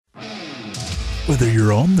Whether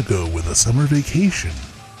you're on the go with a summer vacation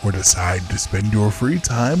or decide to spend your free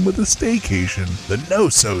time with a staycation, the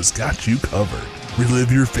No-So's got you covered.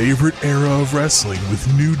 Relive your favorite era of wrestling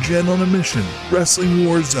with New Gen on a Mission, Wrestling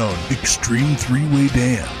Warzone, Extreme 3-Way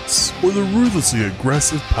Dance, or the Ruthlessly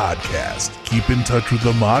Aggressive Podcast. Keep in touch with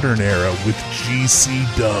the modern era with GC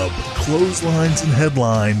Dub, Clotheslines and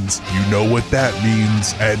Headlines, you know what that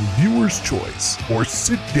means, and Viewer's Choice. Or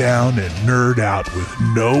sit down and nerd out with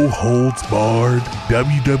No Holds Barred,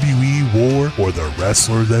 WWE War, or The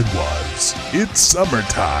Wrestler That Was. It's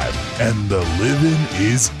summertime, and the living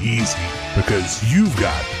is easy. Because you've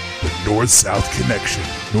got the North-South Connection,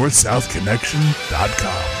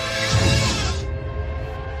 northsouthconnection.com.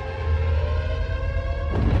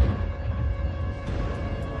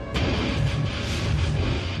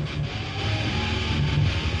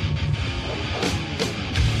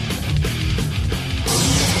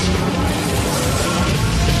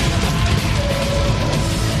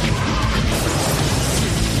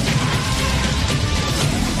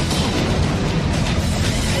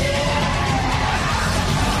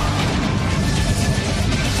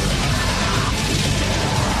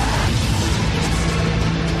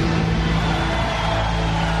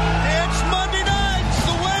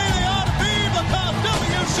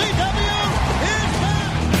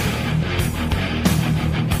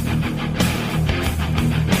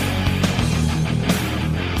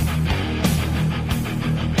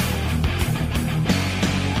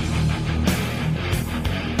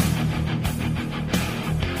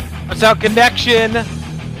 Out Connection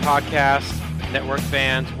podcast network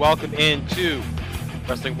fans, welcome into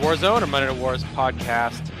Wrestling Warzone, or Monday Night Wars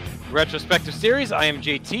podcast retrospective series. I am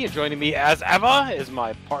JT, and joining me as ever is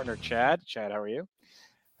my partner Chad. Chad, how are you?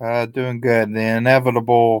 Doing good. The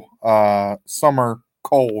inevitable summer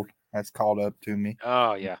cold has caught up to me.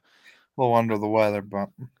 Oh yeah, a little under the weather, but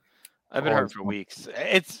I've been hurting for weeks.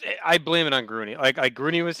 I blame it on Grooney. Like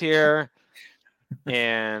Grooney was here.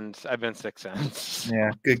 And I've been sick since.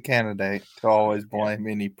 Yeah, good candidate to always blame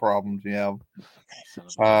any problems you have.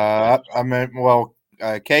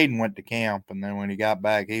 Caden went to camp, and then when he got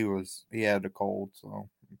back, he had a cold, so I'm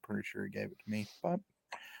pretty sure he gave it to me. But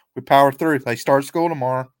we powered through. They start school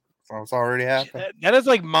tomorrow, so it's already happened. That is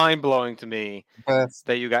like mind blowing to me.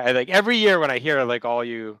 That you guys, like, every year when I hear like all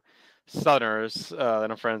you Southerners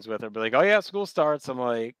that I'm friends with, they'll be like, "Oh yeah, school starts." I'm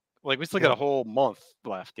like we still got a whole month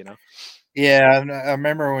left, you know. Yeah, I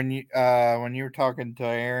remember when you were talking to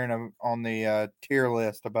Aaron on the tier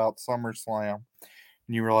list about SummerSlam, and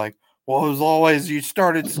you were like, "Well, as always, you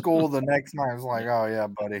started school the next night." I was like, "Oh yeah,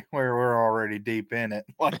 buddy, we're already deep in it."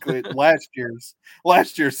 Like last year's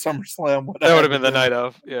SummerSlam. That would have been the night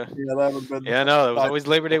of, yeah. Yeah, that would have been. Yeah, no, it was always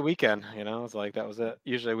Labor Day weekend. You know, it's like that was it.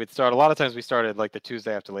 Usually we'd start. A lot of times we started like the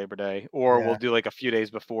Tuesday after Labor Day, or we'll do like a few days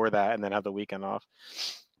before that, and then have the weekend off.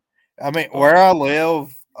 I mean, where I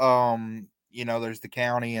live, there's the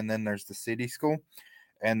county and then there's the city school,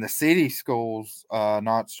 and the city school's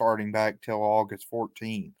not starting back till August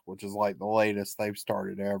 14th, which is like the latest they've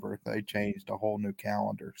started ever. They changed a whole new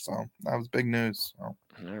calendar, so that was big news. So.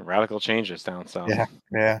 Radical changes down south.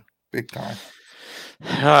 Yeah, big time.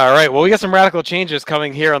 All right, well, we got some radical changes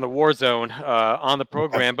coming here on the Warzone on the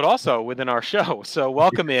program, but also within our show. So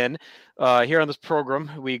welcome in. Here on this program,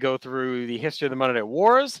 we go through the history of the Monday Night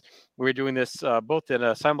Wars. We're doing this both in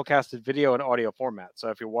a simulcasted video and audio format. So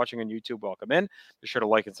if you're watching on YouTube, welcome in. Be sure to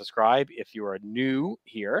like and subscribe if you are new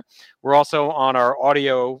here. We're also on our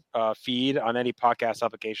audio feed on any podcast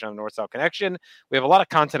application on North-South Connection. We have a lot of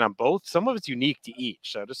content on both. Some of it's unique to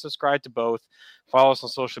each. So just subscribe to both. Follow us on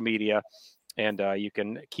social media, and you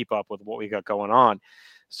can keep up with what we got going on.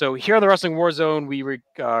 So here on the Wrestling Warzone, we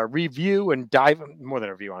review and dive, more than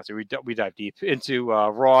a review, honestly, we dive deep into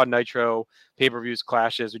Raw, Nitro, pay-per-views,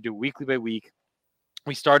 clashes. We do weekly by week.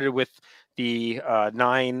 We started with the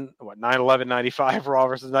 9/11/95 Raw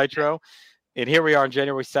versus Nitro. And here we are on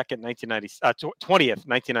January 2nd, 20th,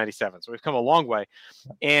 1997. So we've come a long way.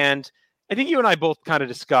 And I think you and I both kind of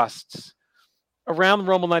discussed around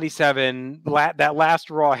Rumble 97, that last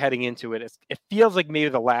Raw heading into it, it feels like maybe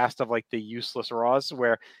the last of like the useless Raws,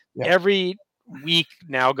 where every week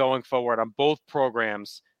now going forward on both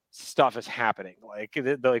programs, stuff is happening. Like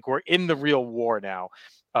we're in the real war now.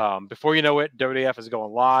 Before you know it, WWF is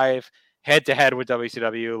going live head to head with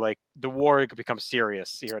WCW. Like the war could become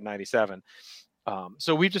serious here at 97.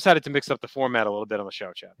 So we've decided to mix up the format a little bit on the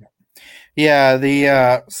show, Chad.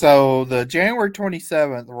 Yeah, so the January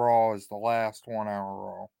 27th Raw is the last 1 hour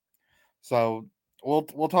Raw. So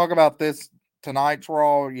we'll talk about this tonight's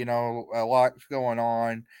Raw, a lot's going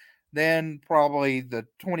on. Then probably the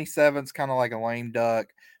 27th is kind of like a lame duck,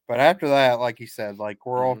 But after that, like you said, like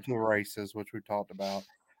we're off to the races, which we talked about.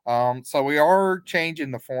 So we are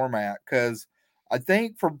changing the format because I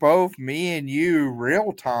think for both me and you,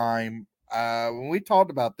 real time, when we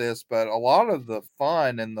talked about this, but a lot of the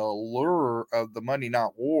fun and the allure of the Monday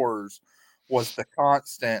Night Wars was the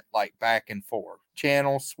constant like back and forth,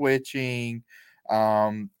 channel switching.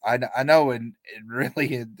 I know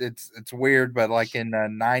it's weird, but like in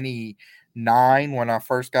 99 when I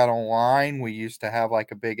first got online, we used to have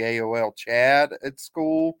like a big AOL chat at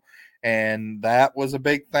school, and that was a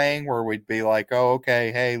big thing where we'd be like, oh,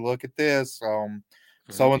 okay, hey, look at this.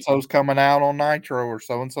 So and so's coming out on Nitro, or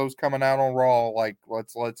so and so's coming out on Raw. Like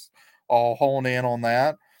let's all hone in on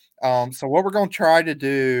that. So what we're gonna try to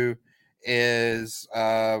do is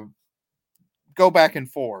go back and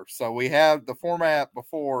forth. So we have the format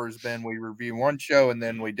before has been we review one show and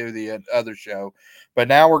then we do the other show, but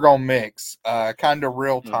now we're gonna mix kind of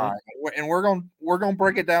real time, and we're gonna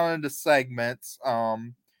break it down into segments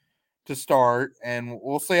to start, and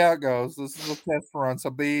we'll see how it goes. This is a test run, so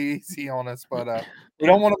be easy on us, but we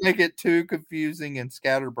don't want to make it too confusing and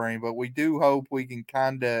scatterbrained, but we do hope we can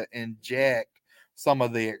kind of inject some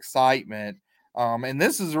of the excitement. And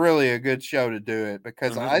this is really a good show to do it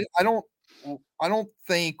because I don't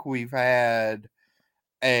think we've had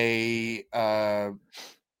a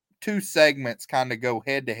two segments kind of go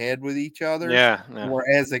head to head with each other. Yeah. Or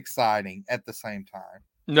as exciting at the same time.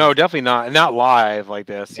 No, definitely not live like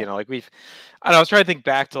this. You know, like I was trying to think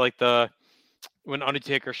back to like when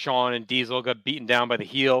Undertaker, Shawn, and Diesel got beaten down by the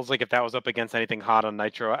heels. Like if that was up against anything hot on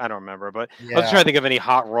Nitro, I don't remember. But I was trying to think of any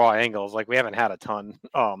hot Raw angles. Like we haven't had a ton.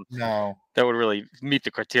 No, that would really meet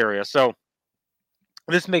the criteria. So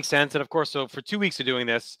this makes sense. And of course, so for 2 weeks of doing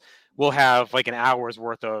this, we'll have like an hour's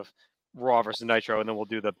worth of Raw versus Nitro, and then we'll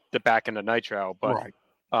do the back end of Nitro. But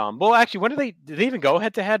well, actually, when did they even go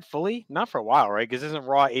head to head fully? Not for a while, right? Because isn't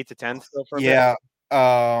Raw 8 to 10 still for a bit?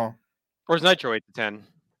 Or is Nitro 8 to 10?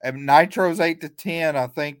 And Nitro's 8 to 10. I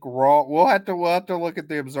think Raw. We'll have to look at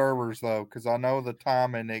the observers though, because I know the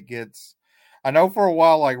timing it gets. I know for a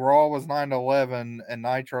while like Raw was 9 to 11 and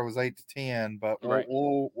Nitro was 8 to 10, but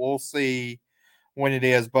we'll see when it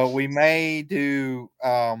is. But we may do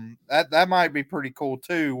that might be pretty cool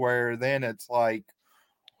too, where then it's like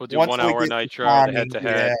we'll do 1 hour Nitro, the head to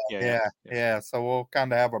head. Yeah. So we'll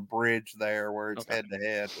kind of have a bridge there where it's head to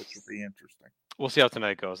head, which would be interesting. We'll see how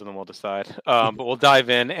tonight goes, and then we'll decide. But we'll dive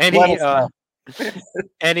in.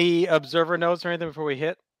 Any observer notes or anything before we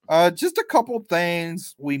hit? Just a couple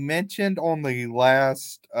things we mentioned on the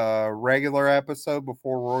last regular episode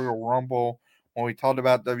before Royal Rumble when we talked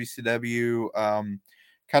about WCW,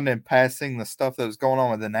 kind of in passing the stuff that was going on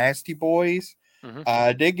with the Nasty Boys.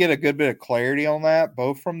 I did get a good bit of clarity on that,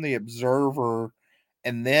 both from the Observer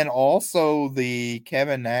and then also the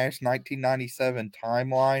Kevin Nash 1997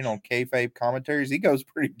 timeline on kayfabe commentaries. He goes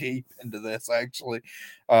pretty deep into this actually,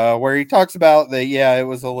 where he talks about that. Yeah, it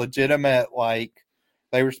was a legitimate, like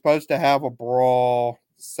they were supposed to have a brawl.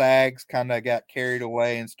 Sags kind of got carried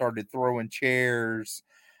away and started throwing chairs.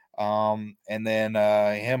 And then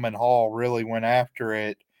him and Hall really went after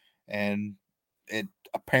it, and it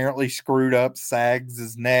apparently screwed up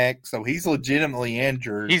Sags' neck, so he's legitimately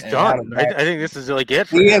injured. He's done. I think this is like it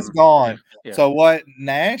for him. He is gone. Yeah. So what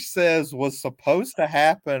Nash says was supposed to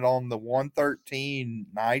happen on the 113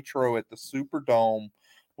 Nitro at the Superdome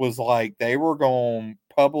was like they were going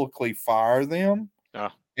to publicly fire them,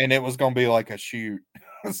 and it was going to be like a shoot.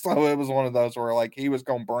 So it was one of those where like he was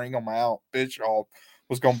going to bring them out. Bischoff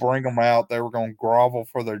was going to bring them out. They were going to grovel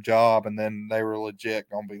for their job, and then they were legit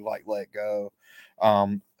going to be like let go.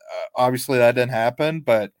 Obviously that didn't happen,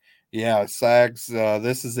 but yeah, Sags,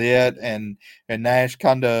 this is it. And Nash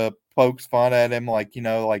kind of pokes fun at him, like, you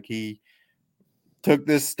know, like he took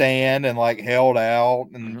this stand and like held out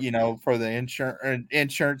and, you know, for the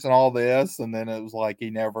insurance and all this. And then it was like,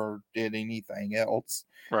 he never did anything else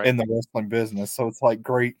in the wrestling business. So it's like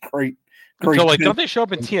great. So, like, don't they show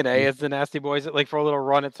up in TNA as the Nasty Boys, like, for a little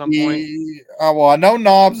run at some point? Well, I know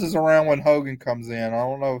Knobs is around when Hogan comes in. I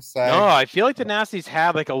don't know if Sags... No, I feel like the Nasties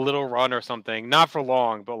had, like, a little run or something. Not for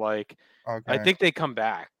long, but, like, I think they come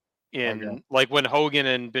back in, like, when Hogan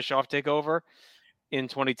and Bischoff take over in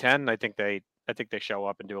 2010. I think they show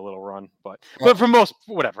up and do a little run. But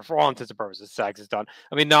for all intents and purposes, Sags is done.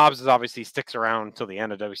 I mean, Knobs is obviously sticks around until the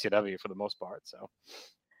end of WCW for the most part, so.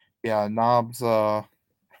 Yeah, Knobs,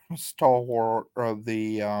 stalwart of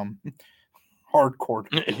the hardcore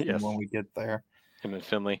division when we get there. Him and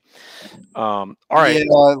Finley. All right.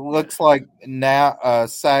 Yeah, it looks like now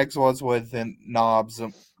Sags was with Knobs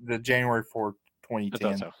the January 4th,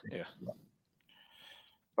 2010. So. Yeah.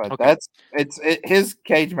 But Okay. his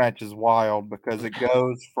cage match is wild because it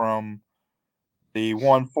goes from the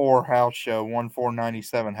 1-4 house show,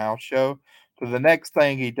 1-4-97 house show, to the next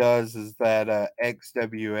thing he does is that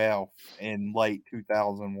XWL in late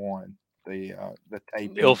 2001. The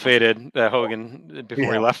taping for Ill-fated Hogan before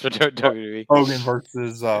he yeah left the WWE. Hogan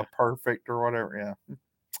versus Perfect or whatever. Yeah.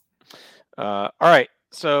 All right.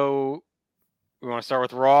 So we want to start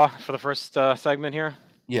with Raw for the first segment here.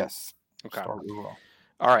 Yes. Okay. Start with Raw.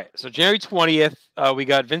 All right. So January 20th, we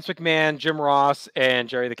got Vince McMahon, Jim Ross, and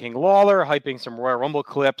Jerry the King Lawler hyping some Royal Rumble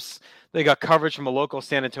clips. They got coverage from a local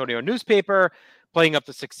San Antonio newspaper, playing up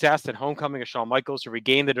the success and homecoming of Shawn Michaels, who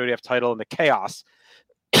regained the WWF title in the chaos.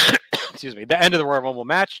 Excuse me. The end of the Royal Rumble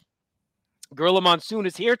match. Gorilla Monsoon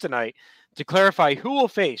is here tonight to clarify who will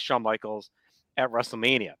face Shawn Michaels at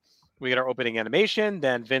WrestleMania. We get our opening animation.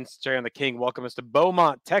 Then Vince, Jerry, and the King welcome us to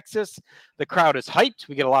Beaumont, Texas. The crowd is hyped.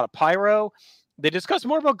 We get a lot of pyro. They discuss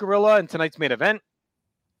more about Gorilla in tonight's main event.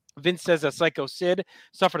 Vince says that Psycho Sid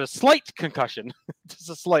suffered a slight concussion, just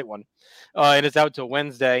a slight one, and is out till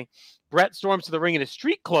Wednesday. Brett storms to the ring in his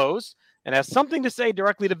street clothes and has something to say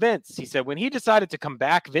directly to Vince. He said when he decided to come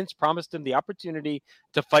back, Vince promised him the opportunity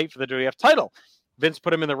to fight for the WWF title. Vince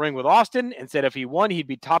put him in the ring with Austin and said if he won, he'd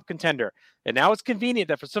be top contender. And now it's convenient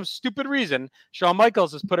that for some stupid reason, Shawn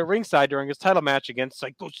Michaels is put at ringside during his title match against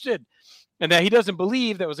Psycho Sid. And that he doesn't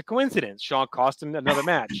believe that was a coincidence. Shawn cost him another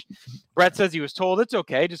match. Brett says he was told it's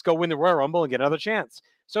okay, just go win the Royal Rumble and get another chance.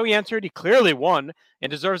 So he entered, he clearly won, and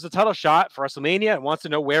deserves the title shot for WrestleMania and wants to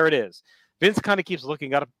know where it is. Vince kind of keeps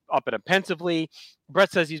looking up at him pensively.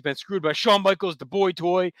 Brett says he's been screwed by Shawn Michaels, the boy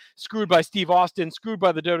toy, screwed by Steve Austin, screwed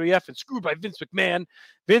by the WWF, and screwed by Vince McMahon.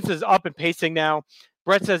 Vince is up and pacing now.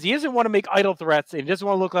 Brett says he doesn't want to make idle threats, and it doesn't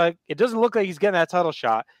look like he's getting that title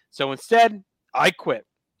shot. So instead, I quit.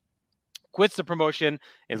 Quits the promotion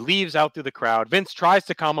and leaves out through the crowd. Vince tries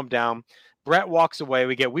to calm him down. Brett walks away.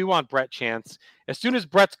 We get "We Want Brett" chants. As soon as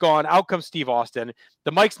Brett's gone, out comes Steve Austin.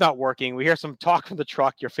 The mic's not working. We hear some talk from the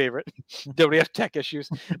truck, your favorite WWF tech issues.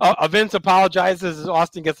 Vince apologizes as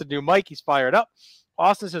Austin gets a new mic. He's fired up.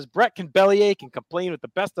 Austin says Brett can bellyache and complain with the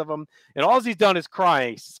best of them, and all he's done is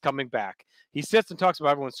crying. He's coming back. He sits and talks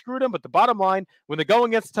about everyone screwed him, but the bottom line, when the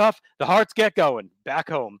going gets tough, the hearts get going. Back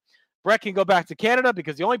home. Brett can go back to Canada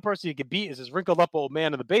because the only person he can beat is his wrinkled up old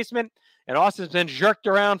man in the basement. And Austin's been jerked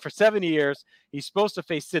around for 7 years. He's supposed to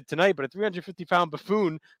face Sid tonight, but a 350-pound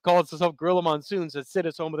buffoon calls himself Gorilla Monsoon says Sid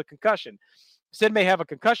is home with a concussion. Sid may have a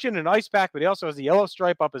concussion and an ice pack, but he also has a yellow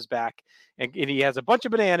stripe up his back. And he has a bunch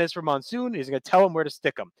of bananas for Monsoon. He's going to tell him where to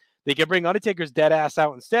stick them. They can bring Undertaker's dead ass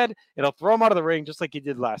out instead, and he'll throw him out of the ring just like he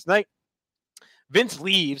did last night. Vince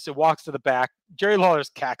leaves and walks to the back. Jerry Lawler's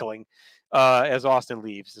cackling as Austin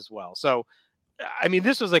leaves as well. So, I mean,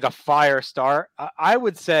 this was like a fire start. I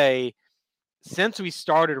would say since we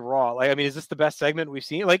started Raw, is this the best segment we've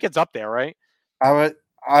seen? Like, it's up there, right?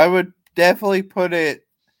 I would definitely put it.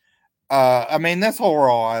 This whole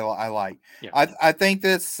Raw I like. Yeah. I think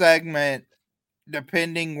this segment,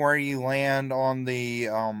 depending where you land on the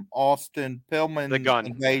Austin Pillman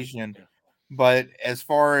invasion, but as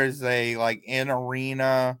far as a in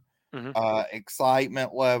arena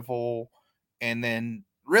excitement level, and then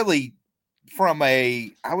really from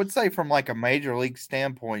a major league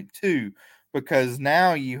standpoint too, because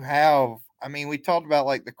now you have, we talked about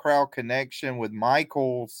the crowd connection with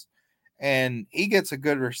Michaels, and he gets a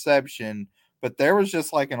good reception, but there was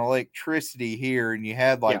just an electricity here, and you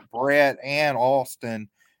had Brett and Austin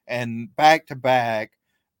and back to back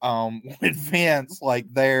with Vince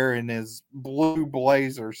there in his blue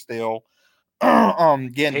blazer still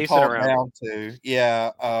getting talked down to.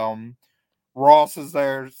 Yeah. Ross is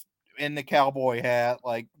there in the cowboy hat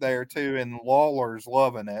there too, and Lawler's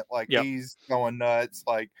loving it. He's going nuts,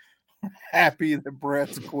 happy that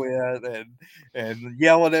Brett's quit and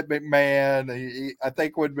yelling at McMahon. I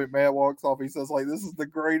think when McMahon walks off, he says this is the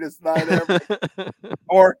greatest night ever.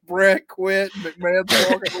 Or Brett quit and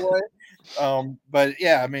McMahon's walking away. But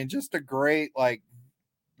yeah, just a great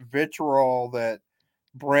vitriol that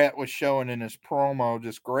Brett was showing in his promo,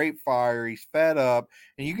 just great fire. He's fed up,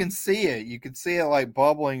 and you can see it. You can see it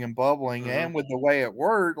bubbling and bubbling, and with the way it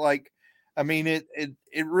worked,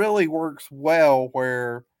 it really works well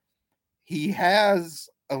where he has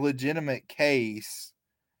a legitimate case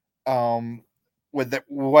with the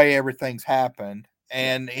way everything's happened,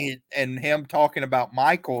 and him talking about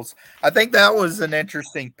Michaels. I think that was an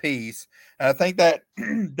interesting piece, and I think that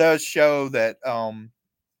does show that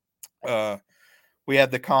we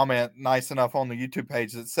had the comment nice enough on the YouTube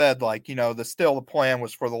page that said the plan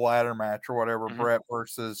was for the ladder match or whatever, Brett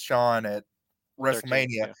versus Shawn at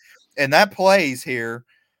WrestleMania. And that plays here.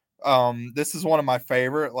 This is one of my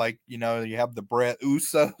favorite. Like, you have the Bret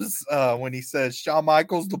Usos when he says Shawn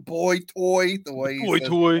Michaels, the boy toy, the way he says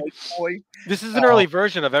toy. boy toy. This is an early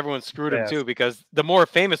version of Everyone Screwed Him yes. too, because the more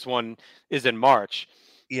famous one is in March.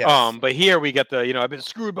 Yes. But here we get the, I've been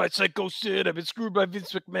screwed by Psycho Sid, I've been screwed by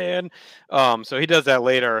Vince McMahon. So he does that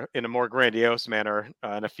later in a more grandiose manner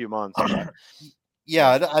in a few months.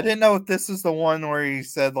 Yeah, I didn't know if this is the one where he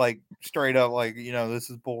said like straight up like this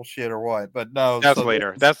is bullshit or what, but no, that's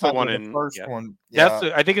later. That's the one in the first one.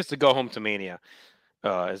 Yeah, I think it's the Go Home to Mania.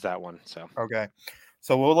 Is that one? So okay,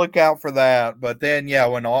 so we'll look out for that. But then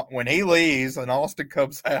when he leaves and Austin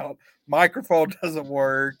comes out, microphone doesn't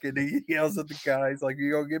work, and he yells at the guys like,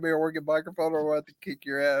 "You gonna give me a working microphone, or what? To kick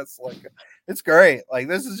your ass?" Like it's great. Like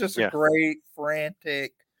this is just a great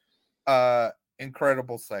frantic.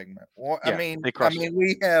 Incredible segment. Well, I mean,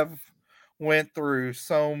 we have went through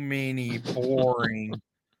so many boring,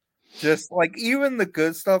 just like even the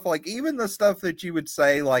good stuff, like even the stuff that you would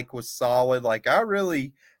say like was solid. Like I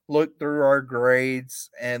really looked through our grades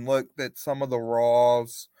and looked at some of the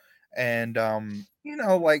Raws, and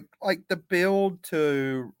like the build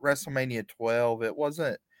to WrestleMania 12. It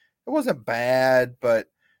wasn't bad, but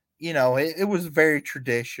it was very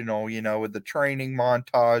traditional, with the training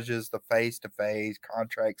montages, the face-to-face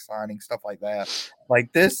contract signing, stuff like that.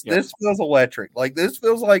 Like this feels electric. Like this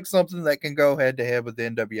feels like something that can go head to head with the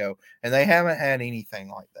NWO, and they haven't had anything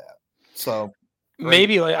like that. So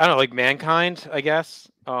maybe like I don't know, like Mankind, I guess.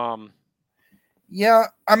 Yeah,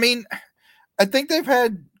 I mean, I think they've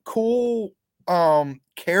had cool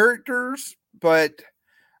characters, but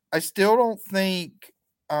I still don't think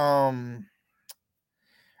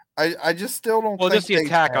I just still don't think just the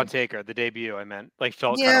attack on Taker, the debut, I meant, like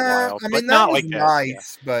felt kind of wild. I mean, but not was like nice,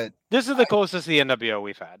 this. but this is the closest to the NWO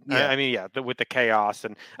we've had. I mean, with the chaos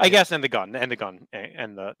and I guess and the gun and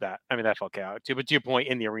that. I mean, that felt chaotic too. But to your point,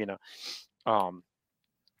 in the arena, I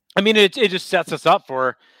mean, it just sets us up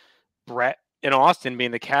for Bret and Austin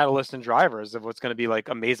being the catalyst and drivers of what's going to be like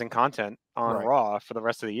amazing content on Raw for the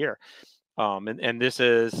rest of the year. And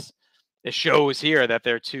it shows here that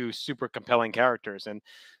they're two super compelling characters, and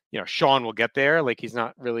Shawn will get there. Like he's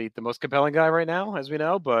not really the most compelling guy right now, as we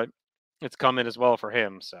know, but it's coming as well for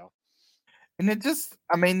him. So, and it just,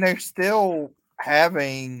 I mean, they're still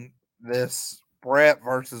having this Bret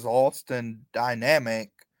versus Austin dynamic.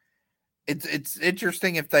 It's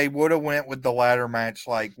interesting if they would have went with the ladder match.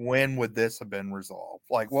 Like, when would this have been resolved?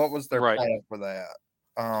 Like, what was their plan for that?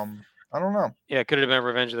 I don't know. Yeah, it could have been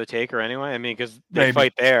Revenge of the Taker anyway. I mean, because they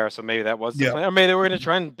fight there, so maybe that was the plan. Or maybe they were going to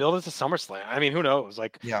try and build it to SummerSlam. I mean, who knows?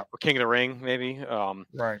 Like, or King of the Ring, maybe.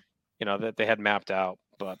 That they had mapped out.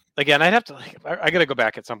 But again, I'd have to. I got to go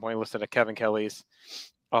back at some point and listen to Kevin Kelly's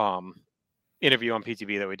interview on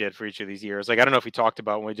PTB that we did for each of these years. Like, I don't know if we talked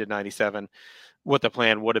about when we did 97 what the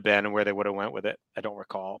plan would have been and where they would have went with it. I don't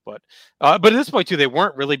recall, but at this point too, they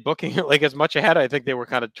weren't really booking it like as much ahead. I think they were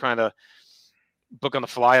kind of trying to book on the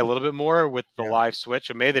fly a little bit more with the live switch,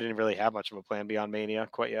 and maybe they didn't really have much of a plan beyond Mania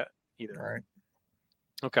quite yet either. All right.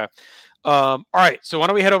 Okay. All right. So why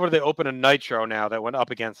don't we head over to the Open of Nitro now that went up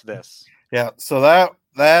against this? Yeah. So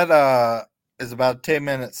that is about a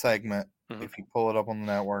 10-minute segment if you pull it up on the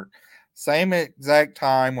network. Same exact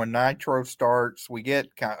time when Nitro starts, we get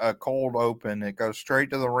a cold open. It goes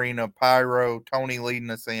straight to the arena. Pyro, Tony leading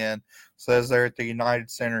us in, says they're at the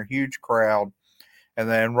United Center, huge crowd. And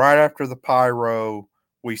then right after the pyro,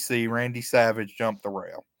 we see Randy Savage jump the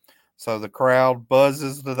rail. So the crowd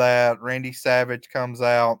buzzes to that. Randy Savage comes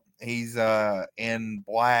out. He's in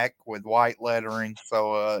black with white lettering,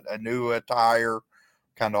 so a new attire,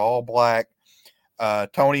 kind of all black.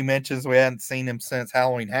 Tony mentions we hadn't seen him since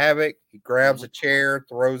Halloween Havoc. He grabs a chair,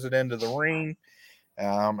 throws it into the ring,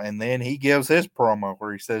 and then he gives his promo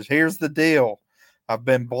where he says, "Here's the deal. I've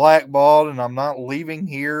been blackballed, and I'm not leaving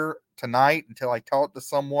here tonight until I talk to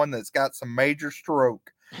someone that's got some major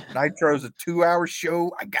stroke. Nitro's a 2-hour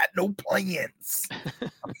show. I got no plans.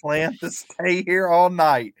 I plan to stay here all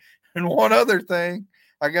night. And one other thing,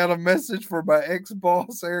 I got a message for my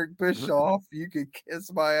ex-boss, Eric Bischoff. You can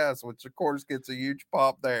kiss my ass," which of course gets a huge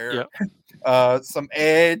pop there. Yep. Some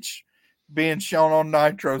Edge being shown on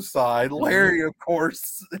Nitro's side. Larry, of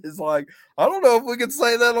course, is like, "I don't know if we can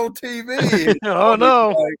say that on TV." Oh,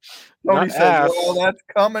 no. Tony says, "Well, that's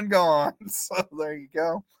come and gone." So there you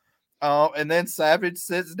go. And then Savage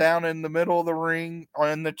sits down in the middle of the ring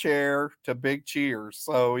on the chair to big cheers.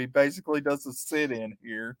 So he basically does a sit-in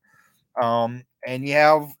here. And you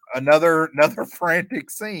have another frantic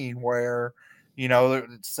scene where,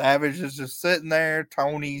 Savage is just sitting there.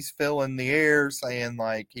 Tony's filling the air saying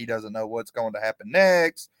like he doesn't know what's going to happen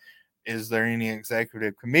next. is there any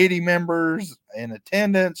executive committee members in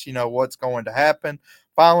attendance? What's going to happen?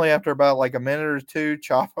 Finally, after about like a minute or two,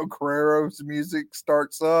 Chavo Guerrero's music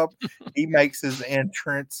starts up. He makes his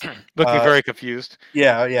entrance. Looking very confused.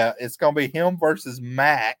 Yeah. It's going to be him versus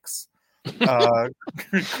Max.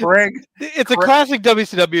 Craig. It's a classic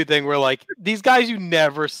WCW thing where like these guys you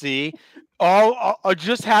never see all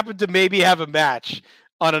just happen to maybe have a match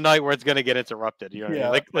on a night where it's going to get interrupted. You know what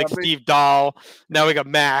I mean? Like Steve Dahl. Now we got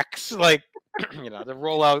Max. Like, to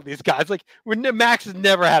roll out these guys. Like Max has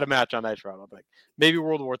never had a match on Nitro. I don't think. Maybe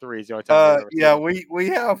World War III is the only time. We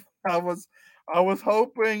have. I was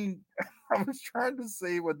hoping. I was trying to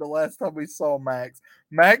see when the last time we saw Max.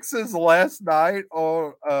 Max's last match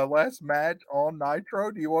on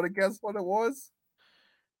Nitro. Do you want to guess what it was?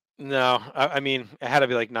 No, I mean it had to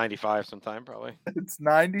be like 95 sometime probably. It's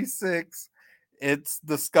 96. It's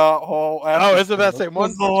the Scott Hall. Oh, is it that same one?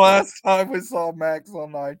 Was the last time we saw Max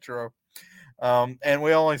on Nitro. And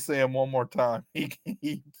we only see him one more time.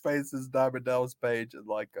 He faces Diamond Dallas Page in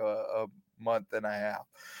like a month and a half.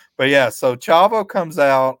 But yeah, so Chavo comes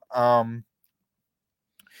out.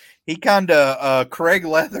 He kind of Craig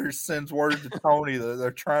Leathers sends word to Tony that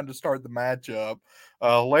they're trying to start the matchup.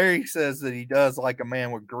 Larry says that he does like a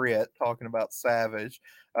man with grit, talking about Savage.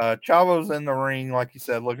 Chavo's in the ring, like you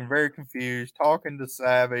said, looking very confused, talking to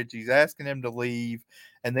Savage. He's asking him to leave,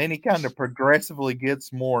 and then he kind of progressively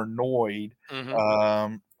gets more annoyed.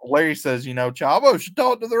 Mm-hmm. Larry says, Chavo should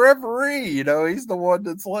talk to the referee. He's the one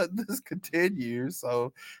that's letting this continue.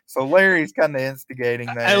 So Larry's kind of instigating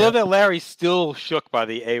that. I love that Larry's still shook by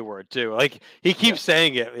the A word too. Like he keeps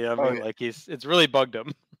saying it. Like it's really bugged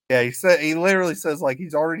him. Yeah, he literally says like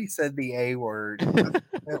he's already said the A word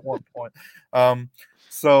at one point.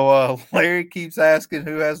 So Larry keeps asking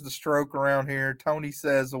who has the stroke around here. Tony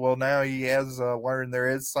says, well, now he has learned there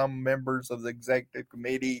is some members of the executive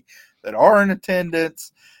committee that are in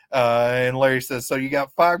attendance. And Larry says, so you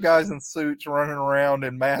got 5 guys in suits running around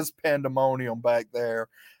in mass pandemonium back there.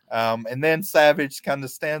 And then Savage kind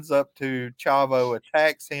of stands up to Chavo,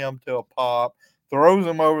 attacks him to a pop, throws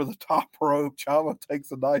him over the top rope. Chavo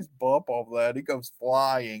takes a nice bump off that. He goes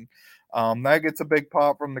flying. That gets a big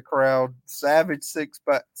pop from the crowd. Savage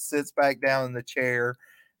sits back down in the chair,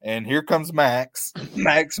 and here comes Max.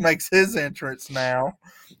 Max makes his entrance now.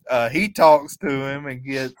 He talks to him and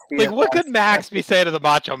gets like, what could Max be saying to the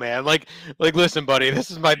Macho Man? Like, listen, buddy,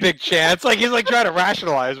 this is my big chance. Like, he's like trying to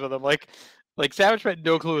rationalize with him. Like Savage had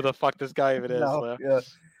no clue who the fuck this guy even is. No, yeah.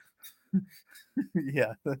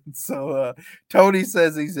 Yeah, so Tony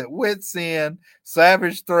says he's at wit's end.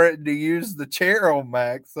 Savage threatened to use the chair on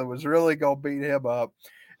Max, so was really gonna beat him up.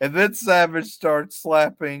 And then Savage starts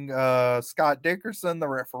slapping Scott Dickerson, the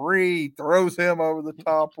referee, throws him over the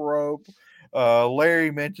top rope.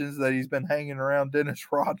 Larry mentions that he's been hanging around Dennis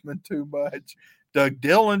Rodman too much. Doug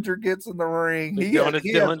Dillinger gets in the ring. He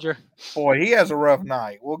has a rough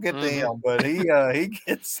night. We'll get to him, but he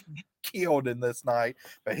gets killed in this night,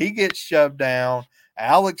 but he gets shoved down.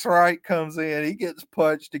 Alex Wright comes in. He gets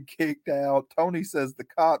punched and kicked out. Tony says the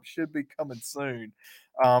cops should be coming soon.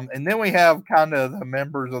 And then we have kind of the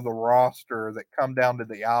members of the roster that come down to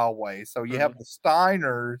the aisleway. So you have the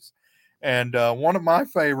Steiners, and one of my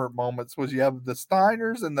favorite moments was you have the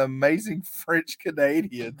Steiners and the amazing French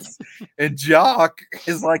Canadians, and Jock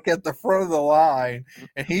is like at the front of the line,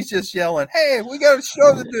 and he's just yelling, "Hey, we got a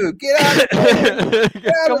show to do! Get out of there!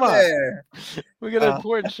 Get out of there! We got an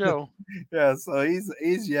important show." Yeah, so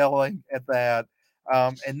he's yelling at that,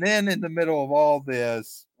 and then in the middle of all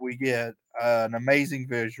this, we get an amazing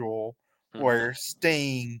visual where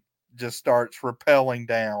Sting just starts rappelling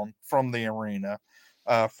down from the arena.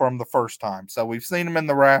 From the first time. So we've seen him in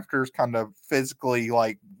the rafters kind of physically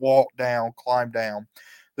like walk down, climb down.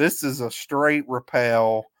 This is a straight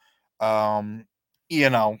rappel. With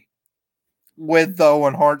the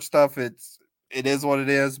Owen Hart stuff, it is what it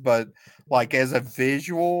is, but like as a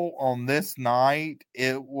visual on this night,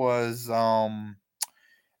 it was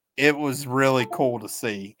really cool to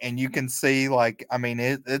see. And you can see like, I mean,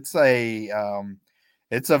 it's a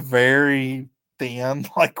very thin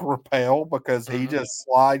like rappel because he just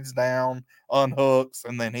slides down, unhooks,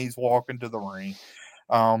 and then he's walking to the ring.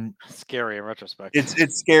 Scary in retrospect.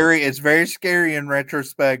 It's scary. It's very scary in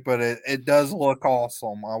retrospect, but it does look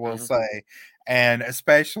awesome, I will say. And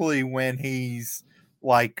especially when he's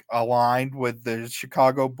like aligned with the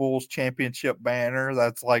Chicago Bulls championship banner.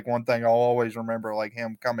 That's like one thing I'll always remember, like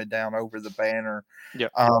him coming down over the banner. Yeah.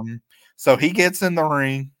 So he gets in the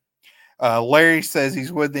ring. Larry says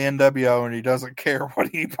he's with the NWO and he doesn't care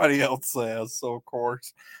what anybody else says. So, of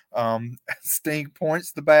course, Sting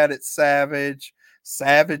points the bat at Savage.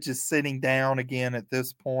 Savage is sitting down again at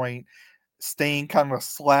this point. Sting kind of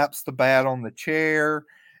slaps the bat on the chair,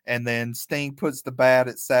 and then Sting puts the bat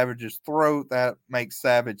at Savage's throat. That makes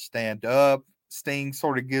Savage stand up. Sting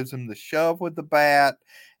sort of gives him the shove with the bat,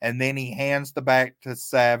 and then he hands the bat to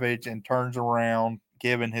Savage and turns around,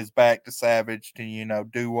 giving his back to Savage to,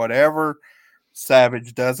 do whatever.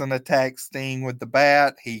 Savage doesn't attack Sting with the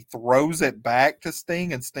bat. He throws it back to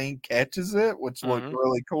Sting, and Sting catches it, which looked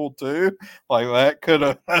really cool too. Like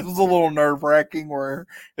that was a little nerve wracking. Where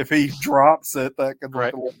if he drops it, that could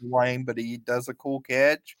look a little lame, but he does a cool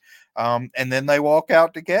catch. And then they walk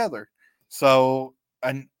out together. So,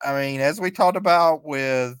 and I mean, as we talked about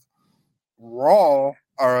with Raw,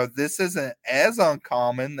 this isn't as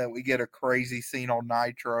uncommon that we get a crazy scene on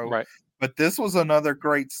Nitro, right? But this was another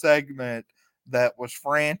great segment that was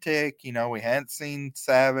frantic. We hadn't seen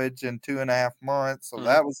Savage in 2.5 months, so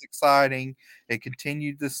that was exciting. It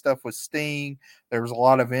continued this stuff with Sting. There was a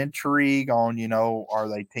lot of intrigue on, are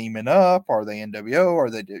they teaming up? Are they NWO? Are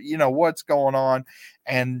they, what's going on?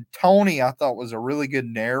 And Tony, I thought, was a really good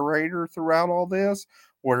narrator throughout all this,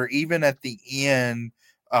 where even at the end,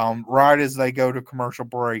 right as they go to commercial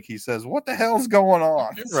break, he says, "What the hell's going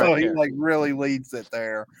on?" Right, so he really leads it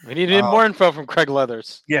there. We needed more info from Craig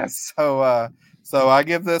Leathers. Yes. So I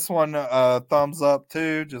give this one a thumbs up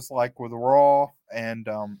too, just like with Raw, and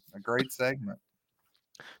a great segment.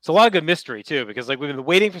 It's a lot of good mystery too, because we've been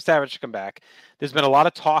waiting for Savage to come back. There's been a lot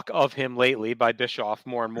of talk of him lately by Bischoff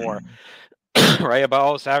more and more, right?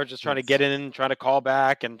 About Savage is trying to get in, trying to call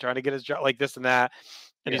back, and trying to get his job, like this and that.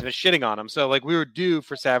 And he's been shitting on him. So we were due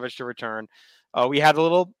for Savage to return. We had a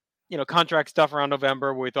little, contract stuff around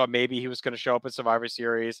November where we thought maybe he was going to show up at Survivor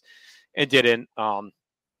Series and didn't.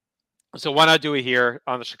 So why not do it here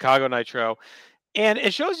on the Chicago Nitro? And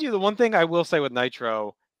it shows you the one thing I will say with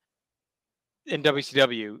Nitro in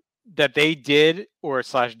WCW that they did or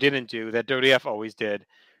 / didn't do that WWF always did.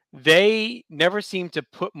 They never seemed to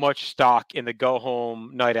put much stock in the go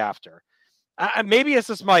home night after. Maybe it's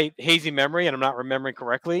just my hazy memory and I'm not remembering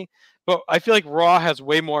correctly, but I feel like Raw has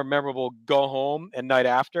way more memorable go home and night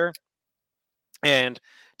after. And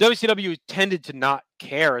WCW tended to not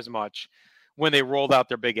care as much when they rolled out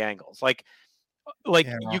their big angles.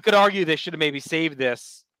 You could argue they should have maybe saved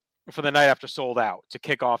this for the night after Sold Out to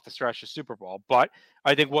kick off the stretch of Super Bowl. But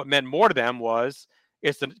I think what meant more to them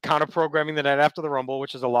it's the counter programming the night after the Rumble,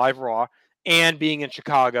 which is a live Raw, and being in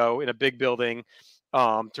Chicago in a big building.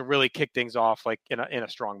 To really kick things off in a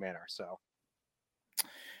strong manner. So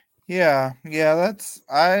yeah, I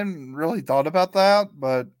hadn't really thought about that,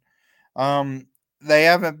 but they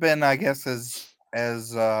haven't been, I guess,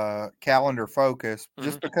 as calendar focused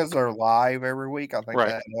just because they're live every week. I think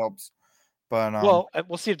that helps. But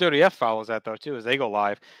we'll see if WWF follows that though too as they go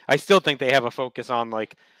live. I still think they have a focus on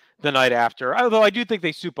the night after, although I do think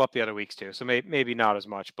they soup up the other weeks too. So maybe not as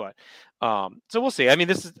much, but so we'll see. I mean,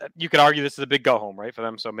 you could argue this is a big go home, right, for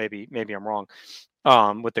them. So maybe I'm wrong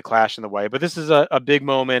with the Clash in the way, but this is a big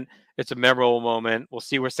moment. It's a memorable moment. We'll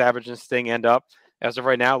see where Savage and Sting end up. As of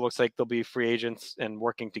right now, it looks like they'll be free agents and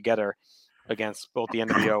working together against both the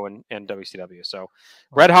NWO and WCW. So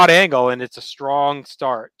red hot angle, and it's a strong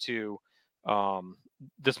start to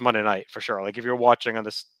this Monday night for sure. If you're watching on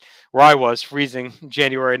this where I was freezing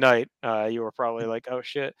January night, you were probably like, oh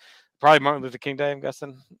shit, probably Martin Luther King Day, I'm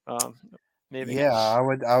guessing. Maybe. Yeah, I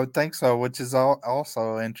would think so, which is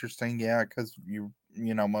also interesting. Yeah, because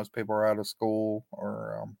most people are out of school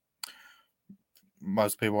or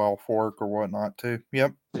most people off work or whatnot too.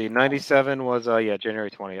 Yep. The 97 was January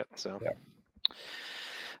 20th. So yeah.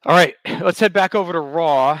 All right, let's head back over to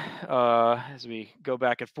Raw as we go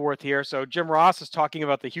back and forth here. So Jim Ross is talking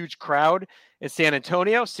about the huge crowd in San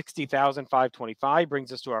Antonio, 60,525.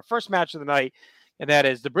 Brings us to our first match of the night, and that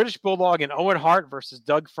is the British Bulldog and Owen Hart versus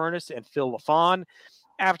Doug Furnas and Phil LaFon.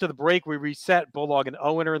 After the break, we reset. Bulldog and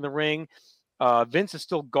Owen are in the ring. Vince is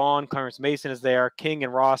still gone. Clarence Mason is there. King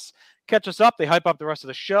and Ross catch us up. They hype up the rest of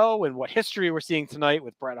the show and what history we're seeing tonight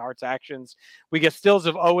with Bret Hart's actions. We get stills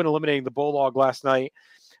of Owen eliminating the Bulldog last night.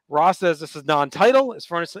 Ross says this is non-title, and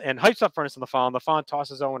hypes up Furnas and LaFon. LaFon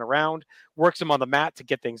tosses Owen around, works him on the mat to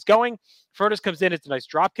get things going. Furnas comes in, it's a nice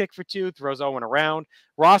drop kick for 2, throws Owen around.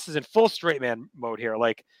 Ross is in full straight man mode here.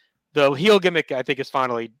 The heel gimmick, I think, is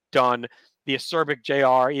finally done. The acerbic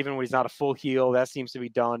JR, even when he's not a full heel, that seems to be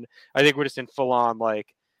done. I think we're just in full-on,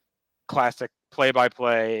 classic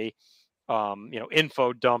play-by-play,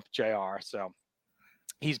 info dump JR. So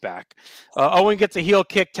he's back. Owen gets a heel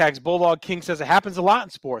kick, tags Bulldog. King says it happens a lot in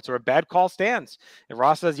sports, or a bad call stands. And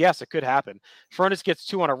Ross says, yes, it could happen. Furnas gets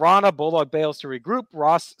 2 on a Rana. Bulldog bails to regroup.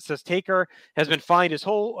 Ross says Taker has been fined his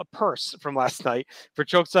whole purse from last night for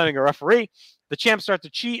chokeslamming a referee. The champs start to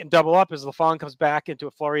cheat and double up as LaFon comes back into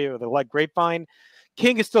a flurry with a leg grapevine.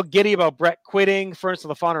 King is still giddy about Brett quitting. Furnace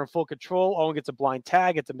and LaFon are in full control. Owen gets a blind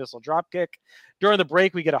tag. It's a missile dropkick. During the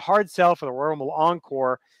break, we get a hard sell for the Royal Rumble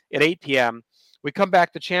Encore at 8 p.m. We come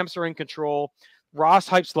back. The champs are in control. Ross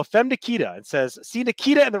hypes La Femme Nikita and says, see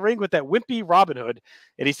Nikita in the ring with that wimpy Robin Hood.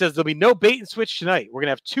 And he says there'll be no bait and switch tonight. We're going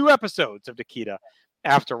to have 2 episodes of Nikita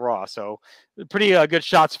after Raw. So pretty good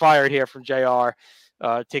shots fired here from JR.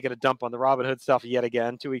 Taking a dump on the Robin Hood stuff yet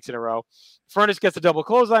again, 2 weeks in a row. Furnace gets a double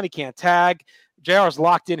clothesline. He can't tag. JR is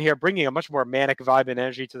locked in here, bringing a much more manic vibe and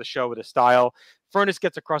energy to the show with his style. Furnace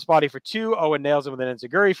gets a crossbody for 2. Owen nails him with an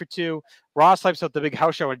enziguri for 2. Ross hypes up the big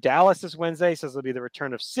house show in Dallas this Wednesday. Says it'll be the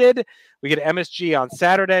return of Sid. We get MSG on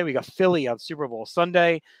Saturday. We got Philly on Super Bowl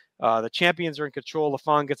Sunday. The champions are in control.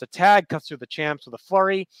 LaFon gets a tag, cuts through the champs with a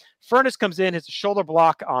flurry. Furnace comes in, hits a shoulder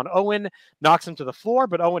block on Owen, knocks him to the floor,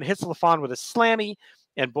 but Owen hits LaFon with a slammy,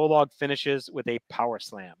 and Bulldog finishes with a power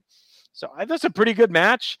slam. So that's a pretty good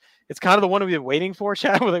match. It's kind of the one we've been waiting for,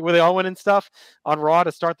 Chad, with the Owen and stuff on Raw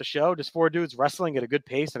to start the show. Just 4 dudes wrestling at a good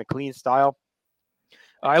pace and a clean style.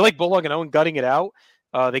 I like Bulldog and Owen gutting it out.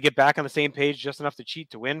 They get back on the same page just enough to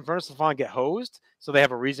cheat to win. Furnace and LaFon get hosed, so they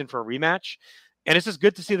have a reason for a rematch. And it's just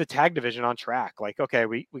good to see the tag division on track. Like, okay,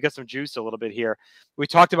 we got some juice a little bit here. We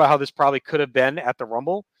talked about how this probably could have been at the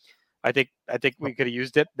Rumble. I think we could have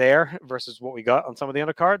used it there versus what we got on some of the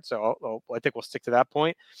undercard. So I think we'll stick to that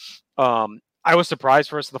point. I was surprised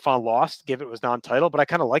Furnace and LaFon lost, given it was non-title, but I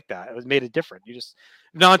kind of like that. It was made it different. You just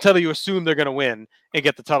non-title, you assume they're going to win and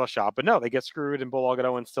get the title shot, but no, they get screwed, and Bulldog and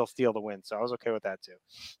Owen still steal the win. So I was okay with that too.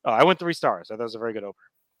 I went 3 stars. I thought it was a very good opener.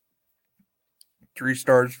 3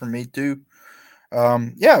 stars for me too.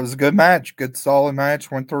 Yeah, it was a good match, good solid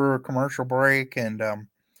match. Went through a commercial break, and I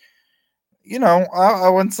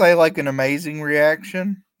wouldn't say like an amazing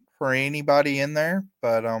reaction for anybody in there,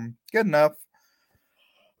 but good enough.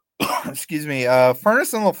 Excuse me.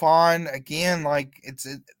 Furnace and LaFon again, like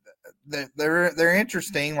they're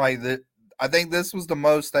interesting. Like I think this was the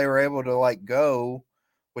most they were able to like go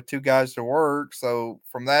with 2 guys to work. So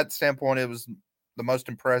from that standpoint, it was the most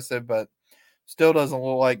impressive, but still doesn't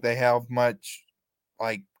look like they have much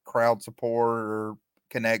like crowd support or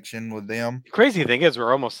connection with them. The crazy thing is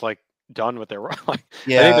we're almost like done with their like.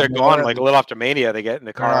 Yeah, I think they're gone like a little after Mania. They get in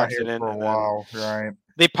the car accident for a while, right?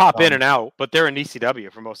 They pop in and out, but they're in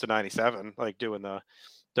ECW for most of '97, like doing the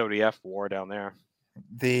WWF war down there.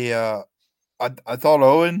 I thought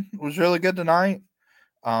Owen was really good tonight,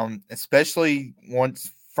 especially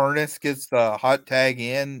once Furnace gets the hot tag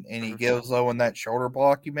in and he gives Owen that shoulder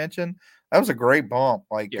block you mentioned. That was a great bump.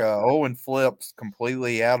 Like Owen flips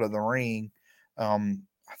completely out of the ring.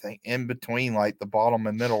 I think in between like the bottom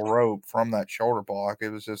and middle rope from that shoulder block. It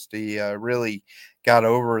was just he really got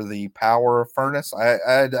over the power of Furnace.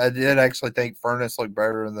 I did actually think Furnace looked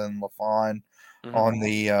better than LaFon on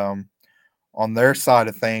the on their side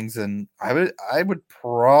of things, and I would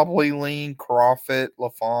probably lean Crawford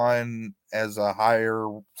LaFon as a higher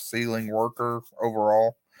ceiling worker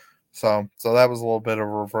overall. So that was a little bit of a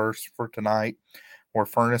reverse for tonight, where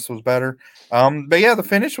Furnace was better. But yeah, the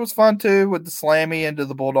finish was fun too with the slammy into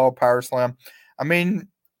the Bulldog power slam. I mean,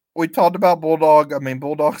 we talked about Bulldog. I mean,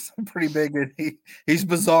 Bulldog's pretty big. And he's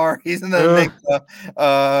bizarre. He's in the mix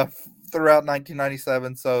throughout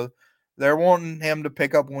 1997. So they're wanting him to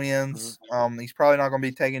pick up wins. He's probably not going to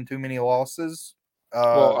be taking too many losses.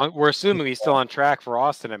 Well, we're assuming he's still on track for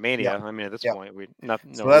Austin at Mania. Yeah. I mean, at this point,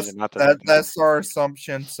 that's our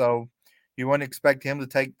assumption. So you wouldn't expect him to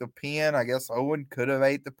take the pin. I guess Owen could have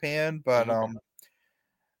ate the pin, but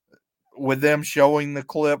with them showing the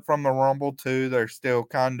clip from the Rumble too, they're still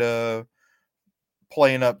kind of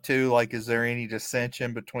playing up to like, is there any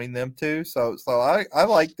dissension between them two? So I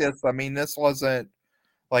like this. I mean, this wasn't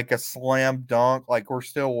like a slam dunk. Like, we're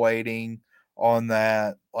still waiting on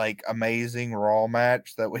that like amazing Raw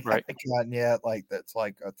match that we haven't gotten yet. Like, that's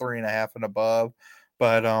like a 3.5 and above.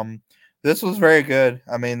 But this was very good.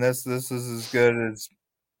 I mean, this is as good as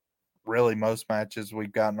really most matches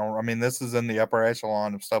we've gotten on. I mean, this is in the upper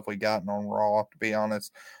echelon of stuff we've gotten on Raw, to be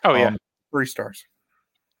honest. 3 stars.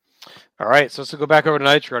 All right, so let's go back over to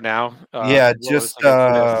Nitro now.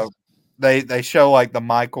 They show like the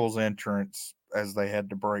Michaels entrance as they had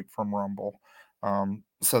to break from Rumble.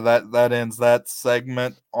 So that ends that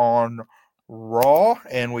segment on Raw,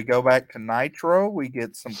 and we go back to Nitro. We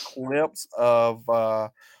get some clips of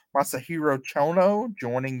Masahiro Chono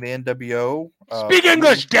joining the NWO. Speak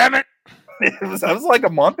English, damn it! That was like a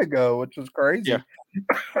month ago, which was crazy. Yeah.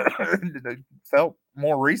 It felt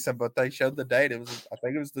more recent, but they showed the date. I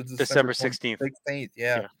think it was the December 16th. 16th,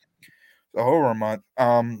 yeah. So over a month.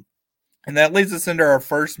 And that leads us into our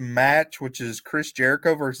first match, which is Chris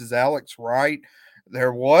Jericho versus Alex Wright.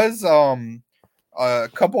 There was a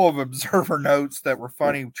couple of observer notes that were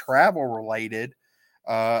funny travel related.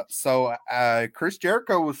 So Chris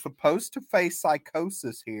Jericho was supposed to face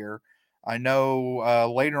Psychosis here. I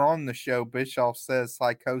know later on in the show, Bischoff says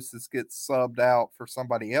Psychosis gets subbed out for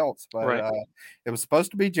somebody else, but Right. it was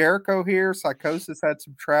supposed to be Jericho here. Psychosis had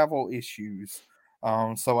some travel issues.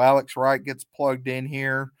 So Alex Wright gets plugged in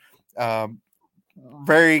here.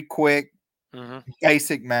 Very quick,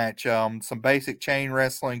 basic match. Some basic chain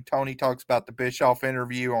wrestling. Tony talks about the Bischoff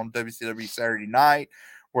interview on WCW Saturday Night,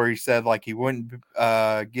 where he said like he wouldn't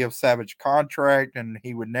give Savage a contract and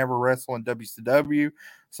he would never wrestle in WCW.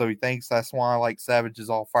 So he thinks that's why like Savage is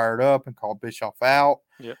all fired up and called Bischoff out.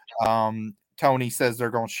 Yep. Tony says they're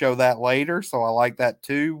going to show that later, so I like that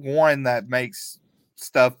too. One, that makes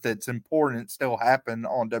stuff that's important still happen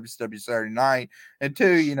on WCW Saturday Night, and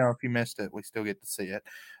two, you know, if you missed it, we still get to see it.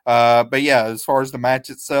 But yeah, as far as the match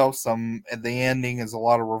itself, the ending is a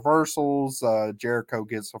lot of reversals. Jericho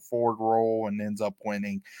gets a forward roll and ends up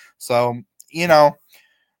winning. So, you know,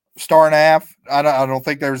 star and a half. I don't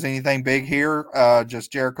think there's anything big here.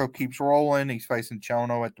 Just Jericho keeps rolling. He's facing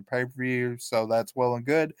Chono at the pay-per-view, so that's well and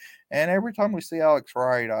good. And every time we see Alex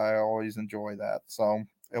Wright, I always enjoy that. So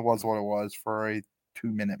it was what it was for a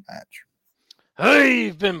 2-minute match.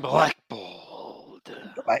 I've been blackballed.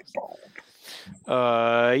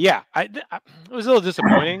 Yeah, it was a little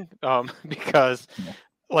disappointing because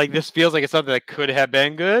like this feels like it's something that could have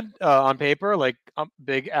been good on paper. Like I'm a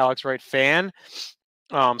big Alex Wright fan.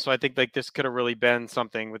 So I think like this could have really been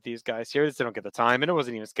something with these guys here. They don't get the time, and it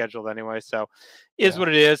wasn't even scheduled anyway. So is what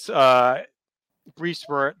it is. Brief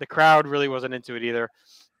spurt. The crowd really wasn't into it either.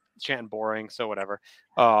 Chanting boring, so whatever.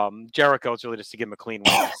 Jericho's really just to give him a clean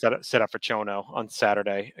win, set up for Chono on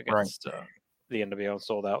Saturday against the NWO and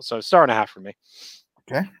sold out. So star and a half for me.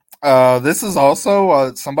 Okay. This is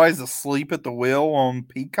also somebody's asleep at the wheel on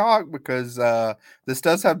Peacock because this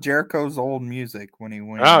does have Jericho's old music when he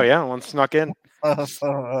went. Oh yeah, one snuck in.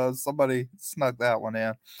 Somebody snuck that one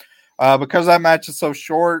in. Because that match is so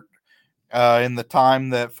short, in the time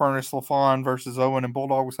that Furnace LaFawn versus Owen and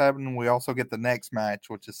Bulldog was happening, we also get the next match,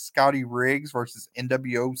 which is Scotty Riggs versus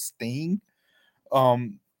NWO Sting.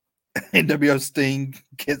 NWO Sting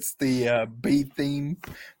gets the B theme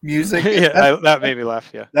music. Yeah, that made me laugh.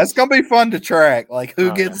 Yeah, that's gonna be fun to track. Like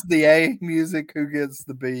who gets the A music, who gets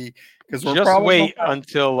the B? Because we're just wait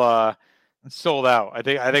until sold out. I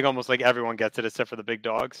think almost like everyone gets it except for the big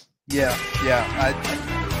dogs. Yeah.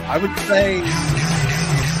 I would say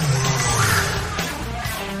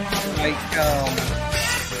like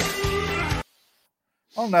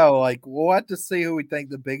I don't know, like we'll have to see who we think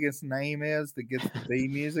the biggest name is that gets the B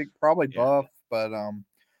music. Probably Buff, but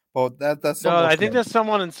that's no. I think there's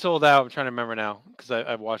someone in sold out. I'm trying to remember now because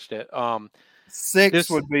I watched it. Six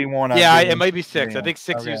would be one. Yeah, it might be Six. I think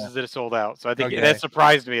Six uses it sold out, so I think that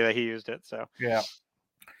surprised me that he used it. So yeah.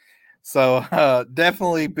 So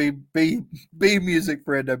definitely B music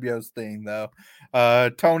for NWO Sting though.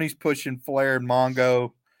 Tony's pushing Flair and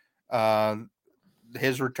Mongo.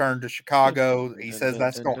 His return to Chicago. He says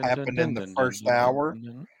that's going to happen in the first hour.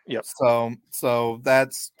 Yep. So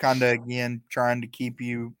that's kind of again trying to keep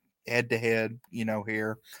you head to head, you know,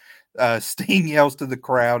 here. Sting yells to the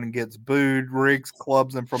crowd and gets booed. Riggs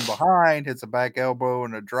clubs him from behind, hits a back elbow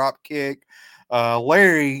and a drop kick.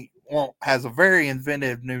 Larry has a very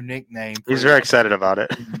inventive new nickname. He's very excited about it.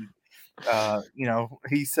 You know,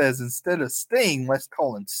 he says instead of Sting, let's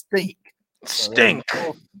call him Stink. Stink.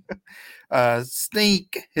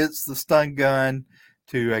 Stink hits the stun gun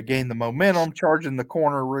to gain the momentum, charging the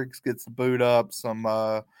corner. Riggs gets the boot up.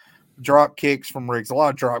 Some drop kicks from Riggs. A lot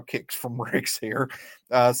of drop kicks from Riggs here.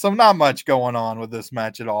 So not much going on with this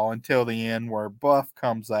match at all until the end where Buff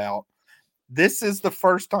comes out. This is the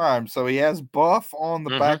first time. So he has Buff on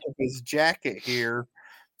the back of his jacket here.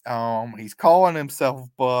 He's calling himself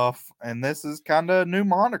Buff, and this is kind of a new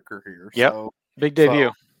moniker here. Yep. So big debut.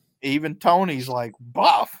 So even Tony's like,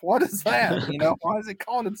 Buff, what is that? You know, why is he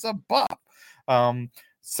calling himself Buff?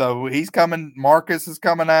 So he's coming, Marcus is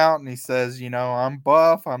coming out, and he says, you know, I'm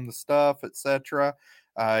Buff, I'm the stuff, etc.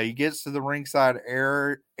 He gets to the ringside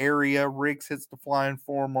area. Riggs hits the flying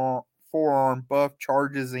forearm. Buff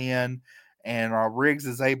charges in, and Riggs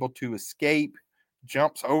is able to escape,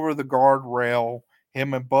 jumps over the guardrail.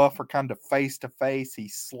 Him and Buff are kind of face to face. He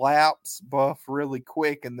slaps Buff really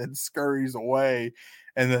quick and then scurries away.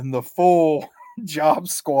 And then the full Job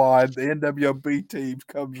Squad, the NWB team,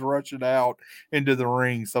 comes rushing out into the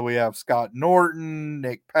ring. So we have Scott Norton,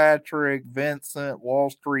 Nick Patrick, Vincent, Wall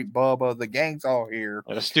Street Bubba. The gang's all here.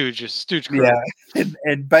 The Stooge crew. Yeah,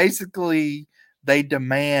 and basically they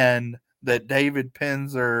demand that David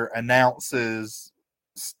Penzer announces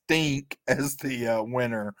Stink as the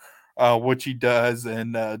winner, which he does,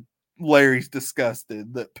 and Larry's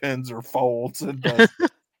disgusted that Penzer folds and does.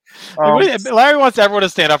 Larry wants everyone to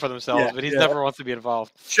stand up for themselves, but he never wants to be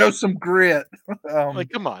involved. Show some grit.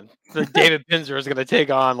 Come on. David Penzer is going to take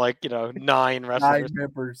on 9 wrestlers. 9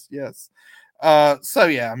 members, yes. So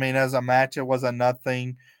yeah, I mean, as a match, it was a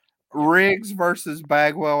nothing. Riggs versus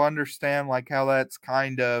Bagwell, understand how that's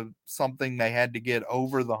kind of something they had to get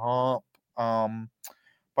over the hump.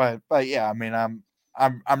 But yeah, I mean,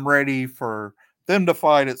 I'm ready for them to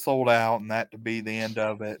fight it sold out and that to be the end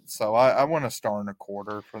of it. So I want a star and a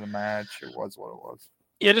quarter for the match. It was what it was.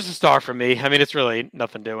 Yeah, just a star for me. I mean, it's really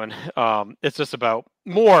nothing doing. It's just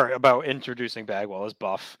more about introducing Bagwell as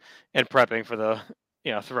Buff and prepping for the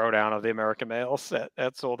throwdown of the American males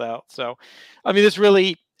at Sold Out. So, I mean,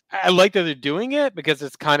 I like that they're doing it because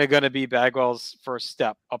it's kind of going to be Bagwell's first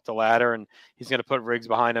step up the ladder, and he's going to put Riggs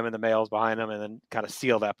behind him and the males behind him, and then kind of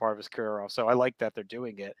seal that part of his career off. So I like that they're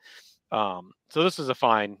doing it. So this is a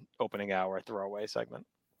fine opening hour throwaway segment.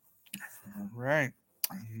 All right.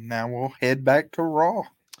 Now we'll head back to Raw. All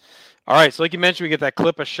right. So like you mentioned, we get that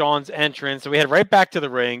clip of Sean's entrance. So we head right back to the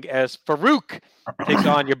ring as Farouk takes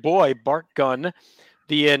on your boy, Bart Gunn.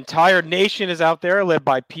 The entire nation is out there, led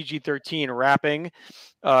by PG-13 rapping.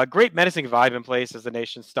 Great menacing vibe in place as the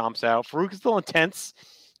nation stomps out. Farouk is still intense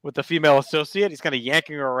with the female associate. He's kind of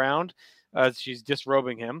yanking her around as she's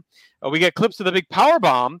disrobing him. We get clips of the big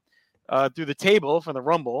powerbomb through the table from the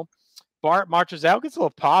Rumble. Bart marches out, gets a little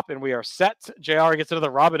pop, and we are set. JR gets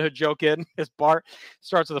another Robin Hood joke in as Bart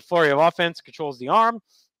starts with a flurry of offense, controls the arm.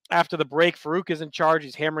 After the break, Farouk is in charge.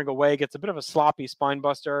 He's hammering away, gets a bit of a sloppy spine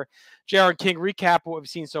buster. JR and King recap what we've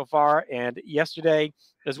seen so far. And yesterday,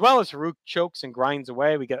 as well as Farouk chokes and grinds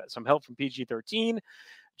away, we get some help from PG-13.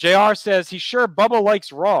 JR says he's sure Bubba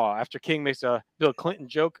likes Raw after King makes a Bill Clinton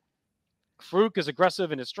joke. Farouk is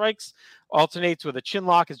aggressive in his strikes, alternates with a chin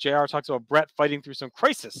lock as JR talks about Brett fighting through some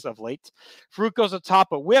crisis of late. Farouk goes up top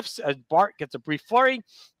but whiffs as Bart gets a brief flurry.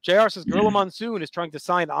 JR says Gorilla Monsoon is trying to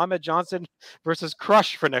sign Ahmed Johnson versus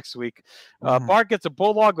Crush for next week. Bart gets a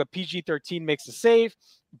bulldog, but PG-13 makes a save.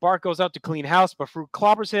 Bart goes out to clean house, but Farouk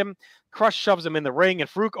clobbers him. Crush shoves him in the ring, and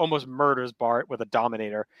Farouk almost murders Bart with a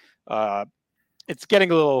Dominator. It's getting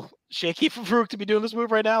a little shaky for Farouk to be doing this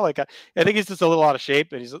move right now. I think he's just a little out of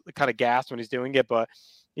shape, and he's kind of gassed when he's doing it, but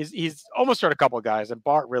he's almost hurt a couple of guys, and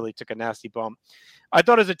Bart really took a nasty bump. I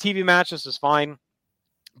thought as a TV match, this was fine.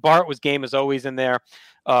 Bart was game as always in there.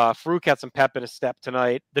 Farouk had some pep in his step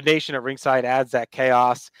tonight. The nation at ringside adds that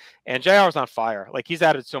chaos, and JR is on fire. He's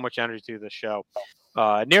added so much energy to the show.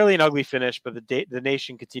 Nearly an ugly finish, but the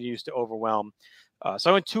nation continues to overwhelm. So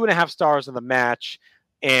I went 2.5 stars in the match.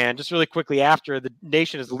 And just really quickly after, the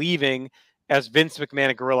nation is leaving as Vince McMahon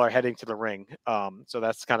and Gorilla are heading to the ring. So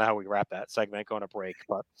that's kind of how we wrap that segment, going to break.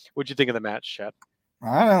 But what'd you think of the match, Chad?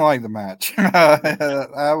 I didn't like the match.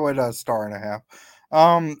 I would 1.5 stars.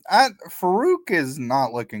 Farouk is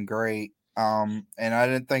not looking great. And I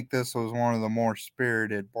didn't think this was one of the more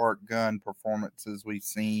spirited Bart Gunn performances we've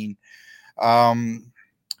seen. They're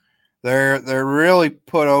really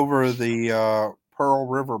put over the Pearl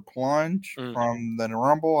River Plunge from the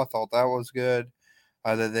Rumble. I thought that was good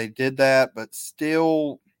that they did that, but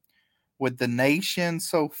still with the nation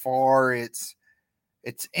so far, it's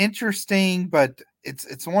interesting, but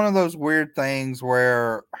it's one of those weird things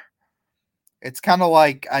where it's kind of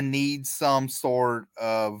like I need some sort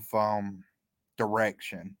of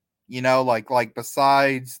direction, like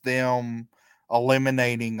besides them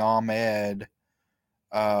eliminating Ahmed,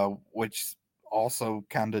 which also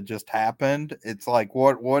kind of just happened. It's like,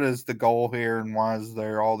 what is the goal here, and why is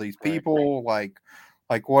there all these people? Like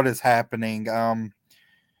what is happening? And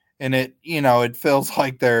it feels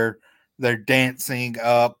like they're dancing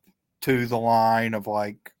up to the line of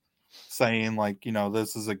saying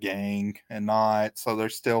this is a gang and not. So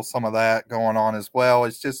there's still some of that going on as well.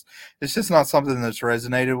 It's just not something that's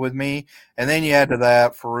resonated with me. And then you add to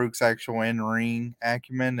that Farouk's actual in-ring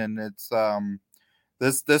acumen, and it's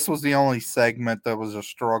This was the only segment that was a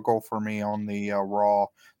struggle for me on the Raw.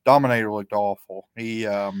 Dominator looked awful.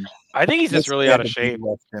 I think he's just really out of shape.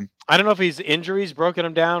 I don't know if he's injuries broken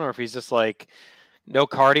him down or if he's just no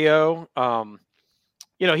cardio.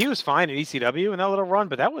 He was fine in ECW in that little run,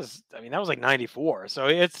 but that was 94.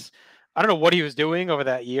 So I don't know what he was doing over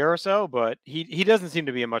that year or so, but he doesn't seem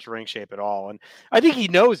to be in much ring shape at all. And I think he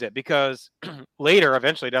knows it because later,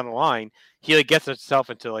 eventually down the line, he like gets himself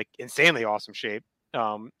into like insanely awesome shape,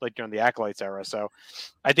 like during the Acolytes era. So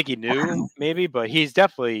I think he knew maybe, but he's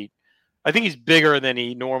definitely, I think he's bigger than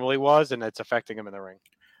he normally was, and it's affecting him in the ring.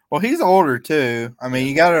 Well, he's older too. I mean, Yeah.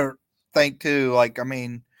 you got to think too. Like, I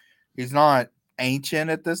mean, he's not ancient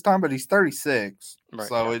at this time, but he's 36. Right.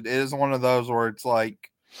 So it is one of those where it's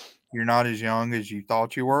like you're not as young as you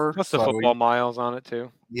thought you were. Plus the So football miles on it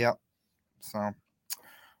too. yep. So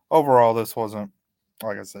overall, this wasn't,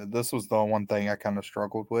 like I said, this was the one thing I kind of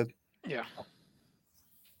struggled with. Yeah.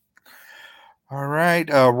 All right.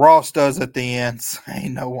 Ross does at the end say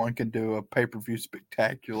no one can do a pay-per-view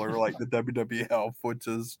spectacular like the WWF, which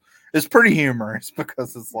is pretty humorous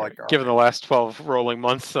because it's like, Given the last 12 rolling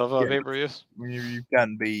months of Yeah. pay-per-views. You've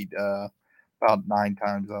gotten beat about 9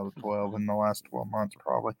 times out of 12 in the last 12 months,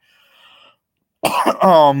 probably.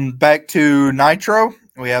 Back to Nitro.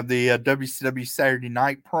 We have the WCW Saturday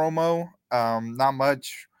Night promo. Not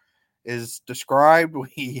much is described.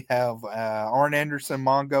 We have Arn Anderson,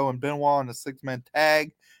 Mongo, and Benoit in a 6-man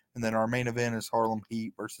tag. And then our main event is Harlem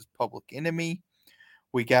Heat versus Public Enemy.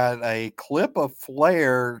 We got a clip of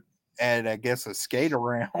Flair at, I guess, a skate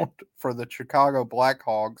around for the Chicago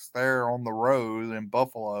Blackhawks. They're on the road in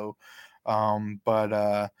Buffalo.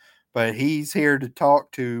 But he's here to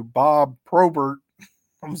talk to Bob Probert.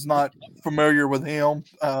 I was not familiar with him.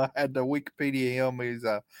 Had to Wikipedia him. He's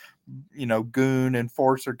a goon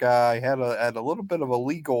enforcer guy. Had a little bit of a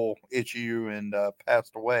legal issue and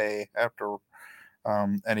passed away after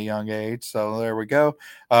at a young age. So there we go.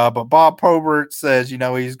 But Bob Probert says,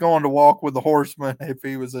 he's going to walk with the Horsemen if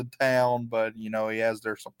he was in town, but he has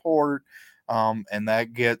their support. And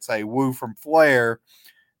that gets a woo from Flair.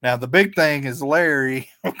 Now, the big thing is Larry,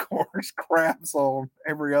 of course, craps on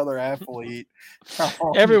every other athlete.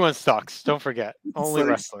 Everyone sucks. Don't forget. Only So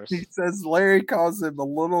wrestlers. He says Larry calls him a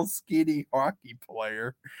little skinny hockey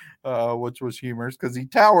player, which was humorous because he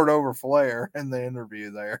towered over Flair in the interview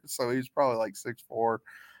there. So he's probably like 6'4".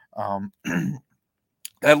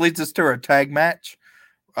 That leads us to our tag match.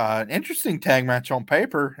 An interesting tag match on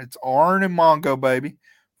paper. It's Arn and Mongo, baby,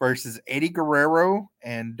 versus Eddie Guerrero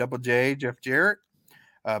and Double J, Jeff Jarrett.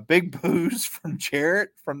 Big boos from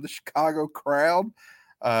Jarrett from the Chicago crowd.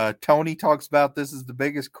 Tony talks about this is the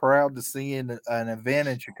biggest crowd to see in an event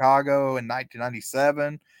in Chicago in 1997.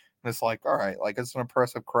 And it's like, all right, like it's an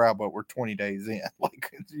impressive crowd, but we're 20 days in.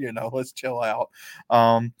 Like, let's chill out.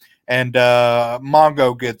 And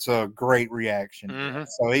Mongo gets a great reaction. Mm-hmm.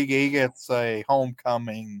 So he gets a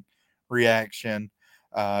homecoming reaction.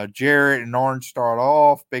 Jarrett and Arn start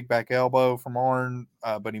off, big back elbow from Arn,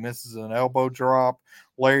 but he misses an elbow drop.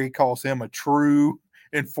 Larry calls him a true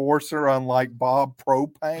enforcer, unlike Bob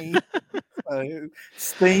Propane.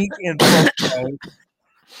 Stink and Propane.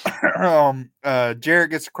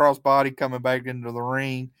 Jarrett gets a crossbody coming back into the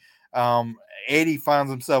ring. Eddie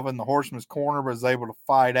finds himself in the Horseman's corner, but is able to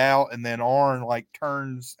fight out. And then Arn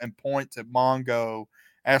turns and points at Mongo,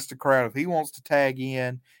 asks the crowd if he wants to tag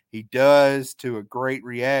in. He does, to a great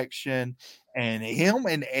reaction. And him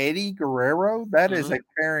and Eddie Guerrero, that is a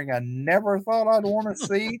pairing I never thought I'd want to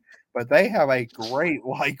see. But they have a great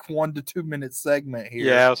 1 to 2 minute segment here.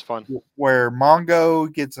 Yeah, it was fun. Where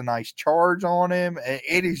Mongo gets a nice charge on him, and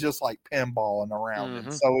Eddie's just like pinballing around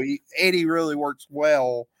him. So Eddie really works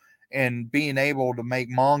well in being able to make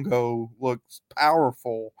Mongo look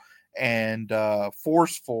powerful and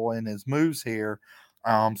forceful in his moves here.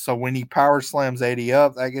 So when he power slams Eddie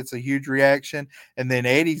up, that gets a huge reaction. And then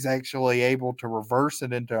Eddie's actually able to reverse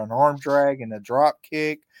it into an arm drag and a drop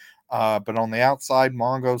kick. But on the outside,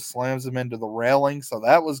 Mongo slams him into the railing. So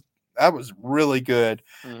that was really good.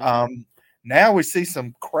 Now we see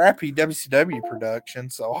some crappy WCW production.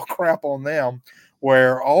 So I'll crap on them,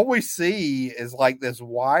 where all we see is like this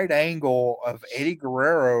wide angle of Eddie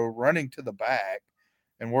Guerrero running to the back.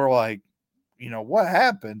 And we're like, what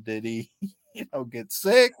happened? Did he, get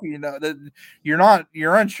sick?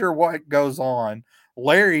 You're unsure what goes on.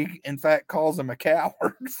 Larry, in fact, calls him a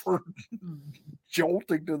coward for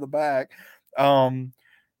jolting to the back.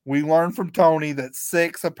 We learned from Tony that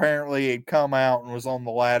Six apparently had come out and was on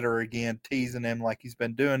the ladder again, teasing him like he's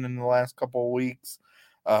been doing in the last couple of weeks.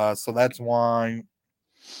 So that's why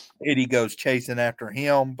Eddie goes chasing after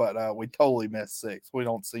him, but we totally missed Six. We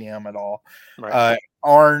don't see him at all. Right.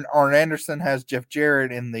 Arn Anderson has Jeff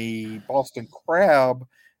Jarrett in the Boston Crab,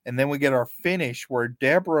 and then we get our finish where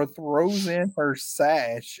Deborah throws in her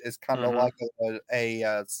sash as kind of like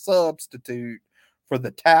a substitute for the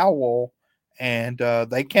towel, and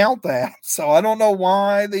they count that. So I don't know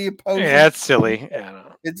why the opposing. Yeah, that's silly. Yeah,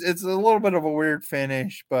 it's a little bit of a weird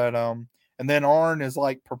finish, but and then Arn is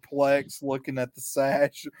like perplexed looking at the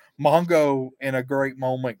sash. Mongo, in a great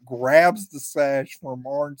moment, grabs the sash from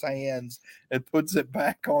Arn's hands and puts it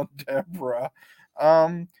back on Deborah.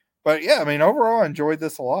 But yeah, I mean, overall, I enjoyed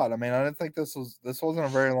this a lot. I mean, I didn't think this wasn't a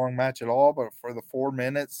very long match at all, but for the 4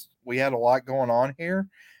 minutes, we had a lot going on here.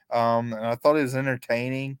 And I thought it was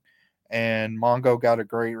entertaining, and Mongo got a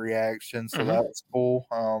great reaction, so that was cool.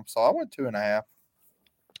 So I went 2.5.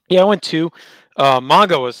 Yeah, I went 2.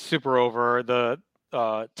 Mongo was super over.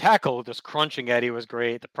 The tackle, just crunching Eddie, was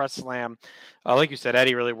great. The press slam, like you said,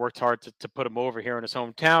 Eddie really worked hard to put him over here in his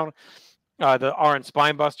hometown. The Arn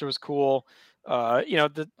Spinebuster was cool.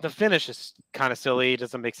 The finish is kind of silly. It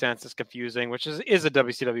doesn't make sense. It's confusing, which is a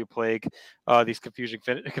WCW plague. These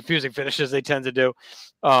confusing finishes they tend to do.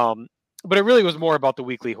 But it really was more about the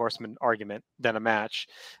weekly horseman argument than a match.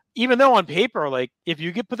 Even though on paper, like if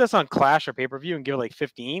you could put this on Clash or pay-per-view and give it like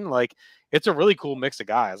 15, like it's a really cool mix of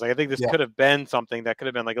guys. Like I think this could have been something that could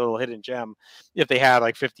have been like a little hidden gem if they had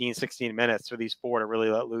like 15, 16 minutes for these 4 to really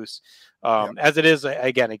let loose. As it is,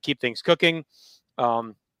 again, it keep things cooking.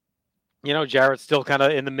 Jarrett's still kind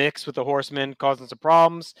of in the mix with the Horsemen, causing some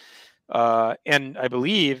problems. And I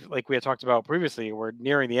believe, like we had talked about previously, we're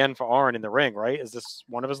nearing the end for Arn in the ring, right? Is this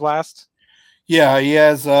one of his last? Yeah, he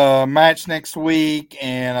has a match next week,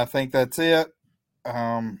 and I think that's it.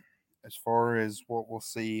 As far as what we'll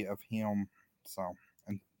see of him, so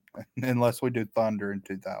unless we do Thunder in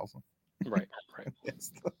 2000, right,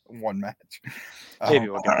 it's the one match. Maybe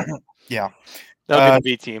we'll get it. Yeah, that'll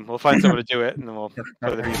be the B team. We'll find someone to do it, and then we'll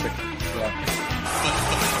play the music.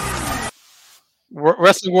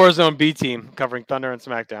 Wrestling Warzone B team covering Thunder and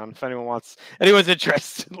SmackDown. If anyone's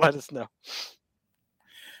interested, let us know.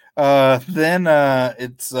 Then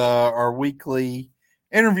it's our weekly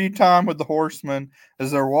interview time with the Horsemen.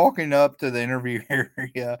 As they're walking up to the interview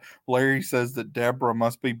area, Larry says that Deborah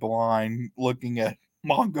must be blind, looking at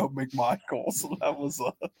Mongo McMichael. So that was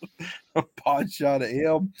a pot shot at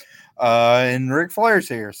him. And Ric Flair's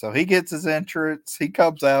here, so he gets his entrance. He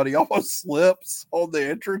comes out. He almost slips on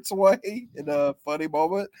the entranceway in a funny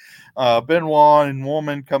moment. Benoit and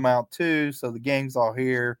Woman come out too, so the gang's all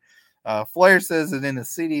here. Flair says that in the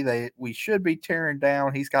city we should be tearing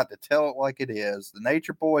down. He's got to tell it like it is. The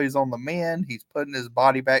Nature Boy is on the mend. He's putting his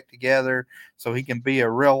body back together so he can be a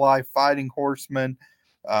real life fighting horseman.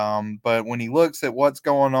 But when he looks at what's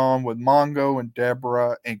going on with Mongo and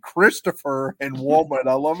Deborah and Christopher and Woman,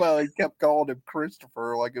 I love how he kept calling him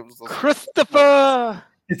Christopher like it was Christopher.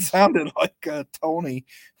 It sounded like Tony.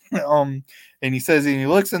 And he says he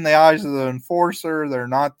looks in the eyes of the enforcer. They're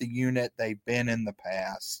not the unit they've been in the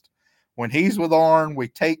past. When he's with Arn, we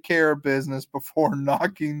take care of business before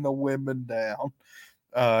knocking the women down.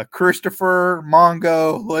 Christopher,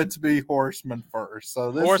 Mongo, let's be horsemen first.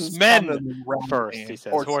 So this horsemen first, he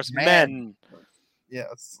says. Horsemen.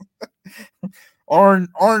 Yes. Arn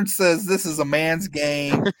says this is a man's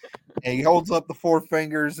game. And he holds up the 4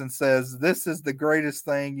 fingers and says, this is the greatest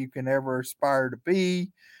thing you can ever aspire to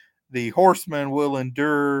be. The horsemen will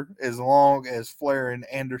endure as long as Flair and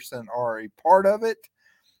Anderson are a part of it.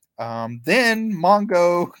 Then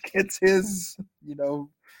Mongo gets his,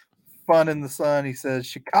 fun in the sun. He says,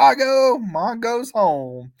 Chicago, Mongo's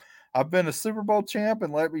home. I've been a Super Bowl champ,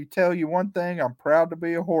 and let me tell you one thing, I'm proud to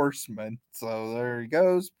be a horseman. So there he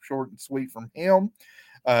goes, short and sweet from him.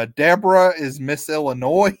 Deborah is Miss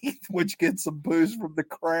Illinois, which gets some boos from the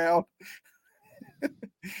crowd.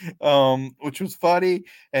 Which was funny.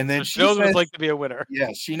 And then she knows what it's like to be a winner.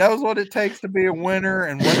 Yeah, she knows what it takes to be a winner,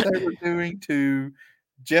 and what they were doing to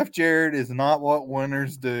Jeff Jarrett is not what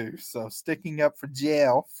winners do. So sticking up for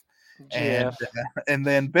Jeff. And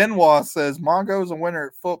then Benoit says Mongo's a winner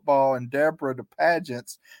at football and Deborah to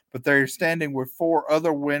pageants, but they're standing with 4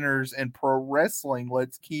 other winners in pro wrestling.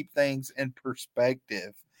 Let's keep things in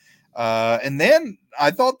perspective. And then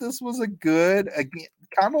I thought this was a good, again,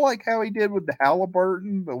 kind of like how he did with the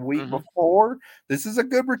Halliburton the week before. This is a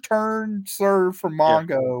good return serve for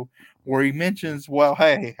Mongo, where he mentions, well,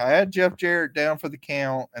 hey, I had Jeff Jarrett down for the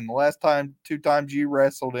count, and the last 2 times you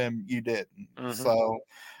wrestled him, you didn't. So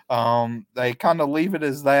they kind of leave it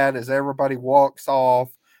as that as everybody walks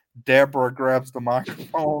off. Deborah grabs the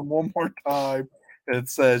microphone one more time and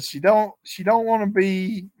says she don't want to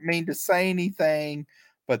be mean to say anything,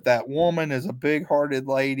 but that woman is a big-hearted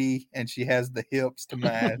lady, and she has the hips to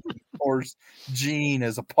match. Of course, Gene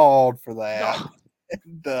is appalled for that.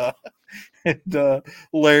 And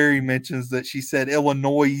Larry mentions that she said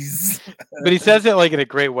Illinois. But he says it like in a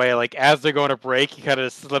great way. Like as they're going to break, he kind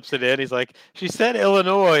of slips it in. He's like, she said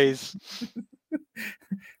Illinois.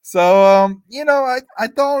 So, I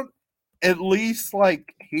thought at least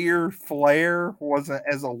like here Flair wasn't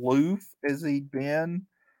as aloof as he'd been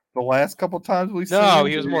the last couple times we've seen No,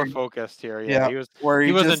 him. he was more focused here. Yeah, Yeah, where he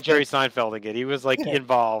he wasn't just Jerry Seinfelding it. He was like yeah,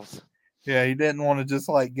 involved. yeah, he didn't want to just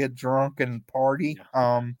like get drunk and party.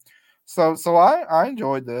 Yeah. So I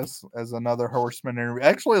enjoyed this as another Horseman interview.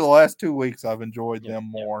 Actually, the last 2 weeks I've enjoyed them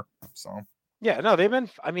more. So Yeah, no, they've been.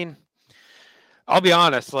 I mean, I'll be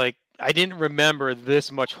honest. Like, I didn't remember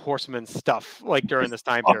this much Horseman stuff like during this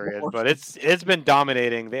time period, but it's been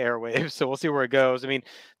dominating the airwaves. So we'll see where it goes. I mean,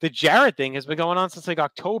 the Jarrett thing has been going on since like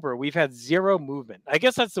October. We've had zero movement. I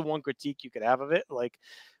guess that's the one critique you could have of it. Like,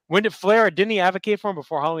 when did Flair didn't he advocate for him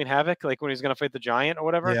before Halloween Havoc? Like when he was going to fight the Giant or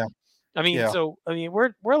whatever. yeah, I mean, yeah,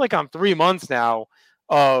 we're like on 3 months now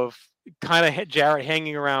of kind of Jarrett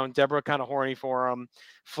hanging around, Deborah kind of horny for him,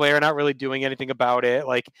 Flair not really doing anything about it.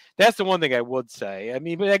 Like that's the one thing I would say. I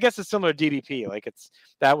mean, but I guess it's similar to DDP. Like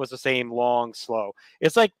that was the same long, slow.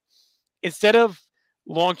 It's like instead of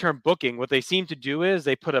long-term booking, what they seem to do is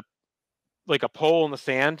they put a pole in the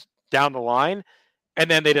sand down the line, and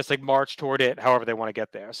then they just like march toward it however they want to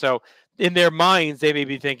get there. So in their minds, they may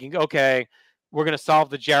be thinking, okay, we're going to solve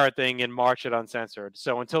the Jarrett thing and march it uncensored.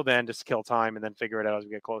 So until then, just kill time and then figure it out as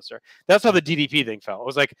we get closer. That's how the DDP thing felt. It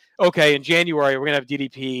was like, okay, in January, we're going to have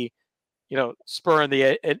DDP, spur in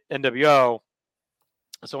the NWO.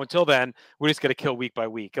 So until then, we're just going to kill week by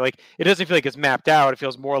week. Like it doesn't feel like it's mapped out. It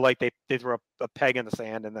feels more like they throw a peg in the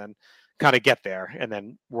sand and then kind of get there and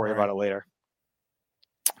then worry about it later.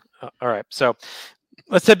 All right. So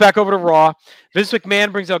let's head back over to Raw. Vince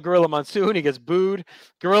McMahon brings out Gorilla Monsoon. He gets booed.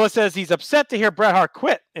 Gorilla says he's upset to hear Bret Hart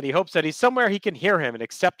quit, and he hopes that he's somewhere he can hear him and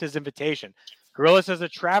accept his invitation. Gorilla says a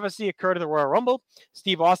travesty occurred in the Royal Rumble.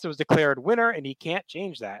 Steve Austin was declared winner, and he can't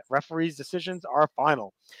change that. Referees' decisions are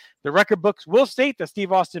final. The record books will state that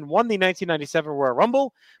Steve Austin won the 1997 Royal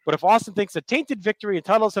Rumble, but if Austin thinks a tainted victory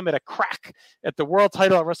entitles him at a crack at the world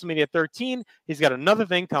title at WrestleMania 13, he's got another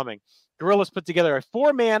thing coming. Gorilla's put together a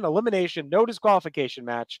 4-man elimination, no disqualification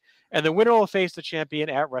match, and the winner will face the champion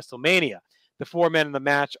at WrestleMania. The 4 men in the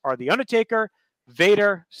match are The Undertaker,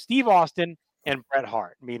 Vader, Steve Austin, and Bret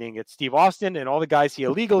Hart, meaning it's Steve Austin and all the guys he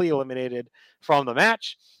illegally eliminated from the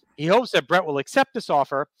match. He hopes that Bret will accept this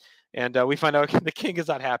offer, and we find out the King is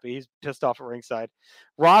not happy. He's pissed off at ringside.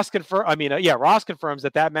 Ross confirms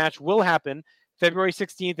that match will happen February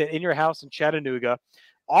 16th at In Your House in Chattanooga.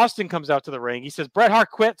 Austin comes out to the ring. He says, Bret Hart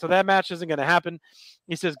quit, so that match isn't going to happen.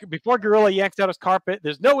 He says, before Gorilla yanks out his carpet,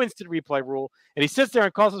 there's no instant replay rule. And he sits there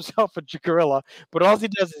and calls himself a Gorilla, but all he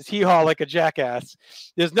does is hee-haw like a jackass.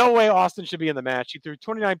 There's no way Austin should be in the match. He threw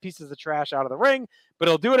 29 pieces of trash out of the ring, but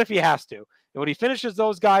he'll do it if he has to. And when he finishes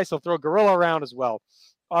those guys, he'll throw Gorilla around as well.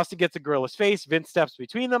 Austin gets a Gorilla's face. Vince steps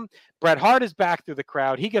between them. Bret Hart is back through the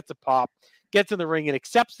crowd. He gets a pop, gets in the ring, and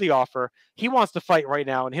accepts the offer. He wants to fight right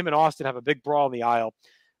now, and him and Austin have a big brawl in the aisle.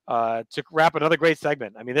 To wrap another great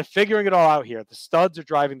segment. I mean, they're figuring it all out here. The studs are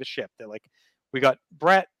driving the ship. They're like, we got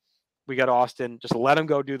Bret, we got Austin. Just let them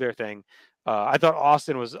go do their thing. I thought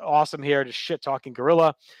Austin was awesome here, just shit-talking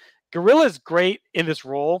Gorilla. Gorilla's great in this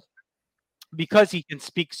role because he can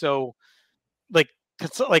speak so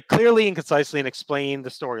like clearly and concisely and explain the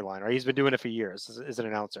storyline, right? He's been doing it for years as an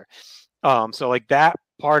announcer. So like that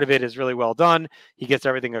part of it is really well done. He gets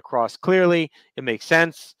everything across clearly. It makes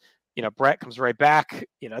sense. Bret comes right back.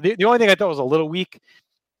 The only thing I thought was a little weak,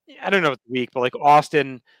 I don't know if it's weak, but like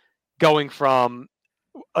Austin going from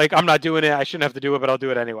like, I'm not doing it, I shouldn't have to do it, but I'll do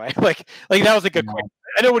it anyway. like that was like a quick,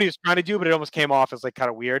 I know what he was trying to do, but it almost came off as like kind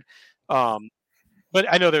of weird. But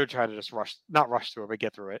I know they were trying to just not rush through it, but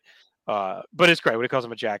get through it. But it's great when he calls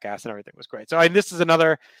him a jackass and everything was great. So this is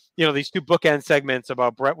another, these two bookend segments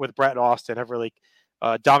about Bret and Austin have really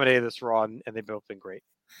dominated this Raw, and they've both been great.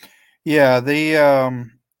 Yeah,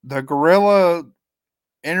 the Gorilla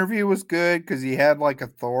interview was good because he had like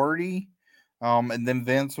authority, and then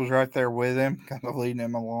Vince was right there with him, kind of leading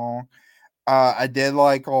him along. I did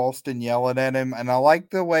like Austin yelling at him, and I like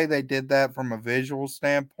the way they did that from a visual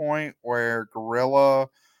standpoint, where Gorilla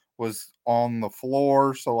was on the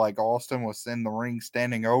floor, so like Austin was in the ring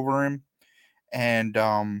standing over him, and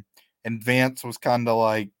Vince was kind of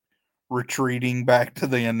like retreating back to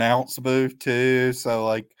the announce booth too. So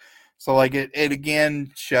it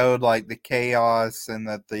again showed like the chaos and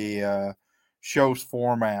that the show's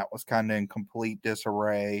format was kind of in complete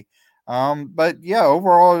disarray. But yeah,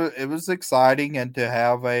 overall it was exciting, and to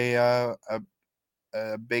have a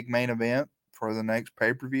big main event for the next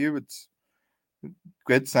pay-per-view, it's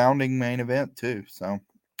good sounding main event too. So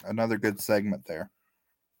another good segment there.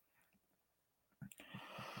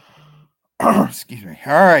 Excuse me.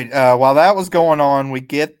 All right. While that was going on, we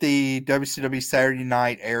get the WCW Saturday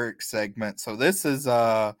Night Eric segment. So this is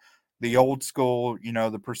the old school.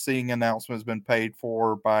 The preceding announcement has been paid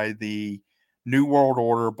for by the New World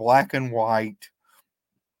Order, black and white,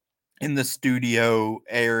 in the studio.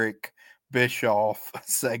 Eric Bischoff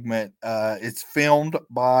segment. It's filmed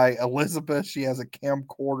by Elizabeth. She has a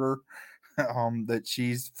camcorder that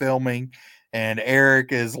she's filming, and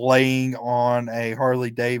Eric is laying on a Harley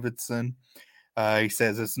Davidson. He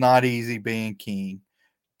says it's not easy being king.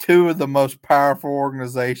 Two of the most powerful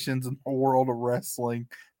organizations in the world of wrestling,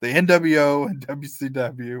 the NWO and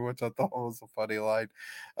WCW, which I thought was a funny line.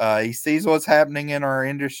 He sees what's happening in our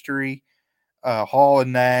industry. Hall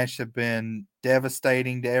and Nash have been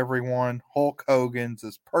devastating to everyone. Hulk Hogan's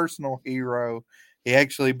his personal hero. He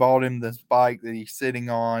actually bought him this bike that he's sitting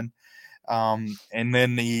on. And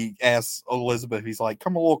then he asks Elizabeth, he's like,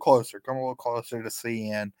 come a little closer to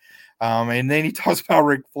CN. And then he talks about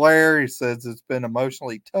Ric Flair. He says it's been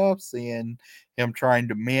emotionally tough seeing him trying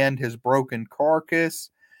to mend his broken carcass.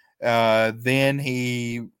 Then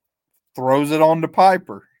he throws it on to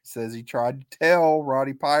Piper. He says he tried to tell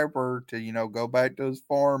Roddy Piper to, go back to his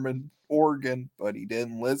farm in Oregon, but he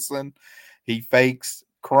didn't listen. He fakes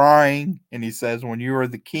crying, and he says, when you are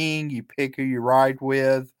the king, you pick who you ride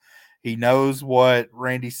with. He knows what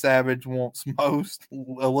Randy Savage wants most,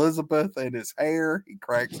 Elizabeth and his hair. He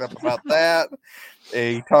cracks up about that.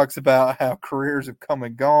 He talks about how careers have come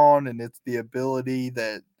and gone, and it's the ability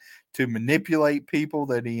to manipulate people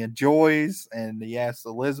that he enjoys. And he asks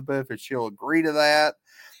Elizabeth if she'll agree to that.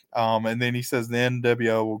 And then he says the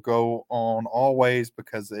NWO will go on always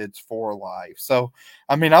because it's for life. So,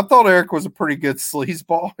 I thought Eric was a pretty good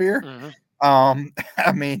sleazeball here.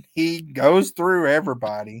 Mm-hmm. He goes through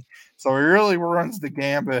everybody. So he really runs the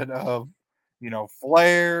gambit of,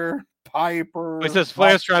 Flair, Piper. He says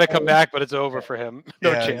Flair's trying to come back, but it's over for him.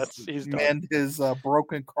 No chance. He's done. Mend his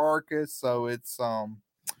broken carcass. So it's a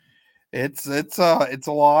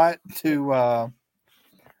lot to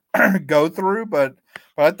go through, but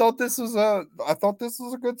I thought this was a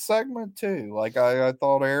good segment too. Like I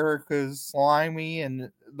thought Eric is slimy,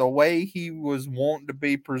 and the way he was wanting to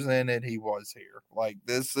be presented, he was here. Like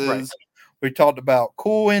this is Right. We talked about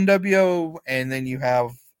cool NWO, and then you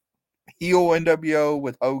have heel NWO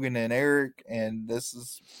with Hogan and Eric, and this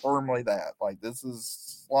is firmly that. Like this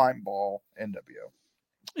is slime ball NWO.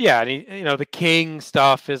 Yeah, and the king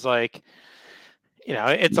stuff is like,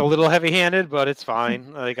 it's a little heavy-handed, but it's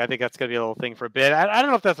fine. Like I think that's gonna be a little thing for a bit. I don't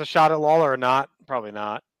know if that's a shot at Lawler or not. Probably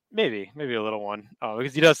not. Maybe a little one,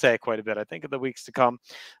 because he does say it quite a bit. I think in the weeks to come,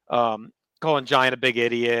 calling Giant a big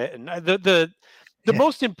idiot, and the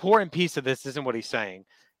most important piece of this isn't what he's saying.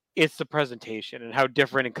 It's the presentation and how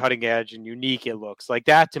different and cutting edge and unique it looks. Like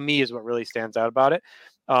that to me is what really stands out about it,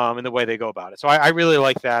 and the way they go about it. So I really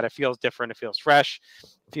like that. It feels different. It feels fresh.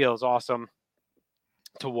 It feels awesome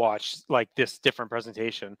to watch, like this different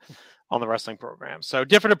presentation on the wrestling program. So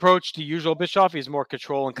different approach to usual Bischoff. He's more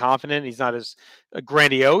control and confident. He's not as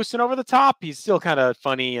grandiose and over the top. He's still kind of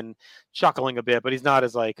funny and chuckling a bit, but he's not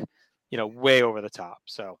as way over the top.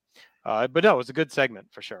 So, but no, it was a good segment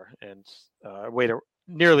for sure. And way to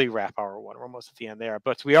nearly wrap hour one. We're almost at the end there,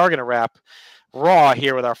 but we are going to wrap Raw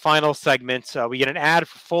here with our final segment. We get an ad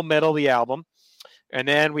for Full Metal, the album. And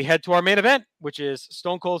then we head to our main event, which is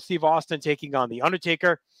Stone Cold Steve Austin taking on The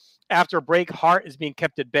Undertaker. After a break, Hart is being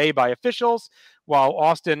kept at bay by officials while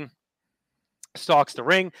Austin stalks the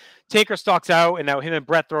ring. Taker stalks out, and now him and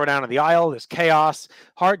Brett throw down on the aisle. There's chaos.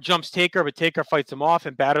 Hart jumps Taker, but Taker fights him off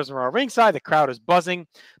and batters him around ringside. The crowd is buzzing.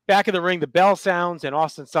 Back in the ring, the bell sounds, and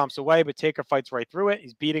Austin stomps away, but Taker fights right through it.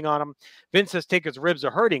 He's beating on him. Vince says Taker's ribs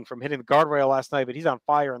are hurting from hitting the guardrail last night, but he's on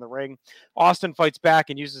fire in the ring. Austin fights back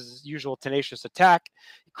and uses his usual tenacious attack.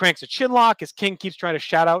 He cranks a chin lock as King keeps trying to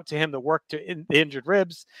shout out to him the work to the injured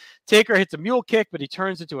ribs. Taker hits a mule kick, but he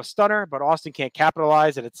turns into a stunner, but Austin can't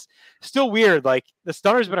capitalize, and it's still weird. Like, the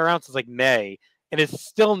stunner's been around since, May, and it's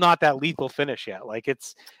still not that lethal finish yet. Like,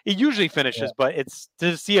 it usually finishes, but it's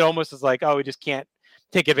to see it almost as like, oh, we just can't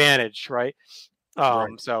take advantage, right?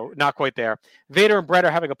 Right. So not quite there. Vader and Brett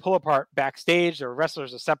are having a pull apart backstage. Their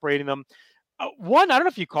wrestlers are separating them. One, I don't know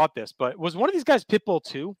if you caught this, but was one of these guys Pitbull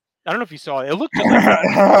too? I don't know if you saw it. It looked just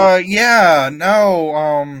like yeah,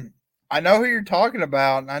 no. I know who you're talking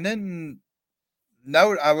about, and I didn't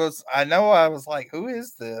know. I was like, who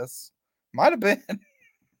is this? Might have been.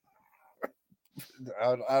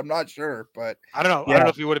 I'm not sure, but I don't know. yeah. I don't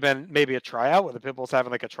know if it would have been maybe a tryout where the Pitbull's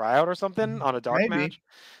having like a tryout or something on a dark match,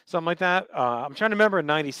 something like that. I'm trying to remember in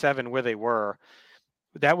 '97 where they were.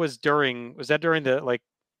 Was that during the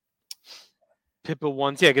Pitbull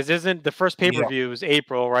 1's, yeah, because isn't the first pay-per-view is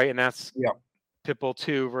April, right? And that's Pitbull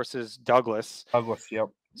 2 versus Douglas. Yep.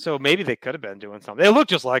 So maybe they could have been doing something. They look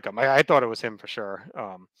just like him. I thought it was him for sure.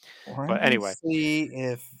 But anyway, see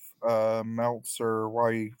if Meltzer,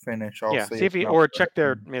 while you finish, I'll see if he or check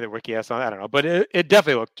maybe their wiki. I don't know, but it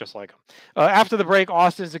definitely looked just like him. After the break,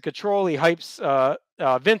 Austin's in control. He hypes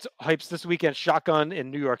Vince hypes this weekend shotgun in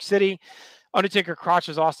New York City. Undertaker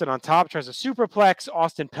crotches Austin on top, tries a superplex.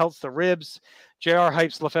 Austin pelts the ribs. JR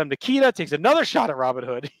hypes La Femme Nikita, takes another shot at Robin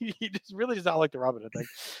Hood. He just really does not like the Robin Hood thing.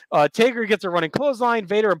 Taker gets a running clothesline.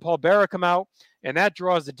 Vader and Paul Bearer come out, and that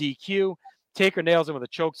draws the DQ. Taker nails him with a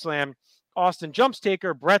choke slam. Austin jumps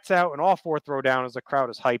Taker, Brett's out, and all four throw down as the crowd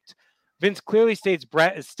is hyped. Vince clearly states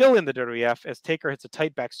Brett is still in the WWF as Taker hits a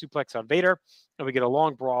tight back suplex on Vader, and we get a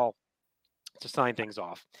long brawl to sign things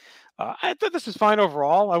off. I thought this was fine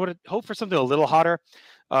overall. I would have hoped for something a little hotter,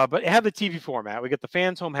 but it had the TV format. We get the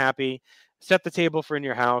fans home happy, set the table for In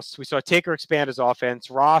Your House. We saw Taker expand his offense.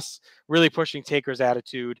 Ross really pushing Taker's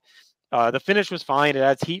attitude. The finish was fine. It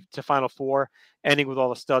adds heat to Final Four, ending with all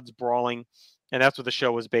the studs brawling, and that's what the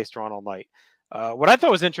show was based around all night. What I thought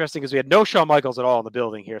was interesting is we had no Shawn Michaels at all in the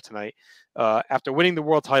building here tonight. After winning the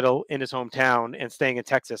world title in his hometown and staying in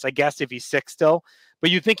Texas, I guess if he's sick still, but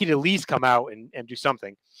you'd think he'd at least come out and do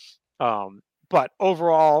something. But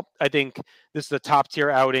overall, I think this is a top-tier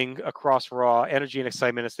outing across Raw. Energy and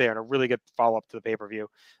excitement is there, and a really good follow-up to the pay-per-view.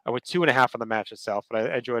 I went 2.5 on the match itself, but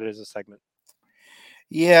I enjoyed it as a segment.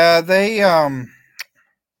 Yeah, this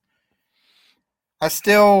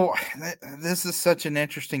is such an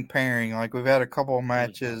interesting pairing. Like, we've had a couple of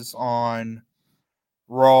matches on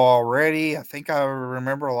Raw already. I think I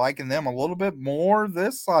remember liking them a little bit more.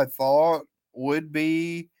 This, I thought, would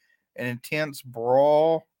be an intense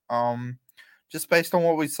brawl. Just based on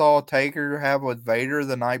what we saw Taker have with Vader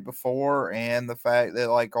the night before, and the fact that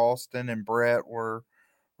like Austin and Brett were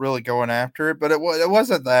really going after it, but it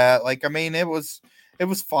wasn't that. Like, I mean, it was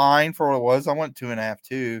fine for what it was. I went 2.5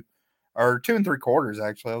 too, or 2 3/4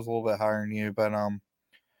 actually. I was a little bit higher than you,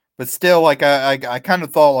 but still, like I kind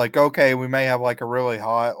of thought like, okay, we may have like a really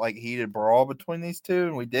hot like heated brawl between these two,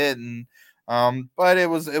 and we didn't. But it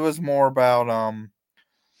was more about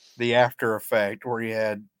the after effect where you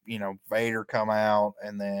had, you know, Vader come out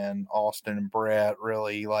and then Austin and Brett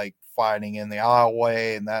really like fighting in the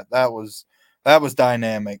aisleway, and that was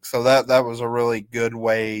dynamic. So that was a really good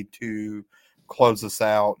way to close us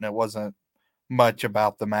out, and it wasn't much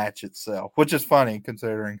about the match itself, which is funny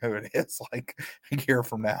considering who it is like a year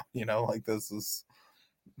from now, you know, like this is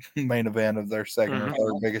main event of their second or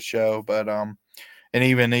third biggest show. But and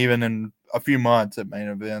even in a few months at main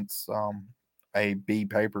events, a B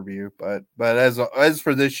pay-per-view, but as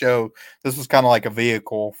for this show, this was kind of like a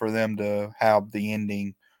vehicle for them to have the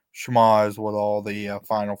ending schmoz with all the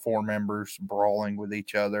Final Four members brawling with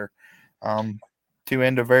each other, to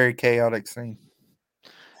end a very chaotic scene.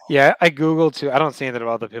 Yeah, I googled too. I don't see anything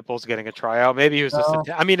about the Pitbulls getting a tryout. Maybe he was just.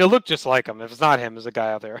 I mean, it looked just like him. If it's not him, there's a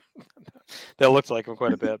guy out there that looks like him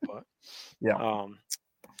quite a bit. But yeah.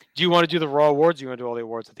 Do you want to do the Raw awards? Or do you want to do all the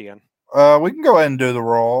awards at the end? We can go ahead and do the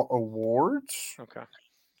Raw awards. Okay.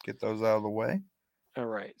 Get those out of the way. All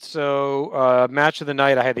right. So, match of the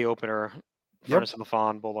night, I had the opener. Furnace of the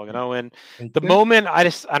Fawn, Bulldog and Owen. The moment, I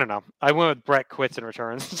don't know. I went with Brett quits and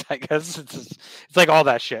returns. I guess it's like all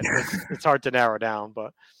that shit. It's hard to narrow down,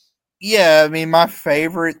 but yeah, I mean, my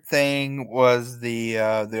favorite thing was the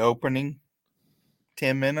opening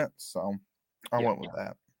 10 minutes, so I went with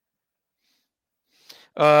that.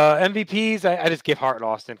 MVPs, I just give Hart and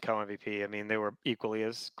Austin co-MVP. I mean, they were equally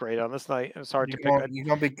as great on this night. It was hard to pick. You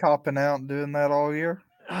gonna be copping out and doing that all year?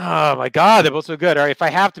 Oh my God, they're both so good. All right, if I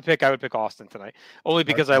have to pick, I would pick Austin tonight, only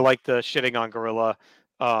because I like the shitting on Gorilla.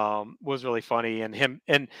 Was really funny, and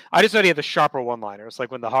I just thought he had the sharper one-liners,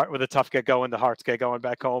 like when the tough get going, the hearts get going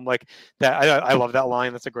back home, like that. I love that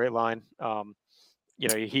line. That's a great line. You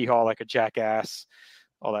know, you hee-haw like a jackass,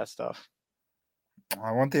 all that stuff.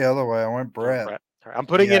 I went the other way. I went Brett. Right. I'm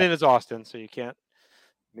putting it in as Austin, so you can't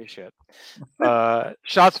be shit.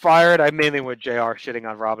 Shots fired. I mainly went JR shitting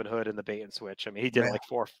on Robin Hood and the bait and switch. I mean, he did it like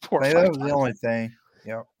four or five that was times. the only thing.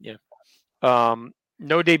 Yep. Yeah.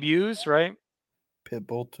 No debuts, right?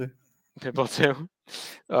 Pitbull 2.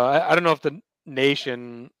 I don't know if the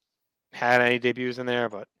Nation had any debuts in there,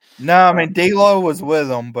 but no, I mean D-Lo was with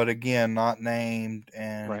them, but again, not named.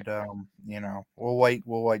 And right. You know, we'll wait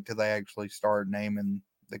till they actually start naming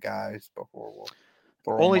the guys before we'll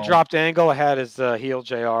throw only them dropped angle I had is heel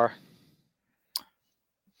JR.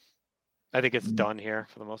 I think it's done here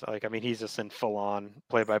for the most. Like, I mean, he's just in full on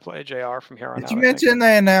play-by-play JR from here on out. Did you mention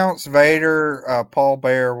they announced Vader? Paul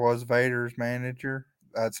Bear was Vader's manager.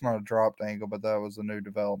 that's not a dropped angle, but that was a new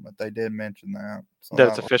development. They did mention that. So That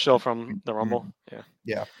it's official from the Rumble.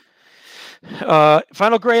 Yeah.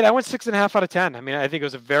 Final grade, I went 6.5 out of 10. I mean, I think it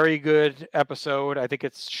was a very good episode. I think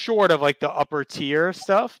it's short of like the upper tier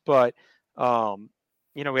stuff, but we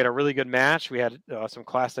had a really good match. We had some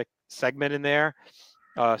classic segment in there,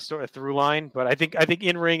 sort of through line, but I think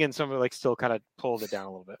in ring and some of like still kind of pulled it down a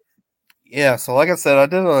little bit. Yeah. So like I said, I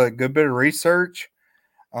did a good bit of research.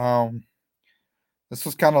 This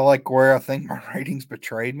was kind of like where I think my ratings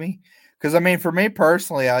betrayed me. Because, I mean, for me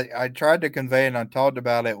personally, I tried to convey and I talked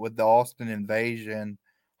about it with the Austin invasion,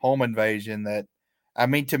 home invasion, that, I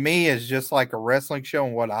mean, to me, is just like a wrestling show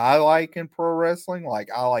and what I like in pro wrestling. Like,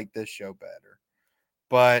 I like this show better.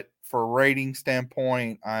 But for a rating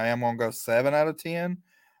standpoint, I am going to go 7 out of 10.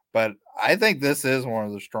 But I think this is one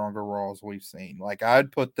of the stronger Raws we've seen. Like,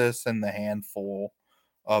 I'd put this in the handful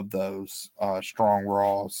of those strong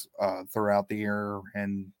Raws throughout the year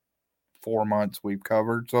and 4 months we've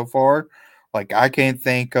covered so far. Like, I can't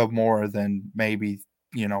think of more than maybe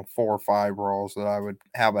 4 or 5 Raws that I would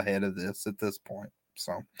have ahead of this at this point.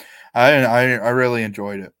 So I really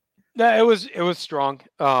enjoyed it. Yeah, it was strong.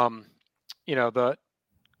 The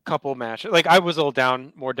couple matches, like I was a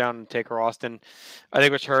little more down on Taker Austin, I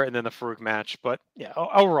think, which hurt, and then the Farouk match. But yeah,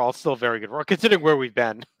 overall, it's still very good. Considering where we've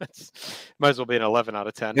been, might as well be an 11 out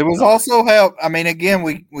of 10. It was also helped. I mean, again,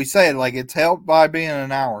 we say it like it's helped by being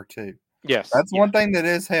an hour too. Yes, that's one thing that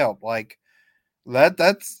is helped. Like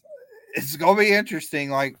that's it's gonna be interesting.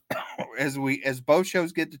 Like as both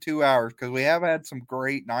shows get to 2 hours, because we have had some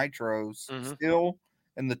great nitros still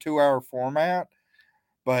in the 2-hour format,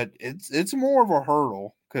 but it's more of a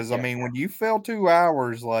hurdle. Because, I mean, when you fill 2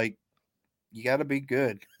 hours, like, you got to be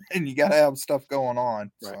good and you got to have stuff going on.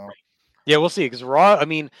 Right. So, yeah, we'll see. Because Raw, I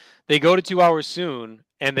mean, they go to 2 hours soon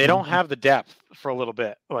and they don't have the depth for a little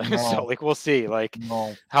bit. So, like, we'll see, like,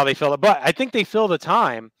 how they fill it. But I think they fill the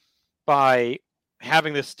time by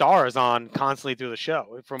having the stars on constantly through the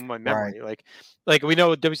show, from my memory. Right. Like we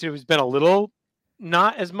know WCW has been a little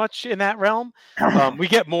not as much in that realm. We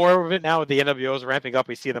get more of it now with the NWOs ramping up.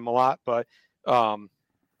 We see them a lot, but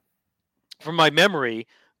from my memory,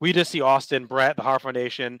 we just see Austin, Brett, the Hart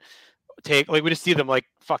Foundation we just see them like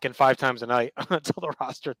fucking 5 times a night until the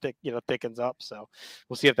roster thickens up. So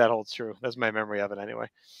we'll see if that holds true. That's my memory of it anyway.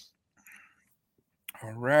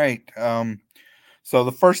 All right. So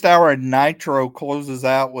the first hour at Nitro closes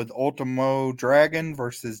out with Ultimo Dragon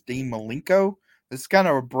versus Dean Malenko. This is kind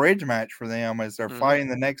of a bridge match for them as they're fighting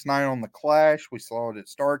the next night on the Clash. We saw it at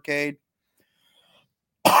Starrcade.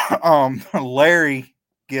 Larry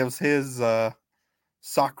gives his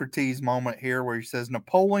Socrates moment here where he says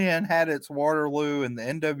Napoleon had its Waterloo and the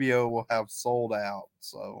NWO will have sold out.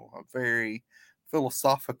 So a very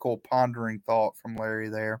philosophical pondering thought from Larry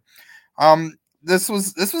there. This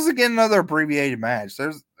was again another abbreviated match.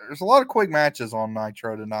 There's a lot of quick matches on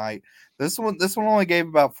Nitro tonight. This one only gave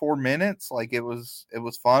about 4 minutes. Like it was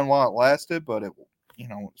fun while it lasted, but it was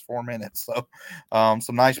 4 minutes. So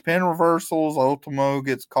some nice pin reversals. Ultimo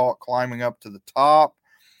gets caught climbing up to the top.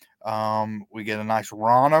 We get a nice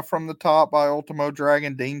Rana from the top by Ultimo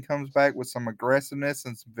Dragon. Dean comes back with some aggressiveness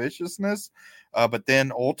and some viciousness. But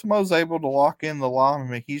then Ultimo's able to lock in the La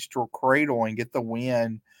Magistral Cradle and get the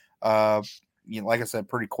win. Like I said,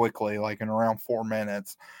 pretty quickly, like in around 4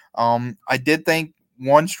 minutes. I did think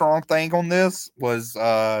one strong thing on this was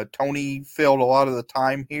Tony filled a lot of the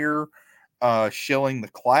time here shilling the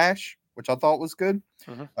Clash, which I thought was good.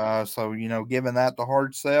 So, giving that the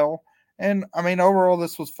hard sell. And, I mean, overall,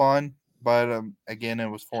 this was fun. But, again, it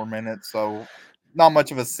was 4 minutes, so not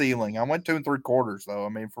much of a ceiling. I went 2 3/4, though. I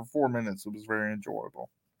mean, for 4 minutes, it was very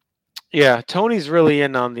enjoyable. Yeah, Tony's really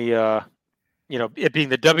in on the it being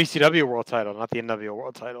the WCW World Title, not the NWO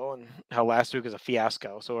World Title, and how last week was a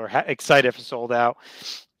fiasco. So we're excited for sold out.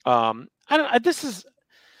 I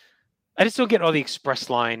just don't get all the express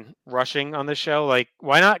line rushing on this show. Like,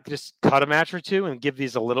 why not just cut a match or two and give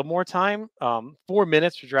these a little more time? 4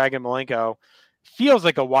 minutes for Dragon Malenko feels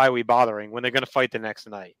like a why we bothering when they're going to fight the next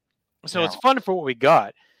night. So it's fun for what we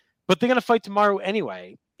got, but they're going to fight tomorrow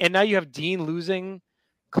anyway. And now you have Dean losing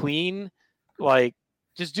clean. Like,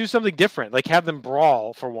 just do something different. Like, have them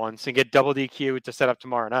brawl for once and get double DQ to set up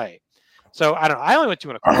tomorrow night. So I don't know. I only went 2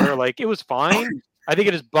 1/4. Like, it was fine. I think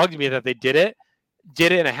it just bugged me that they did it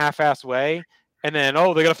in a half-assed way, and then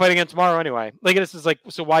they're gonna fight again tomorrow anyway. Like, this is like,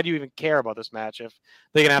 so why do you even care about this match if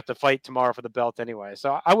they're gonna have to fight tomorrow for the belt anyway?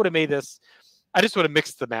 So I would have made this. I just would have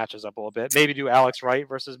mixed the matches up a little bit. Maybe do Alex Wright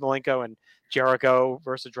versus Malenko and Jericho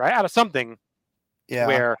versus Dragon out of something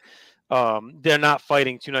where they're not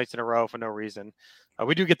fighting 2 nights in a row for no reason.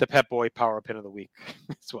 We do get the Pep Boy Power Pin of the Week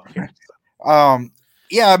as well here. So.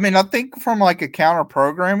 Yeah, I mean, I think from like a counter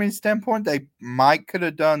programming standpoint, they could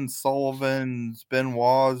have done Sullivan's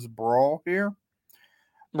Benoit's brawl here.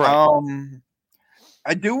 Right.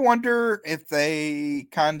 I do wonder if they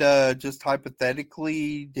kind of just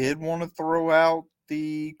hypothetically did want to throw out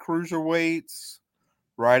the cruiserweights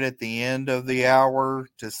right at the end of the hour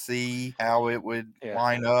to see how it would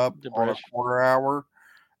line up on a quarter hour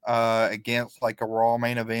against like a Raw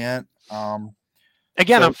main event.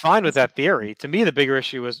 Again, I'm fine with that theory. To me, the bigger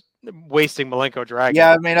issue was wasting Malenko Dragon.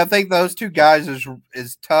 Yeah, I mean, I think those two guys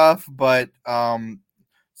is tough, but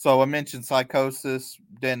so I mentioned Psychosis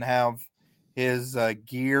didn't have his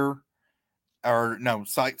gear, or no,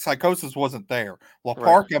 Psychosis wasn't there. La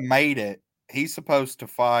Parka made it. He's supposed to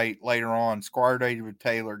fight later on. Squire David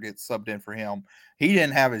Taylor gets subbed in for him. He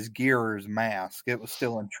didn't have his gear or his mask. It was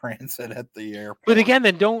still in transit at the airport. But again,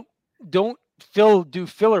 then don't do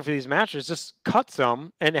filler for these matches. Just cut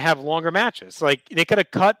some and have longer matches. Like they could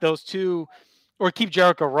have cut those two, or keep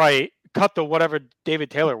Jericho right. Cut the whatever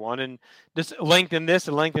David Taylor one and just lengthen this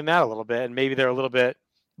and lengthen that a little bit, and maybe they're a little bit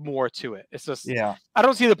more to it. It's just, I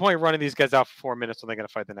don't see the point of running these guys out for 4 minutes when they're going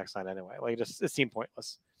to fight the next night anyway. Like it seemed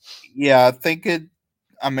pointless. Yeah, I think it.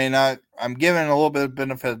 I mean, I'm giving a little bit of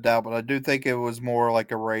benefit of doubt, but I do think it was more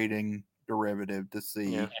like a rating derivative to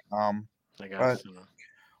see. Yeah. I guess. But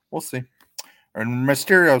we'll see. And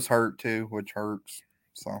Mysterio's hurt too, which hurts.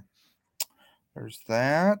 So there's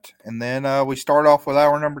that. And then we start off with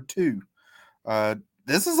hour number 2.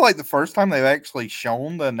 This is like the first time they've actually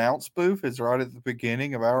shown the announce booth is right at the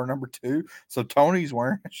beginning of hour number 2. So Tony's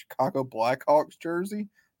wearing a Chicago Blackhawks jersey.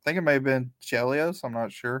 I think it may have been Chelios. I'm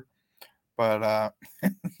not sure. But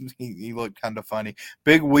he looked kind of funny.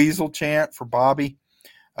 Big Weasel chant for Bobby.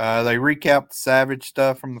 They recap the Savage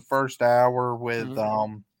stuff from the first hour with,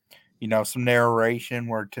 some narration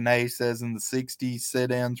where Tenay says in the 60s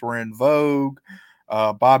sit-ins were in vogue.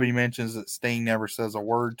 Bobby mentions that Sting never says a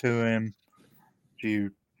word to him. Do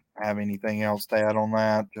you have anything else to add on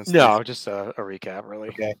that? Just a recap, really.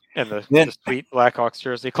 Okay. And the sweet Blackhawks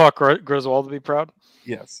jersey. Clark Griswold to be proud.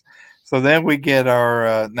 Yes. So then we get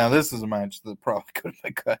our now this is a match that probably could have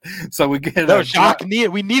been cut. So we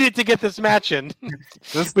get we needed to get this match in.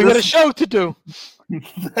 We got a show to do.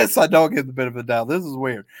 This I don't get the bit of a doubt. This is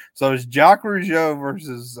weird. So it's Jacques Rougeau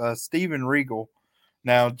versus Steven Regal.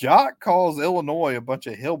 Now Jock calls Illinois a bunch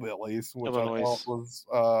of hillbillies, which I thought was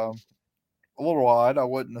a little odd. I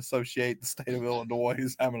wouldn't associate the state of Illinois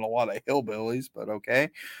as having a lot of hillbillies, but okay.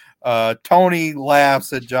 Tony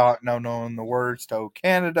laughs at Jock no knowing the words to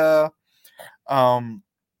Canada. And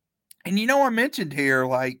I mentioned here,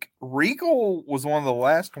 like, Regal was one of the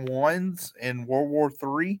last ones in World War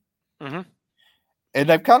III. Mm-hmm. And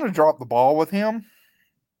they've kind of dropped the ball with him.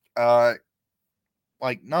 Like,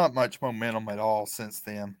 not much momentum at all since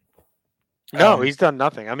then. No, he's done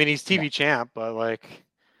nothing. I mean, he's TV champ, but, like,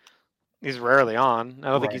 he's rarely on. I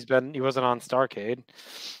don't think he wasn't on Starrcade.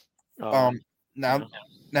 Now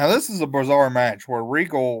this is a bizarre match where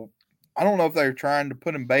Regal, I don't know if they're trying to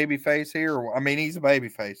put him babyface here. I mean, he's a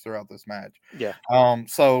babyface throughout this match. Yeah.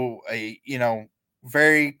 So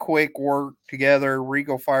very quick work together.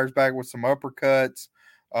 Regal fires back with some uppercuts.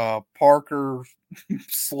 Parker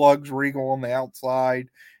slugs Regal on the outside.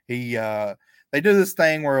 They do this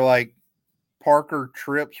thing where like Parker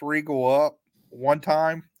trips Regal up one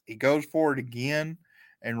time. He goes for it again,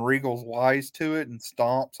 and Regal's lies to it and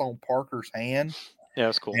stomps on Parker's hand. Yeah,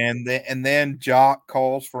 that's cool. And then Jock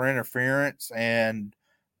calls for interference, and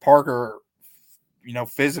Parker,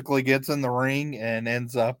 physically gets in the ring and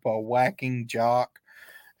ends up whacking Jock,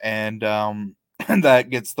 and that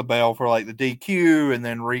gets the bell for like the DQ. And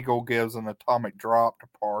then Regal gives an atomic drop to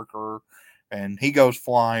Parker, and he goes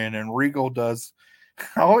flying. And Regal does.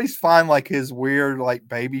 I always find like his weird like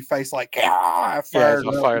baby face, like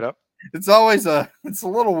fired up. It's always it's a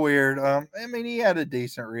little weird. I mean, he had a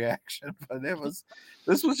decent reaction, but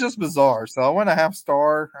this was just bizarre. So I went a half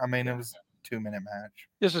star. I mean, it was a 2-minute match.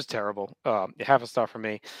 This was terrible. Half a star for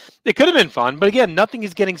me. It could have been fun, but again, nothing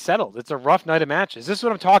is getting settled. It's a rough night of matches. This is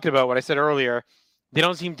what I'm talking about. What I said earlier, they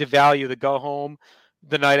don't seem to value the go home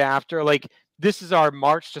the night after. Like this is our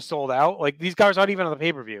march to sold out. Like these guys aren't even on the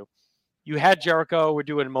pay-per-view. You had Jericho. We're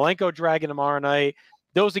doing Malenko Dragon tomorrow night.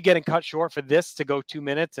 Those are getting cut short for this to go 2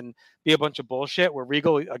 minutes and be a bunch of bullshit. Where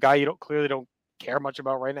Regal, a guy you clearly don't care much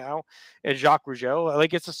about right now, and Jacques Rougeau,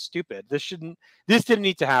 like it's a stupid. This didn't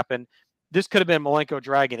need to happen. This could have been Malenko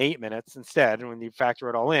Dragon 8 minutes instead, when you factor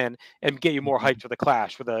it all in and get you more hyped for the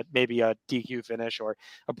clash with maybe a DQ finish or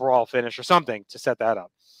a brawl finish or something to set that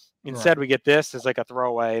up. Instead, we get this as like a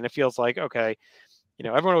throwaway, and it feels like okay.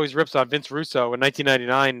 everyone always rips on Vince Russo in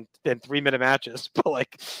 1999 and 3-minute matches, but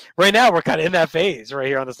like right now we're kind of in that phase right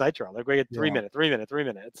here on this Nitro. Like we get 3 minutes, 3 minutes, 3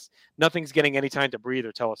 minutes. Nothing's getting any time to breathe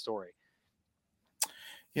or tell a story.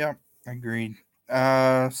 Yeah, agreed.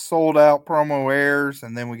 Sold out promo airs,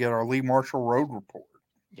 and then we get our Lee Marshall Road Report.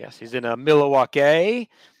 Yes, he's in Milwaukee.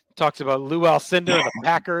 Talks about Lou Alcindor and the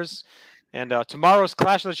Packers, and tomorrow's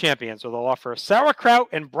Clash of the Champions, where they'll offer sauerkraut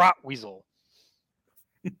and bratwurst.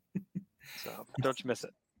 So don't you miss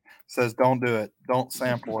it. Says don't do it. Don't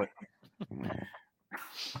sample it.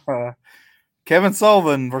 Kevin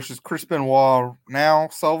Sullivan versus Chris Benoit. Now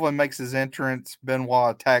Sullivan makes his entrance.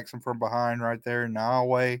 Benoit attacks him from behind right there in the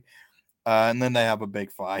aisleway. And then they have a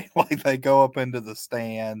big fight. Like they go up into the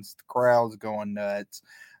stands. The crowd's going nuts.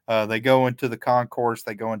 They go into the concourse.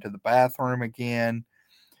 They go into the bathroom again.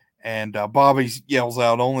 And Bobby yells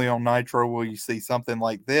out, only on Nitro will you see something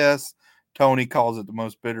like this. Tony calls it the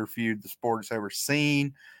most bitter feud the sport has ever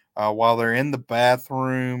seen. While they're in the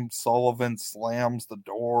bathroom, Sullivan slams the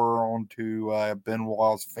door onto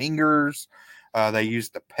Benoit's fingers. They use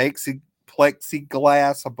the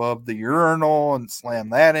plexiglass above the urinal and slam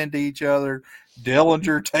that into each other.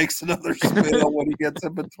 Dillinger takes another spill when he gets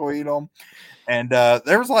in between them. And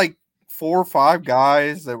there was like 4 or 5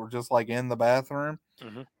 guys that were just like in the bathroom.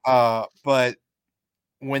 Mm-hmm. But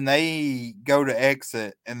when they go to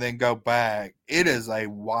exit and then go back, it is a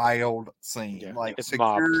wild scene. Yeah, like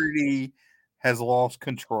security has lost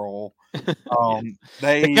control. The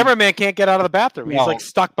cameraman can't get out of the bathroom. He's like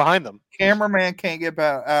stuck behind them. Cameraman can't get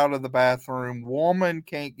out of the bathroom. Woman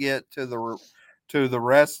can't get to the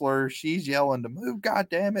wrestler. She's yelling to move. God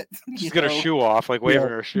damn it! She's got her shoe off, like waving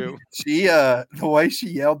her shoe. She the way she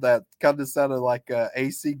yelled that kind of sounded like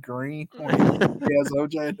AC Green when he has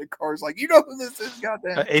OJ in the car. It's like, you know who this is? God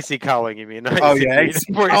damn it. AC Cowling, you mean? Oh AC yeah,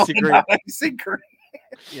 Green. AC Green. AC Green.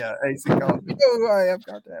 Yeah, AC Cowling. You know who I am?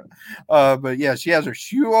 God damn it. But yeah, she has her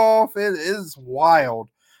shoe off. It is wild.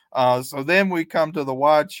 So then we come to the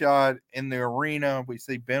wide shot in the arena. We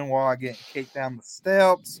see Benoit getting kicked down the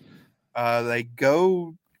steps. They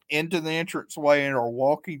go into the entranceway and are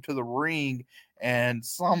walking to the ring, and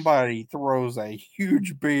somebody throws a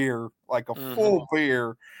huge beer, like a full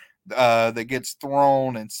beer, that gets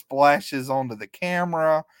thrown and splashes onto the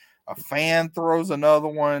camera. A fan throws another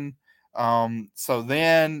one. So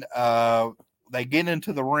then they get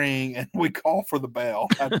into the ring, and we call for the bell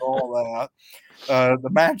after all that. The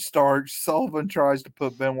match starts. Sullivan tries to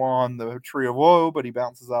put Benoit on the tree of woe, but he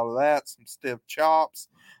bounces out of that. Some stiff chops,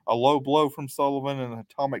 a low blow from Sullivan, and an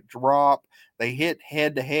atomic drop. They hit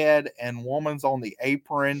head to head, and Woman's on the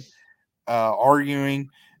apron arguing.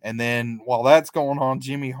 And then while that's going on,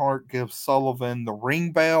 Jimmy Hart gives Sullivan the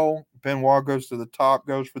ring bell. Benoit goes to the top,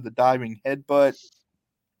 goes for the diving headbutt,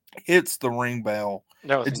 hits the ring bell.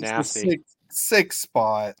 That was it's nasty. Six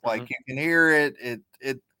spot. Like you can hear it.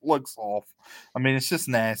 It looks off. I mean, it's just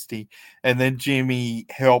nasty. And then Jimmy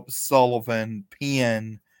helps Sullivan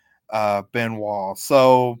pin Benoit.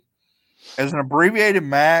 So as an abbreviated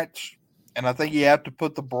match, and I think you have to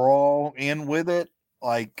put the brawl in with it.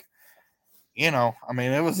 Like, I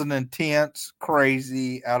mean, it was an intense,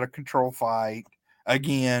 crazy, out of control fight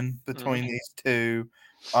again between these two.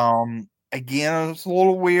 Again, it's a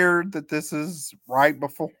little weird that this is right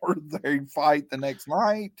before they fight the next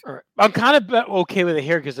night. I'm kind of okay with it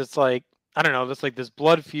here because it's like, I don't know, it's like this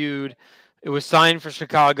blood feud. It was signed for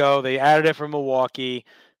Chicago. They added it from Milwaukee.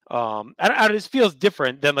 This feels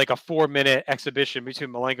different than like a 4-minute exhibition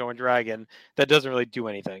between Malenko and Dragon that doesn't really do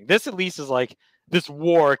anything. This at least is like, this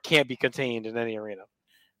war can't be contained in any arena.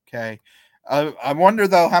 Okay. I wonder,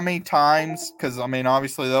 though, how many times, because, I mean,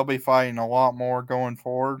 obviously they'll be fighting a lot more going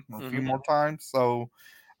forward, a few more times. So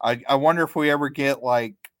I wonder if we ever get,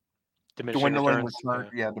 like, dwindling returns.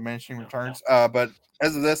 Yeah, diminishing returns. But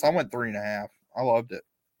as of this, I went 3.5. I loved it.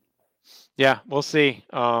 Yeah, we'll see.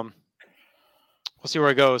 We'll see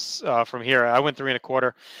where it goes from here. I went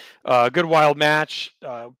 3.25. Good wild match.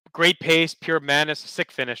 Great pace, pure madness,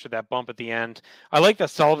 sick finish with that bump at the end. I like that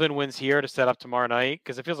Sullivan wins here to set up tomorrow night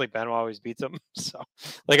because it feels like Benoit always beats him. So,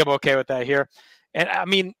 like, I'm okay with that here. And, I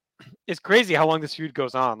mean, it's crazy how long this feud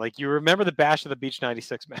goes on. Like, you remember the Bash of the Beach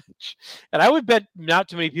 96 match. And I would bet not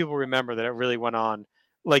too many people remember that it really went on,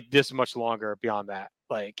 like, this much longer beyond that.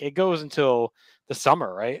 Like, it goes until the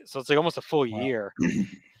summer, right? So it's, like, almost a full year,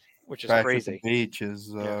 which is Bash crazy. At the Beach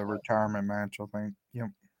is a retirement match, I think. Yep.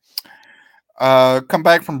 Come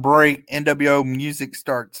back from break. NWO music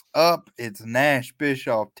starts up. It's Nash,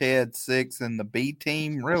 Bischoff, Ted, Six, and the B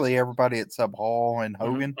team. Really, everybody at Sub Hall and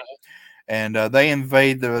Hogan. And they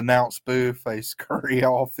invade the announce booth. They scurry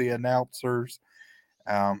off the announcers.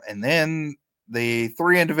 And then the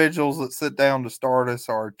three individuals that sit down to start us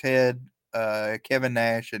are Ted, Kevin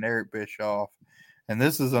Nash, and Eric Bischoff. And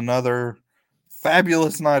this is another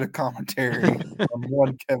fabulous night of commentary on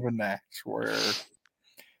one Kevin Nash, where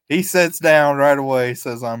he sits down right away,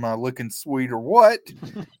 says, "I'm looking sweet or what?"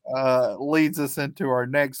 Leads us into our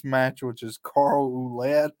next match, which is Carl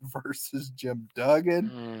Ouellet versus Jim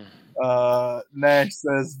Duggan. Nash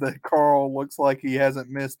says that Carl looks like he hasn't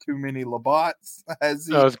missed too many Labots.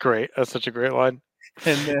 That was great. That's such a great line.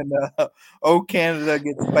 And then O Canada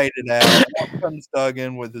gets faded out. Out comes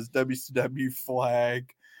Duggan with his WCW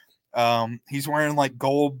flag. He's wearing like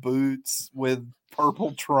gold boots with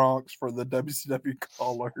purple trunks for the WCW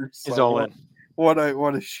colors. He's all in. What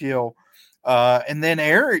a shill. And then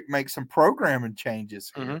Eric makes some programming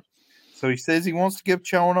changes here. Mm-hmm. So he says he wants to give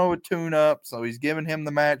Chono a tune-up. So he's giving him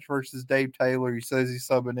the match versus Dave Taylor. He says he's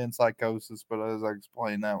subbing in Psychosis, but as I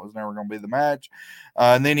explained, that was never going to be the match.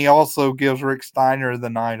 And then he also gives Rick Steiner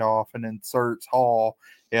the night off and inserts Hall.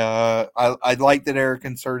 I like that Eric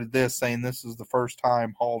inserted this, saying this is the first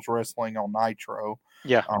time Hall's wrestling on Nitro.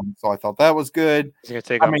 Yeah. So I thought that was good. He's gonna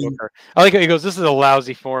take on Booker. I like it. He goes, "This is a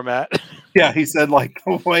lousy format." Yeah, he said like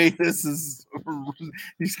the way this is.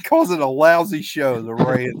 He calls it a lousy show the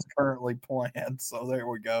way it's currently planned. So there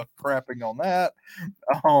we go, crapping on that.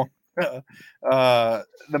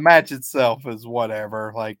 The match itself is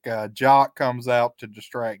whatever. Like Jock comes out to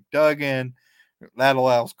distract Duggan. That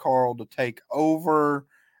allows Carl to take over.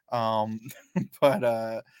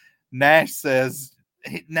 But Nash says.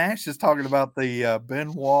 Nash is talking about the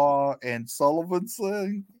Benoit and Sullivan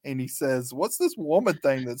thing, and he says, "What's this woman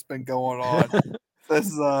thing that's been going on?"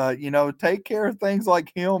 Says, take care of things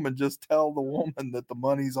like him and just tell the woman that the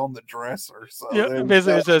money's on the dresser. So yeah,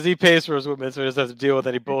 basically it says he pays for his women, so he doesn't have to deal with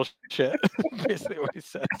any bullshit. Basically what he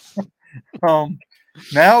says.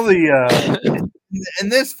 Now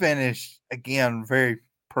and this finish again very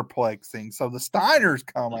perplexing. So the Steiners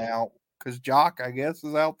come out because Jock, I guess,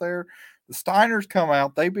 is out there. The Steiners come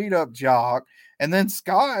out, they beat up Jock, and then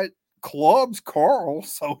Scott clubs Carl,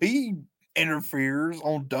 so he interferes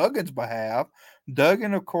on Duggan's behalf.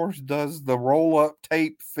 Duggan, of course, does the roll-up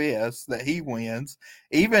tape fist that he wins.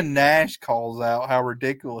 Even Nash calls out how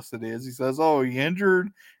ridiculous it is. He says, "Oh, he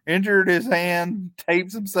injured his hand,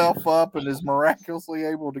 tapes himself up, and is miraculously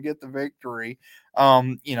able to get the victory."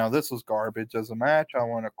 This was garbage as a match. I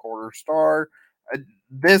went a quarter star.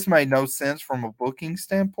 This made no sense from a booking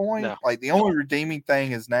standpoint. No. Like the only redeeming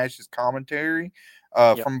thing is Nash's commentary.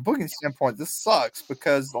 From a booking standpoint, this sucks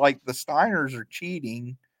because like the Steiners are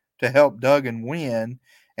cheating to help Duggan win,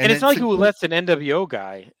 and it's not like Ouellet's an NWO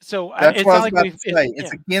guy, so that's it's what not I was like about to say.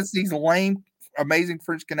 It's against these lame, amazing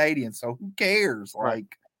French Canadians. So who cares? Right.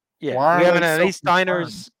 Like, why we are haven't they had so any Steiners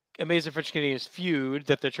concerned? amazing French Canadians feud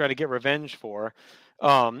that they're trying to get revenge for.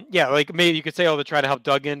 Like maybe you could say, they're trying to help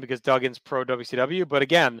Duggan because Duggan's pro WCW, but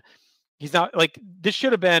again, he's not. Like this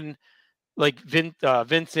should have been like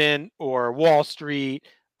Vincent or Wall Street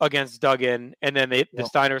against Duggan, and then the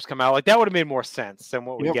Steiners come out. Like that would have made more sense than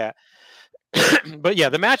what we get. But yeah,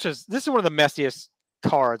 the matches. This is one of the messiest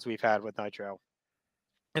cards we've had with Nitro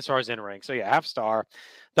as far as in ring. So yeah, half star.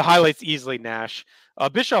 The highlights easily Nash.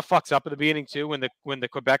 Bischoff fucks up at the beginning too when the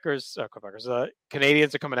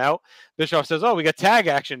Canadians are coming out. Bischoff says, "Oh, we got tag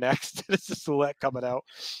action next." This is Ouellet coming out.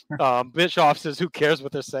 Bischoff says, "Who cares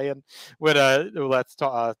what they're saying?" When Ouellet's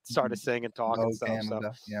start to sing and talk and stuff.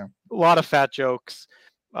 Canada. So a lot of fat jokes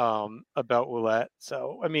about Ouellet.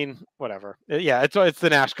 So I mean, whatever. Yeah, it's the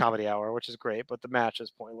Nash comedy hour, which is great, but the match is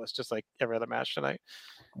pointless, just like every other match tonight.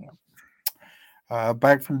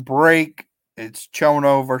 Back from break, it's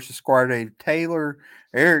Chono versus Squire Dave Taylor.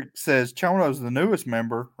 Eric says Chono's the newest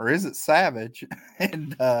member, or is it Savage?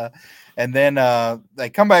 and then they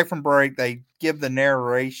come back from break. They give the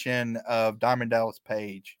narration of Diamond Dallas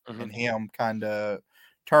Page and him kind of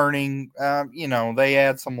turning. They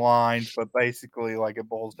add some lines, but basically, like it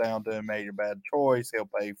boils down to him made a bad choice. He'll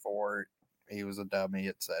pay for it. He was a dummy,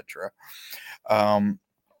 etc.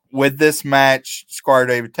 With this match, Squire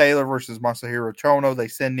David Taylor versus Masahiro Chono, they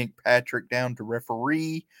send Nick Patrick down to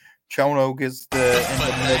referee. Chono gets the end of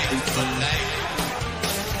the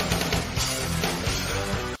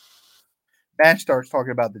Nash starts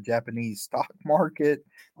talking about the Japanese stock market.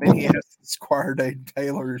 Then he asks Squire David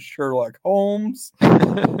Taylor is Sherlock Holmes.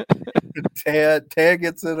 Ted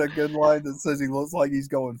gets in a good line that says he looks like he's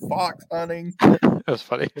going fox hunting. That's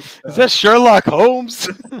funny. Is that Sherlock Holmes?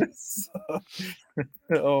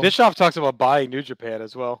 Bischoff talks about buying New Japan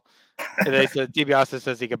as well. And they said DiBiase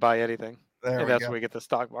says he could buy anything. And that's where we get the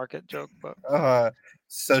stock market joke. But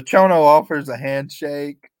so Chono offers a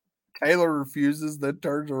handshake Taylor refuses, then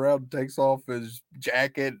turns around and takes off his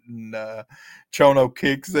jacket, and Chono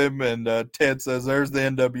kicks him, and Ted says, "There's the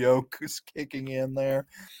NWO kicking in there."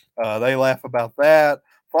 They laugh about that.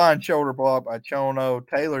 Flying shoulder block by Chono.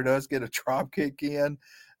 Taylor does get a drop kick in.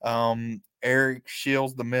 Eric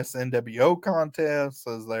shields the Miss NWO contest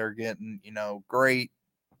as they're getting, great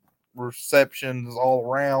receptions all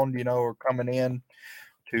around, are coming in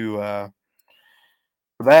to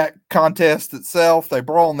that contest itself. They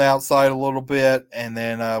brawl on the outside a little bit, and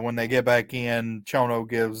then when they get back in, Chono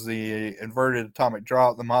gives the inverted atomic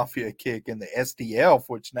drop, the Mafia kick, and the SDF,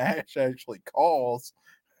 which Nash actually calls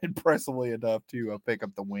impressively enough to pick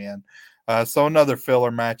up the win. So another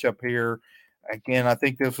filler matchup here. Again, I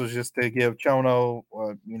think this was just to give Chono,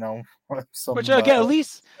 some. Which again, at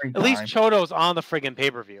least time. Chono's on the friggin'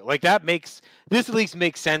 pay-per-view. Like that makes this at least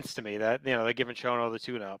makes sense to me that they're giving Chono the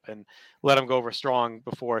tune-up and let him go over strong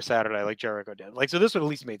before Saturday like Jericho did. Like so, this would at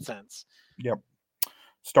least made sense. Yep,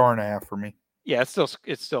 star and a half for me. Yeah,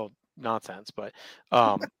 it's still nonsense, but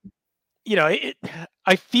I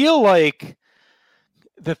feel like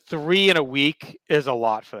the 3 in a week is a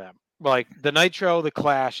lot for them. Like the Nitro, the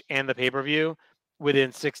Clash, and the pay-per-view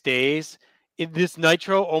within 6 days. This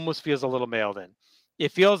Nitro almost feels a little mailed in.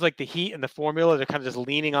 It feels like the heat and the formula, they're kind of just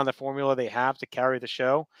leaning on the formula they have to carry the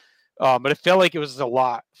show. But it felt like it was a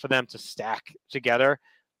lot for them to stack together.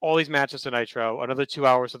 All these matches to Nitro, another 2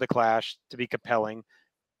 hours of the Clash to be compelling.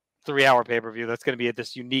 3-hour pay-per-view that's going to be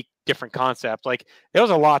this unique, different concept. Like there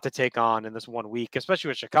was a lot to take on in this 1 week, especially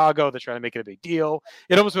with Chicago. They're trying to make it a big deal.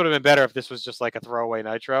 It almost would have been better if this was just like a throwaway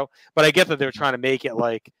Nitro, but I get that they're trying to make it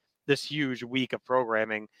like this huge week of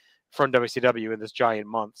programming from WCW in this giant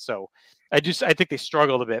month. So I think they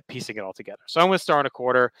struggled a bit piecing it all together. So I'm going to start in a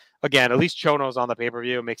quarter. Again, at least Chono's on the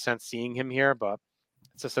pay-per-view. It makes sense seeing him here, but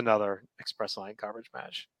it's just another Express Line coverage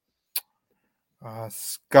match.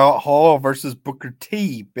 Scott Hall versus Booker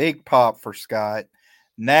T. Big pop for Scott.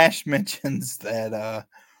 Nash mentions that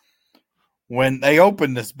when they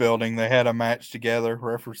opened this building, they had a match together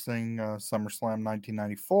referencing SummerSlam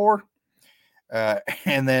 1994.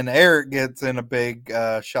 And then Eric gets in a big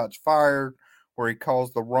shots fired where he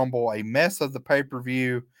calls the Rumble a mess of the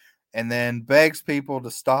pay-per-view and then begs people to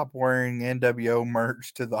stop wearing NWO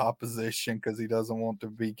merch to the opposition because he doesn't want to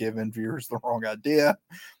be giving viewers the wrong idea.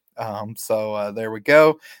 So there we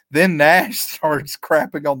go. Then Nash starts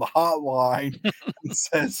crapping on the hotline and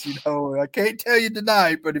says, I can't tell you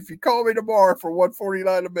tonight, but if you call me tomorrow for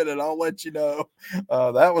 $149 a minute, I'll let you know.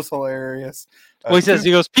 That was hilarious. Well,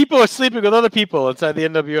 he goes, people are sleeping with other people inside the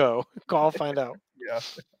NWO. Call, find out. Yeah.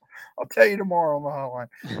 I'll tell you tomorrow on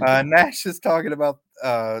the hotline. Nash is talking about,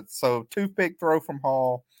 so toothpick throw from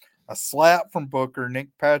Hall, a slap from Booker. Nick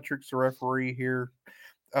Patrick's the referee here.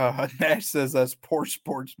 Nash says that's poor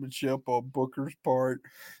sportsmanship on Booker's part.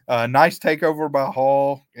 Nice takeover by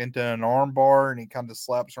Hall into an arm bar, and he kind of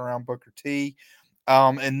slaps around Booker T.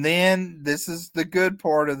 And then this is the good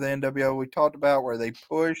part of the NWO we talked about where they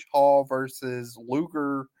push Hall versus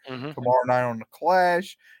Luger tomorrow night on the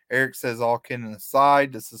Clash. Eric says, all kidding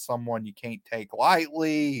aside, this is someone you can't take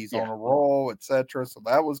lightly. He's on a roll, etc. So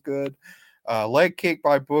that was good. Leg kick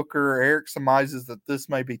by Booker. Eric surmises that this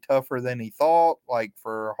may be tougher than he thought, like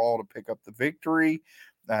for Hall to pick up the victory.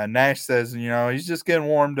 Nash says, he's just getting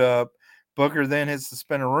warmed up. Booker then hits the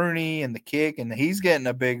spinneroonie and the kick, and he's getting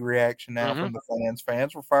a big reaction now from the fans.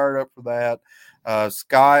 Fans were fired up for that.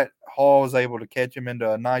 Scott Hall was able to catch him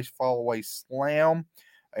into a nice fall-away slam.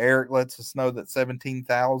 Eric lets us know that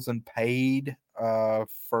 17,000 paid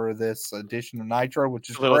for this edition of Nitro, which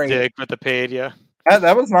is a little great. dig with the paid, yeah.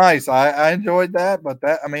 That was nice. I enjoyed that, but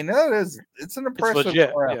it's an impressive. It's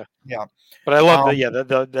legit, crowd. Yeah. But I love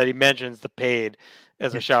that he mentions the paid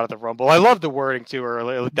as a shot at the Rumble. I love the wording too, or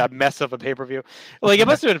like that mess of a pay-per-view. Like it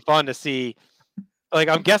must have been fun to see. Like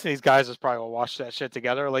I'm guessing these guys just probably will watch that shit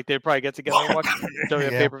together. Like they'd probably get together and watch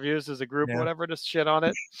pay-per-views as a group or whatever, just shit on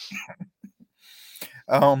it.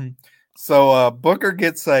 So Booker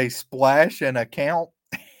gets a splash and a count,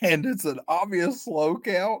 and it's an obvious slow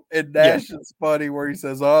count. And Nash is funny where he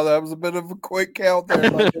says, "Oh, that was a bit of a quick count there,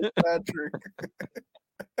 by Patrick."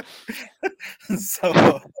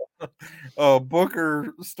 So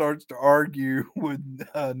Booker starts to argue with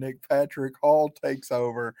Nick Patrick. Hall takes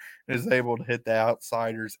over and is able to hit the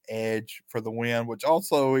outsider's edge for the win, which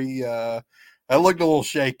also that looked a little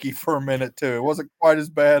shaky for a minute too. It wasn't quite as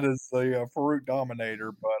bad as the Farouk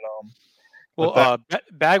Dominator, but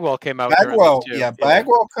Bagwell came out.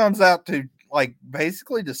 Bagwell comes out to like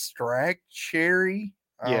basically distract Sherry.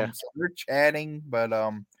 So they're chatting, but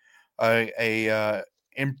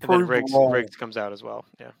improved Riggs comes out as well.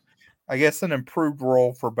 Yeah, I guess an improved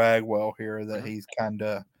role for Bagwell here that he's kind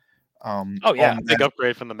of Oh yeah, big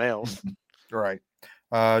upgrade from the males. Right.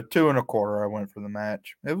 2.25. I went for the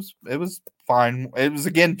match. It was fine. It was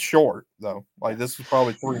again short though. Like this was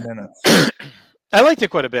probably 3 minutes. I liked it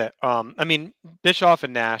quite a bit. I mean, Bischoff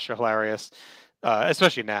and Nash are hilarious,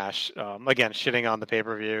 especially Nash. Again, shitting on the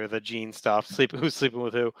pay-per-view, the Gene stuff, who's sleeping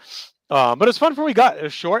with who. But it's fun for what we got. It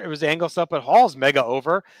was short. It was angle stuff, but Hall's mega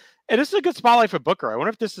over. And this is a good spotlight for Booker. I wonder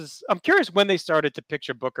if this is. I'm curious when they started to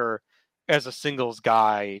picture Booker as a singles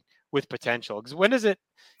guy with potential. Because when is it?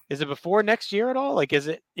 Is it before next year at all? Like, is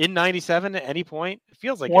it in '97 at any point? It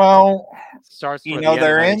feels like it starts.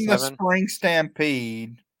 They're in the Spring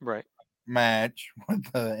Stampede, right? Match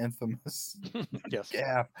with the infamous yes.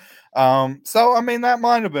 Yeah. So I mean that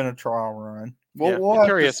might have been a trial run. I'm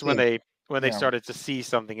curious when they started to see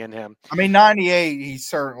something in him. I mean, 98. He's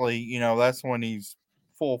certainly that's when he's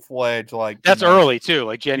full-fledged. Like that's early too,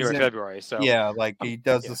 like January, February. So yeah, like he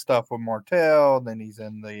does the stuff with Martel, then he's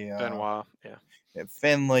in the Benoit, at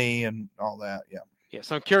Finley and all that. Yeah,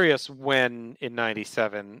 so I'm curious when in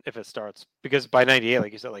 '97 if it starts, because by '98,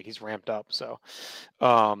 like you said, like he's ramped up. So,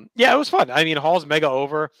 it was fun. I mean, Hall's mega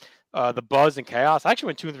over. The buzz and chaos. I actually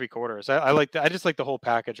went 2 3/4. I just like the whole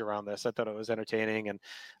package around this. I thought it was entertaining, and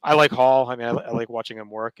I like Hall. I mean, I like watching him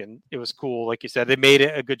work, and it was cool. Like you said, they made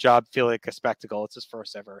it a good job, feel like a spectacle. It's his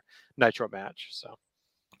first ever Nitro match. So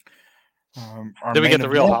then we get the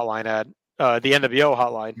real hotline ad. The NWO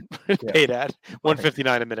hotline paid ad,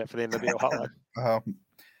 $159 a minute for the NWO hotline.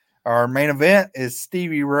 Our main event is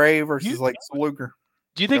Stevie Ray versus Lex Luger.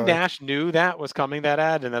 Do you think Nash knew that was coming, that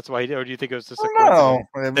ad, and that's why he did, or do you think it was just a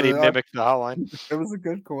coincidence that he mimicked the hotline? It was a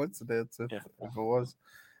good coincidence if it was.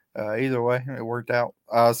 Either way, it worked out.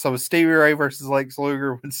 So Stevie Ray versus Lex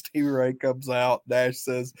Luger. When Stevie Ray comes out, Nash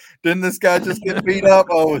says, "Didn't this guy just get beat up?"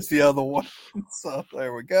 Oh, it's the other one. So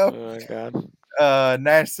there we go. Oh my God.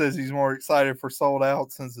 Nash says he's more excited for Sold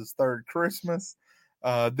Out since his third Christmas.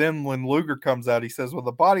 Then when Luger comes out, he says, "With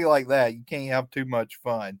a body like that, you can't have too much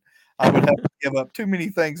fun. I would have to give up too many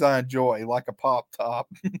things I enjoy, like a pop top."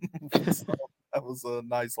 So that was a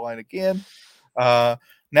nice line again.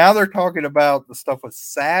 Now they're talking about the stuff with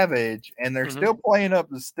Savage, and they're still playing up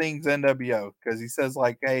the Sting's NWO, because he says,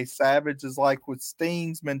 like, hey, Savage is like with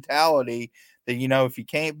Sting's mentality that, if you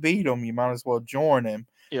can't beat him, you might as well join him.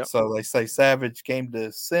 Yep. So they say Savage came to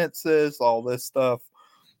his senses, all this stuff.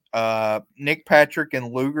 Nick Patrick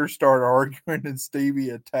and Luger start arguing, and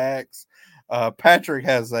Stevie attacks. Patrick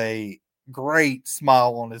has a great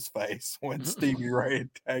smile on his face when Stevie Ray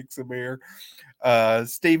attacks him here.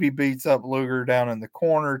 Stevie beats up Luger down in the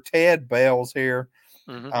corner. Ted bails here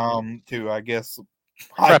to, I guess,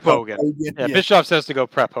 prep Hogan. Yeah, Bischoff says to go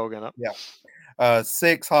prep Hogan up. Yeah.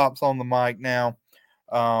 Six hops on the mic now.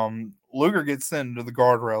 Luger gets sent into the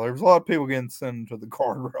guardrail. There was a lot of people getting sent into the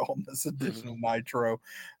guardrail on this edition of Nitro.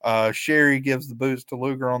 Sherry gives the boots to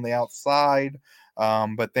Luger on the outside.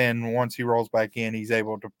 But then once he rolls back in, he's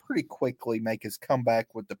able to pretty quickly make his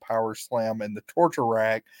comeback with the power slam and the torture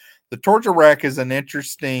rack. The torture rack is an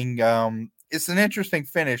interesting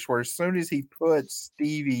finish where as soon as he puts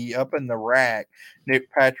Stevie up in the rack,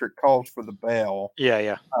 Nick Patrick calls for the bell.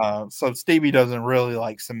 Yeah. So Stevie doesn't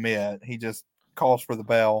really submit. He just calls for the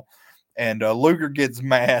bell. And Luger gets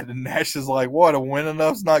mad, and Nash is like, "What, a win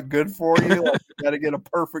enough's not good for you? You got to get a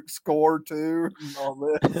perfect score too, and all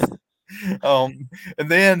this." And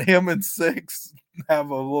then him and Six have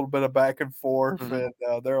a little bit of back and forth, and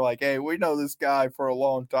they're like, "Hey, we know this guy for a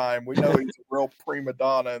long time. We know he's a real prima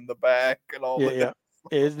donna in the back and all that." Yeah.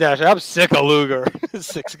 It's Nash. I'm sick of Luger.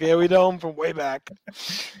 Six, yeah, we know him from way back.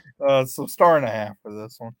 So 1.5 for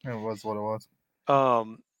this one. It was what it was.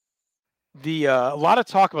 A lot of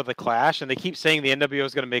talk about the Clash, and they keep saying the NWO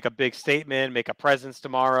is going to make a big statement, make a presence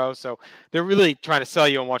tomorrow. So they're really trying to sell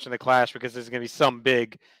you on watching the Clash, because there's going to be some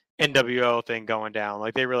big NWO thing going down.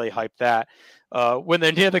 Like, they really hype that. When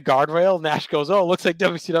they're near the guardrail, Nash goes, "Oh, it looks like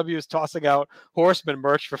WCW is tossing out Horseman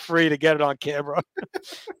merch for free to get it on camera."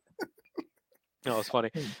 No, it's funny.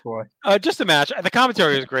 Just a match. The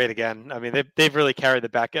commentary was great again. I mean, they've really carried the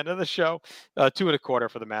back end of the show. 2.25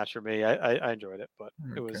 for the match for me. I enjoyed it, but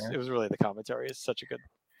it was really the commentary is such a good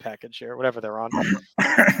package here, whatever they're on.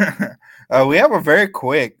 We have a very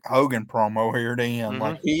quick Hogan promo here at the end.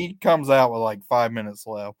 Like, he comes out with 5 minutes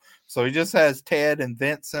left, so he just has Ted and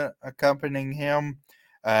Vincent accompanying him.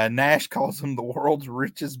 Nash calls him the world's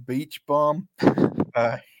richest beach bum.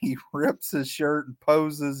 He rips his shirt and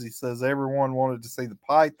poses. He says everyone wanted to see the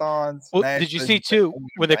Pythons. Well, did you see too,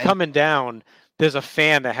 when they're coming down, there's a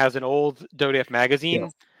fan that has an old WWF magazine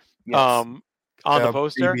on the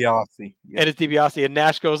poster. DiBiase. And it's DiBiase. And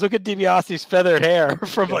Nash goes, "Look at DiBiase's feathered hair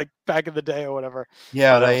from back in the day or whatever."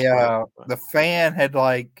 Yeah, the fan had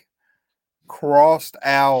crossed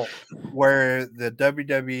out where the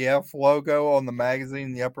WWF logo on the magazine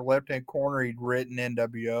in the upper left-hand corner, he'd written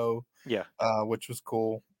NWO. Yeah. Which was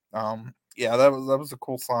cool. Yeah, that was a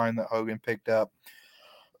cool sign that Hogan picked up.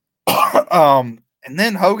 And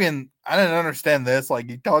then Hogan, I didn't understand this. Like,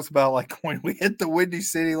 he talks about, like, when we hit the Windy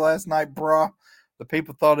City last night, bruh, the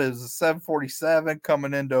people thought it was a 747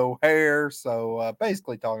 coming into O'Hare. So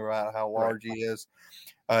basically talking about how large he is.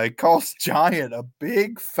 He calls Giant a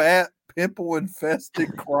big, fat, pimple-infested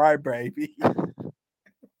crybaby.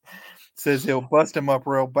 Says he'll bust him up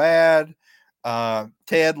real bad.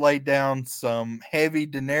 Ted laid down some heavy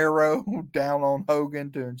dinero down on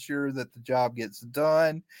Hogan to ensure that the job gets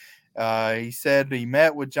done. He said he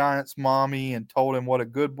met with Giant's mommy and told him what a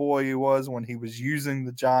good boy he was when he was using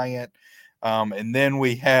the Giant. And then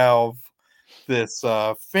we have this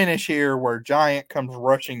finish here where Giant comes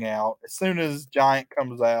rushing out. As soon as Giant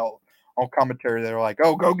comes out on commentary, they're like,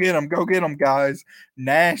 "Oh, go get him, guys."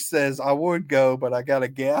 Nash says, "I would go, but I got a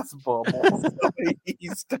gas bubble." So he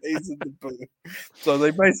stays in the booth. So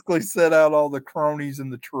they basically set out all the cronies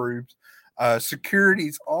and the troops.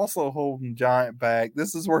 Security's also holding Giant back.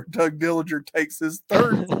 This is where Doug Dillinger takes his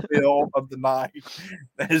third spill of the night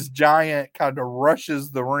as Giant kind of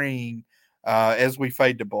rushes the ring as we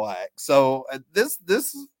fade to black. So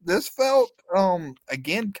this felt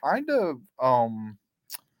again kind of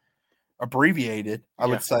abbreviated, I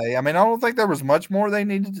would say. I mean, I don't think there was much more they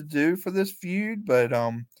needed to do for this feud, but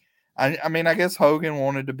I mean, I guess Hogan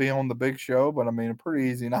wanted to be on the big show, but I mean, a pretty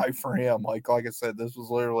easy night for him. Like I said, this was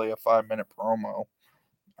literally a 5-minute promo.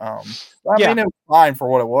 I mean, it was fine for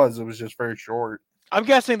what it was. It was just very short. I'm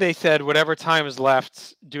guessing they said whatever time is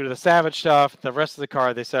left due to the Savage stuff, the rest of the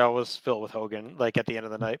card they said was filled with Hogan, like at the end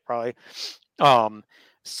of the night, probably.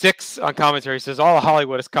 6 on commentary says all of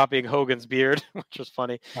Hollywood is copying Hogan's beard, which was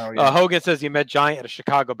funny. Oh, yeah. Hogan says he met Giant at a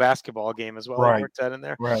Chicago basketball game as well. Right. He worked that in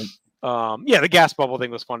there. Right. The gas bubble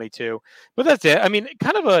thing was funny too, but that's it. I mean,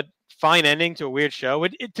 kind of a fine ending to a weird show.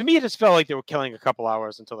 To me, it just felt like they were killing a couple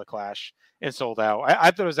hours until the Clash and sold out.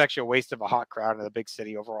 I thought it was actually a waste of a hot crowd in the big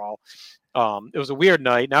city overall. It was a weird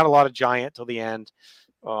night, not a lot of Giant till the end.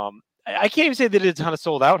 I can't even say they did a ton of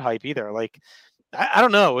sold out hype either. Like, I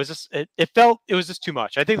don't know. It was just it was just too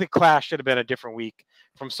much. I think the Clash should have been a different week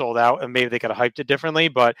from sold out, and maybe they could have hyped it differently.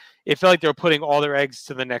 But it felt like they were putting all their eggs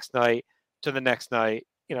to the next night.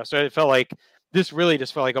 You know, so it felt like this really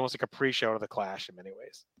just felt like almost like a pre-show to the Clash in many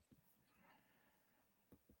ways.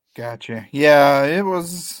 Gotcha. Yeah, it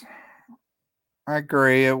was. I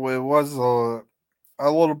agree. It was a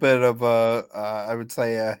little bit of I would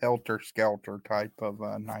say a helter-skelter type of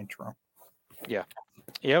Nitro. Yeah,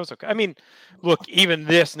 it was okay. I mean, look, even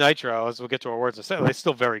this Nitro, as we'll get to our words, it's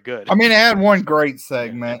still very good. I mean, it had one great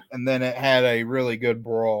segment, and then it had a really good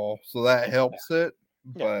brawl, so that helps it.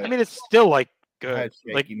 But I mean, it's still like good.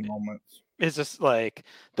 Like moments. It's just like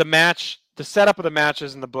the match, the setup of the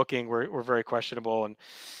matches and the booking were very questionable, and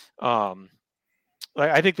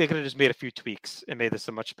I think they could have just made a few tweaks and made this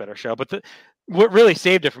a much better show. But what really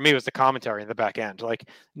saved it for me was the commentary in the back end. Like,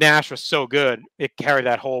 Nash was so good, it carried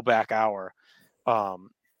that whole back hour.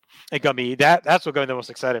 It got me that's what got me the most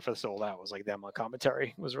excited for the sold out, was like them on commentary.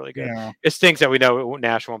 It was really good. Yeah. It stinks that we know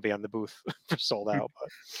Nash won't be on the booth for sold out,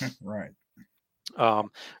 but right. All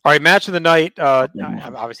right, match of the night.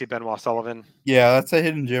 Obviously Benoit Sullivan. Yeah, that's a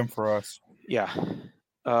hidden gem for us. Yeah.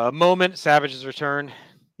 Moment, Savage's return.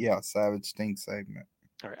 Yeah, Savage Sting segment.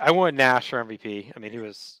 All right, I want Nash for MVP. I mean, he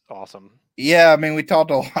was awesome. Yeah, I mean, we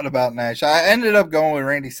talked a lot about Nash. I ended up going with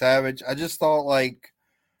Randy Savage. I just thought, like,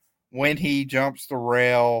 when he jumps the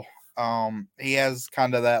rail, he has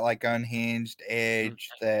kind of that, like, unhinged edge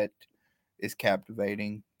that is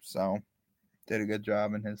captivating. So, did a good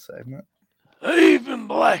job in his segment. I've been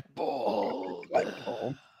blackballed.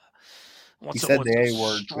 He said the A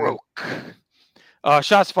word. Stroke.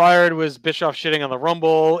 Shots fired was Bischoff shitting on the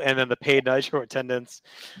Rumble, and then the paid Nitro attendance.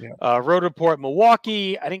 Yeah. Road Report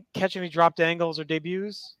Milwaukee. I didn't catch any dropped angles or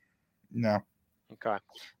debuts. No. Okay.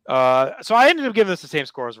 So I ended up giving this the same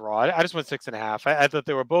score as Raw. I just went 6.5. I thought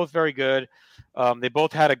they were both very good. They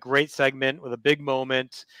both had a great segment with a big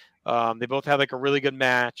moment. They both had like a really good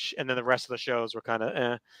match, and then the rest of the shows were kind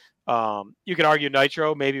of you could argue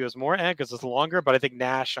Nitro maybe it was more because it's longer, but I think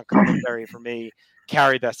Nash on commentary for me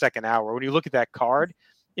carried that second hour. When you look at that card,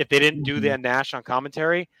 if they didn't do that Nash on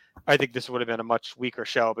commentary, I think this would have been a much weaker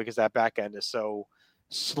show because that back end is so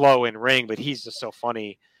slow in ring, but he's just so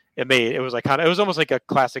funny. It was almost like a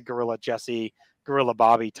classic Gorilla Jesse, Gorilla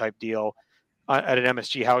Bobby type deal at an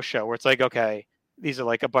MSG house show where it's like, okay, these are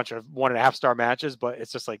like a bunch of 1.5 star matches, but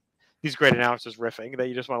it's just like these great announcers riffing that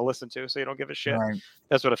you just want to listen to, so you don't give a shit. Right.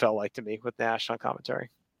 That's what it felt like to me with Nash on commentary.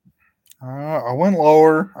 I went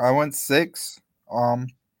lower. I went 6. Thought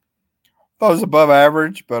it was above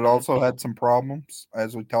average, but also had some problems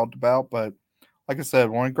as we talked about. But like I said,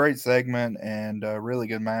 one great segment and a really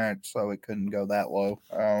good match, so it couldn't go that low.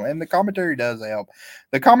 And the commentary does help.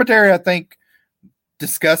 The commentary, I think,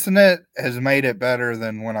 discussing it has made it better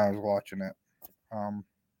than when I was watching it.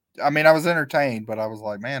 I mean, I was entertained, but I was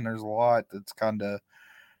like, man, there's a lot that's kind of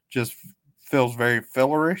just feels very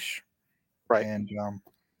fillerish. Right. And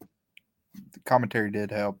the commentary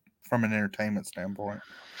did help from an entertainment standpoint.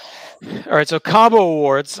 All right, so combo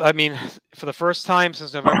awards. I mean, for the first time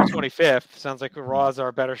since November 25th, sounds like Raw's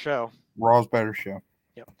our better show. Raw's better show.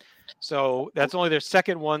 Yep. So that's only their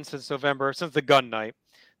second one since the gun night.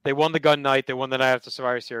 They won the gun night. They won the night after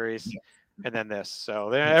Survivor Series, and then this. So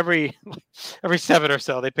they're every 7 or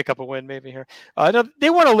so they pick up a win maybe here. No, they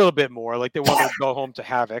won a little bit more. Like they won to go home to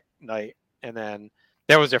Havoc night, and then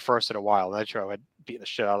that was their first in a while. Nitro had beaten the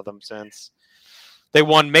shit out of them since. They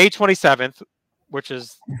won May 27th, which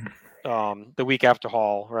is the week after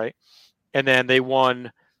Hall, right? And then they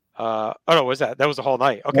won. Oh no, was that was the whole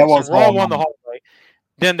night? Okay, so Raw won the whole night.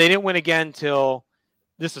 Then they didn't win again till.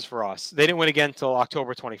 This is for us. They didn't win again until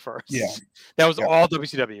October 21st. Yeah. That was all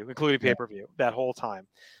WCW, including pay-per-view, that whole time.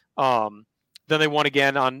 Then they won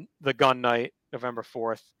again on the gun night, November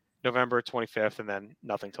 4th, November 25th, and then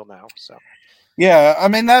nothing till now. So, yeah, I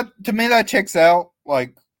mean, that to me, that checks out.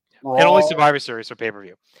 Like, Raw, and only Survivor Series for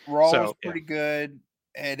pay-per-view. Raw was pretty good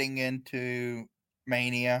heading into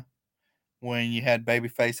Mania when you had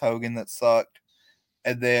Babyface Hogan that sucked.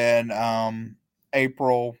 And then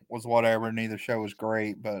April was whatever. Neither show was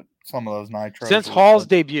great, but some of those Nitros. Since Hall's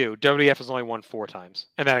debut, WWF has only won 4 times,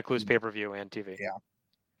 and that includes pay-per-view and TV. Yeah. I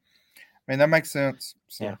mean, that makes sense.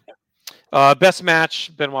 So. Yeah. Best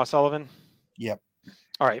match, Benoit Sullivan. Yep.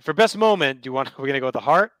 All right. For best moment, we're going to go with the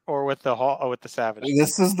Hart or with the Hall or with the Savage?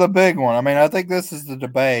 This is the big one. I mean, I think this is the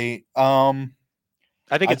debate. I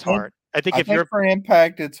think it's Hart. I think if you're for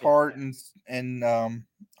Impact, it's Hart and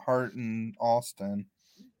Hart and Austin.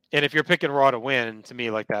 And if you're picking Raw to win, to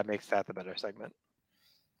me, like that makes that the better segment.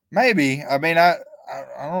 Maybe. I mean, I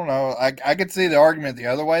don't know. I could see the argument the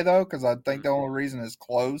other way though, because I think the only reason it's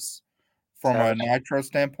close from a Nitro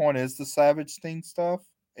standpoint is the Savage Sting stuff.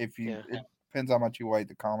 It depends how much you weight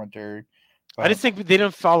the commentary. But I just think they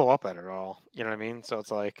didn't follow up at it at all. You know what I mean? So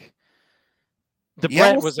it's like the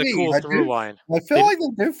Brett was a cool through line. I feel like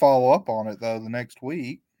they do follow up on it though the next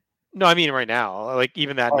week. No, I mean right now, like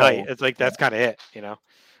even that night, it's like that's kind of it, you know.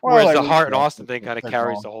 Well, whereas the Hart and Austin thing kind of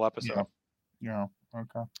carries the whole episode. Yeah.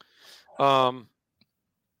 Okay.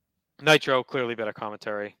 Nitro clearly better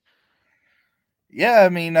commentary. Yeah, I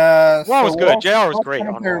mean, Raw was good. JR was great.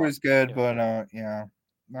 Commentary was good, but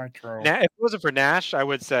Nitro. Now, if it wasn't for Nash, I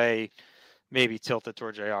would say maybe tilted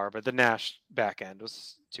toward JR, but the Nash back end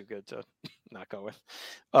was too good to not go with.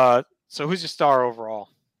 So who's your star overall?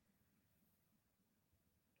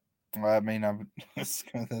 Well, I mean,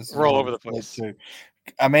 we're all over the place too.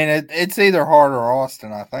 I mean, it's either Hart or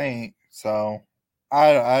Austin, I think. So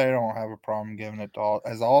I don't have a problem giving it to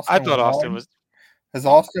Austin. I thought Austin was. Has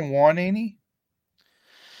Austin won any?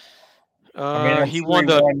 He won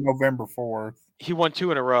November 4th. He won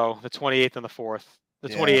 2 in a row, the 28th and the 4th. The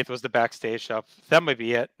 28th was the backstage stuff. That might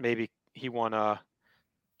be it. Maybe he won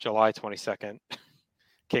July 22nd,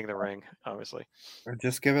 King of the Ring, obviously. Or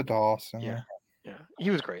just give it to Austin. Yeah. He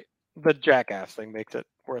was great. The jackass thing makes it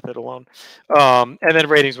worth it alone. And then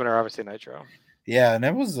ratings winner, obviously Nitro. Yeah, and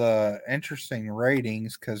it was interesting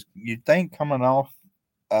ratings because you'd think coming off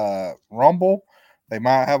Rumble, they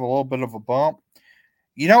might have a little bit of a bump.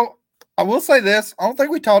 You know, I will say this. I don't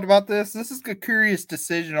think we talked about this. This is a curious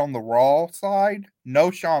decision on the Raw side. No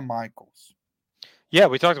Shawn Michaels. Yeah,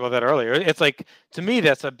 we talked about that earlier. It's like, to me,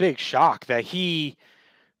 that's a big shock that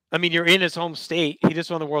you're in his home state. He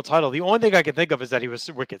just won the world title. The only thing I can think of is that he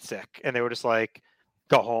was wicked sick, and they were just like,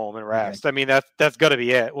 go home and rest. I mean, that's got to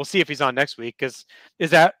be it. We'll see if he's on next week, because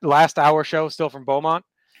is that last hour show still from Beaumont?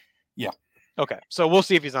 Yeah. Okay, so we'll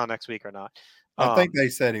see if he's on next week or not. I think they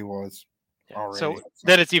said he was already. So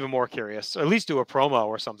then it's even more curious. Or at least do a promo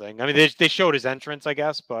or something. I mean, they showed his entrance, I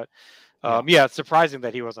guess, but it's surprising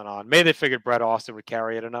that he wasn't on. Maybe they figured Bret Austin would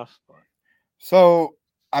carry it enough. So,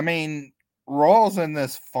 I mean, Raw's in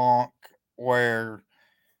this funk where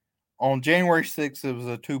on January 6th, it was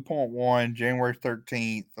a 2.1. January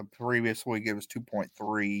 13th, the previous week, it was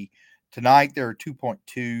 2.3. Tonight, they're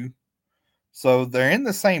 2.2. So they're in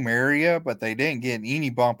the same area, but they didn't get any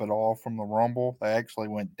bump at all from the Rumble. They actually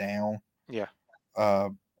went down. Yeah.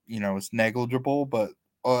 It's negligible, but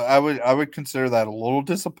I would consider that a little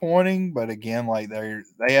disappointing. But again, like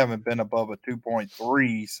they haven't been above a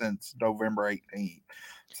 2.3 since November 18th.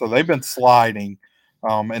 So they've been sliding.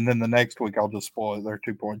 And then the next week I'll just spoil it. They're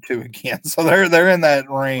 2.2 again. So they're in that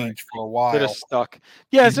range for a while. They're just stuck.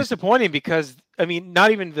 Yeah, it's disappointing because I mean,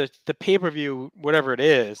 not even the pay-per-view, whatever it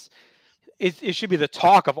is, it should be the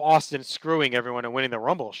talk of Austin screwing everyone and winning the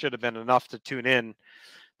Rumble. Should have been enough to tune in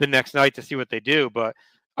the next night to see what they do. But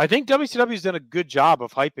I think WCW's done a good job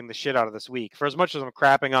of hyping the shit out of this week. For as much as I'm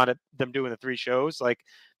crapping on it, them doing the 3 shows, like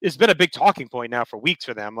it's been a big talking point now for weeks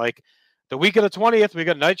for them. Like the week of the 20th, we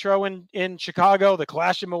got Nitro in Chicago, the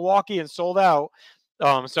Clash in Milwaukee, and sold out.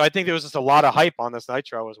 So I think there was just a lot of hype on this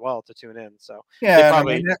Nitro as well to tune in. So yeah,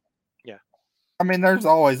 probably, I mean, there's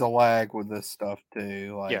always a lag with this stuff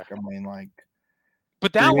too. Like, Yeah. I mean, like,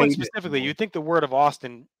 but that one specifically, you'd think the word of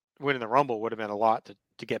Austin winning the Rumble would have been a lot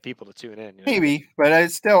to get people to tune in. You know? maybe, but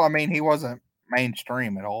it's still, I mean, he wasn't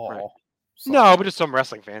mainstream at all. Right. So. No, but just some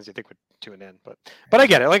wrestling fans you think would tune in. But I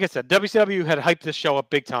get it. Like I said, WCW had hyped this show up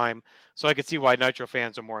big time, so I could see why Nitro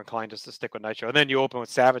fans are more inclined just to stick with Nitro. And then you open with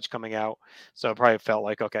Savage coming out, so it probably felt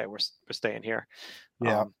like, okay, we're staying here.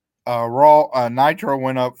 Yeah. Nitro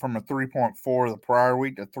went up from a 3.4 the prior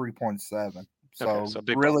week to 3.7. So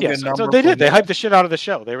big really good number. So they did. They hyped the shit out of the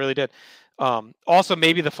show. They really did. Also,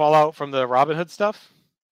 maybe the fallout from the Robin Hood stuff.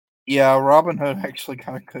 Yeah, Robin Hood actually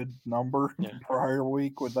got a good number the prior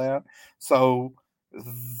week with that. So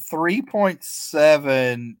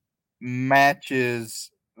 3.7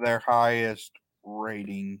 matches their highest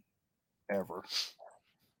rating ever.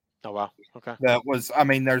 Oh, wow. Okay. That was, I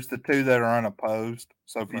mean, there's the 2 that are unopposed.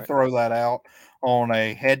 So if you throw that out on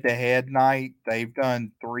a head-to-head night, they've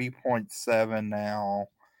done 3.7 now.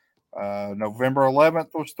 November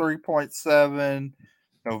 11th was 3.7.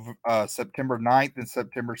 September 9th and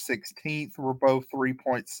September 16th were both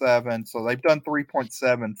 3.7. So they've done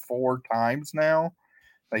 3.7 4 times now.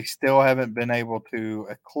 They still haven't been able to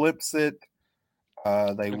eclipse it.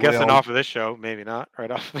 I'm guessing off of this show, maybe not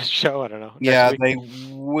right off of this show. I don't know. Yeah, they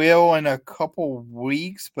will in a couple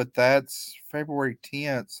weeks, but that's February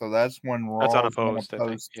 10th, so that's when Raw is unopposed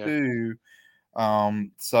too.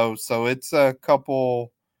 So it's a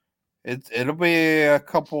couple. It'll be a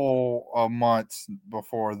couple of months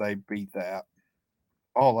before they beat that.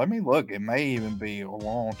 Oh, let me look. It may even be a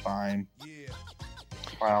long time.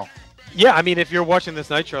 Wow. Yeah, I mean, if you're watching this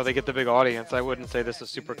Nitro, they get the big audience. I wouldn't say this is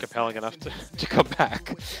super compelling enough to come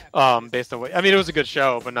back based on what... I mean, it was a good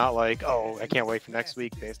show, but not like, oh, I can't wait for next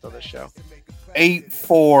week based on this show.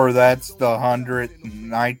 8-4, that's the 100th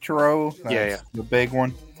Nitro. That's the big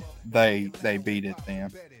one. They beat it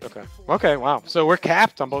then. Okay, wow. So we're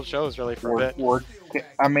capped on both shows, really, for a bit.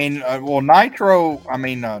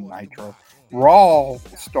 Nitro. Raw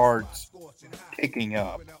starts ticking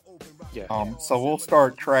up. Yeah. So we'll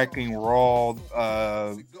start tracking Raw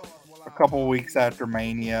a couple weeks after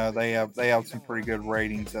Mania. They have some pretty good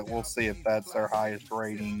ratings that we'll see if that's their highest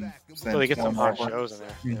rating. So they get some hot shows in there.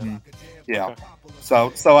 Mm-hmm. Yeah. Okay.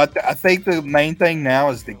 So I think the main thing now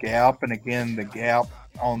is the gap, and again the gap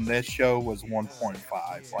on this show was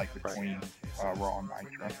 1.5, like between Raw and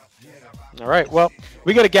Nitro. All right. Well,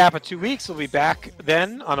 we got a gap of 2 weeks. We'll be back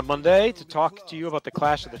then on a Monday to talk to you about the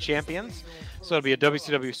Clash of the Champions. So it'll be a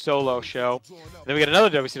WCW solo show. Then we get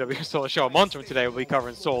another WCW solo show a month from today. We'll be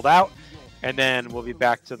covering Sold Out. And then we'll be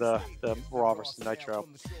back to the Raw versus Nitro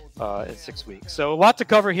in 6 weeks. So a lot to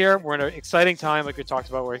cover here. We're in an exciting time, like we talked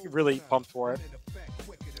about. We're really pumped for it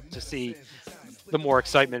to see the more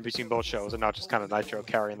excitement between both shows and not just kind of Nitro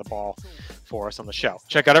carrying the ball for us on the show.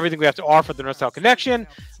 Check out everything we have to offer at the North South Connection.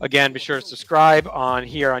 Again, be sure to subscribe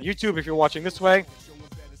here on YouTube if you're watching this way,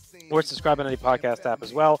 or subscribe on any podcast app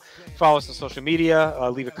as well. Follow us on social media.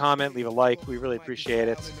 Leave a comment, leave a like. We really appreciate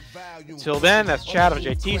it. Until then, that's Chad. I'm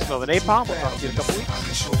JT. Smell the napalm. We'll talk to you in a couple weeks. I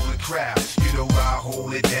control the crowd. You know I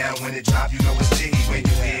hold it down. When it drop, you know it's jiggy when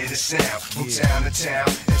you hear the sound. From town to town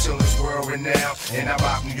until it's world renowned. And I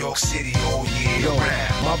rock New York City all year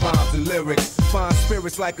round. My rhymes and lyrics find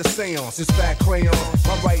spirits like a seance. It's fat crayon.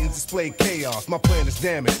 My writings display chaos. My plan is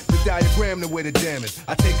damaged. The diagram the way the damage.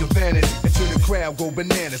 I take advantage until the crowd go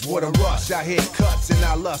bananas. What a rush. I hit cuts and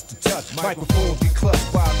I lust to touch. Microphones be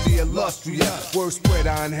clutched by the illustrious. Word spread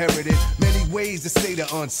I inherited. Many ways to say the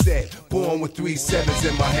unsaid. Born with 3 sevens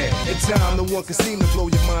in my head. In time, no one can seem to blow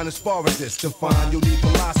your mind as far as this. To find you'll need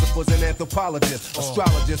philosophers and anthropologists,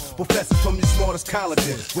 astrologists, professors from your smartest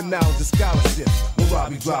colleges with knowledge and scholarship. Well, I'll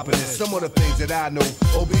be dropping this. Some of the things that I know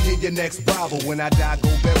will be in your next Bible. When I die, go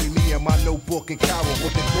bury me in my notebook in Cairo.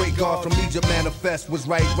 What the great God from Egypt manifest was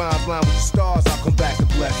right rhymes line with the stars. I'll come back to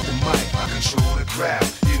bless the mic. I control the crowd.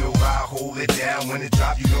 You know I hold it down. When it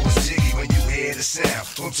drop, you know it's jiggy when you hear the sound.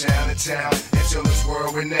 From town to town until it's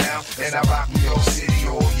world renowned. And I rock New York City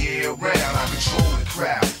all year round. I control the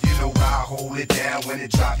crowd. You know know I hold it down. When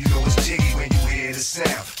it drop, you know it's jiggy when you hear the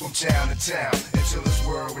sound. From town to town until it's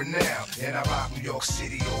world renowned. And I rock New York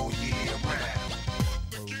City all year round.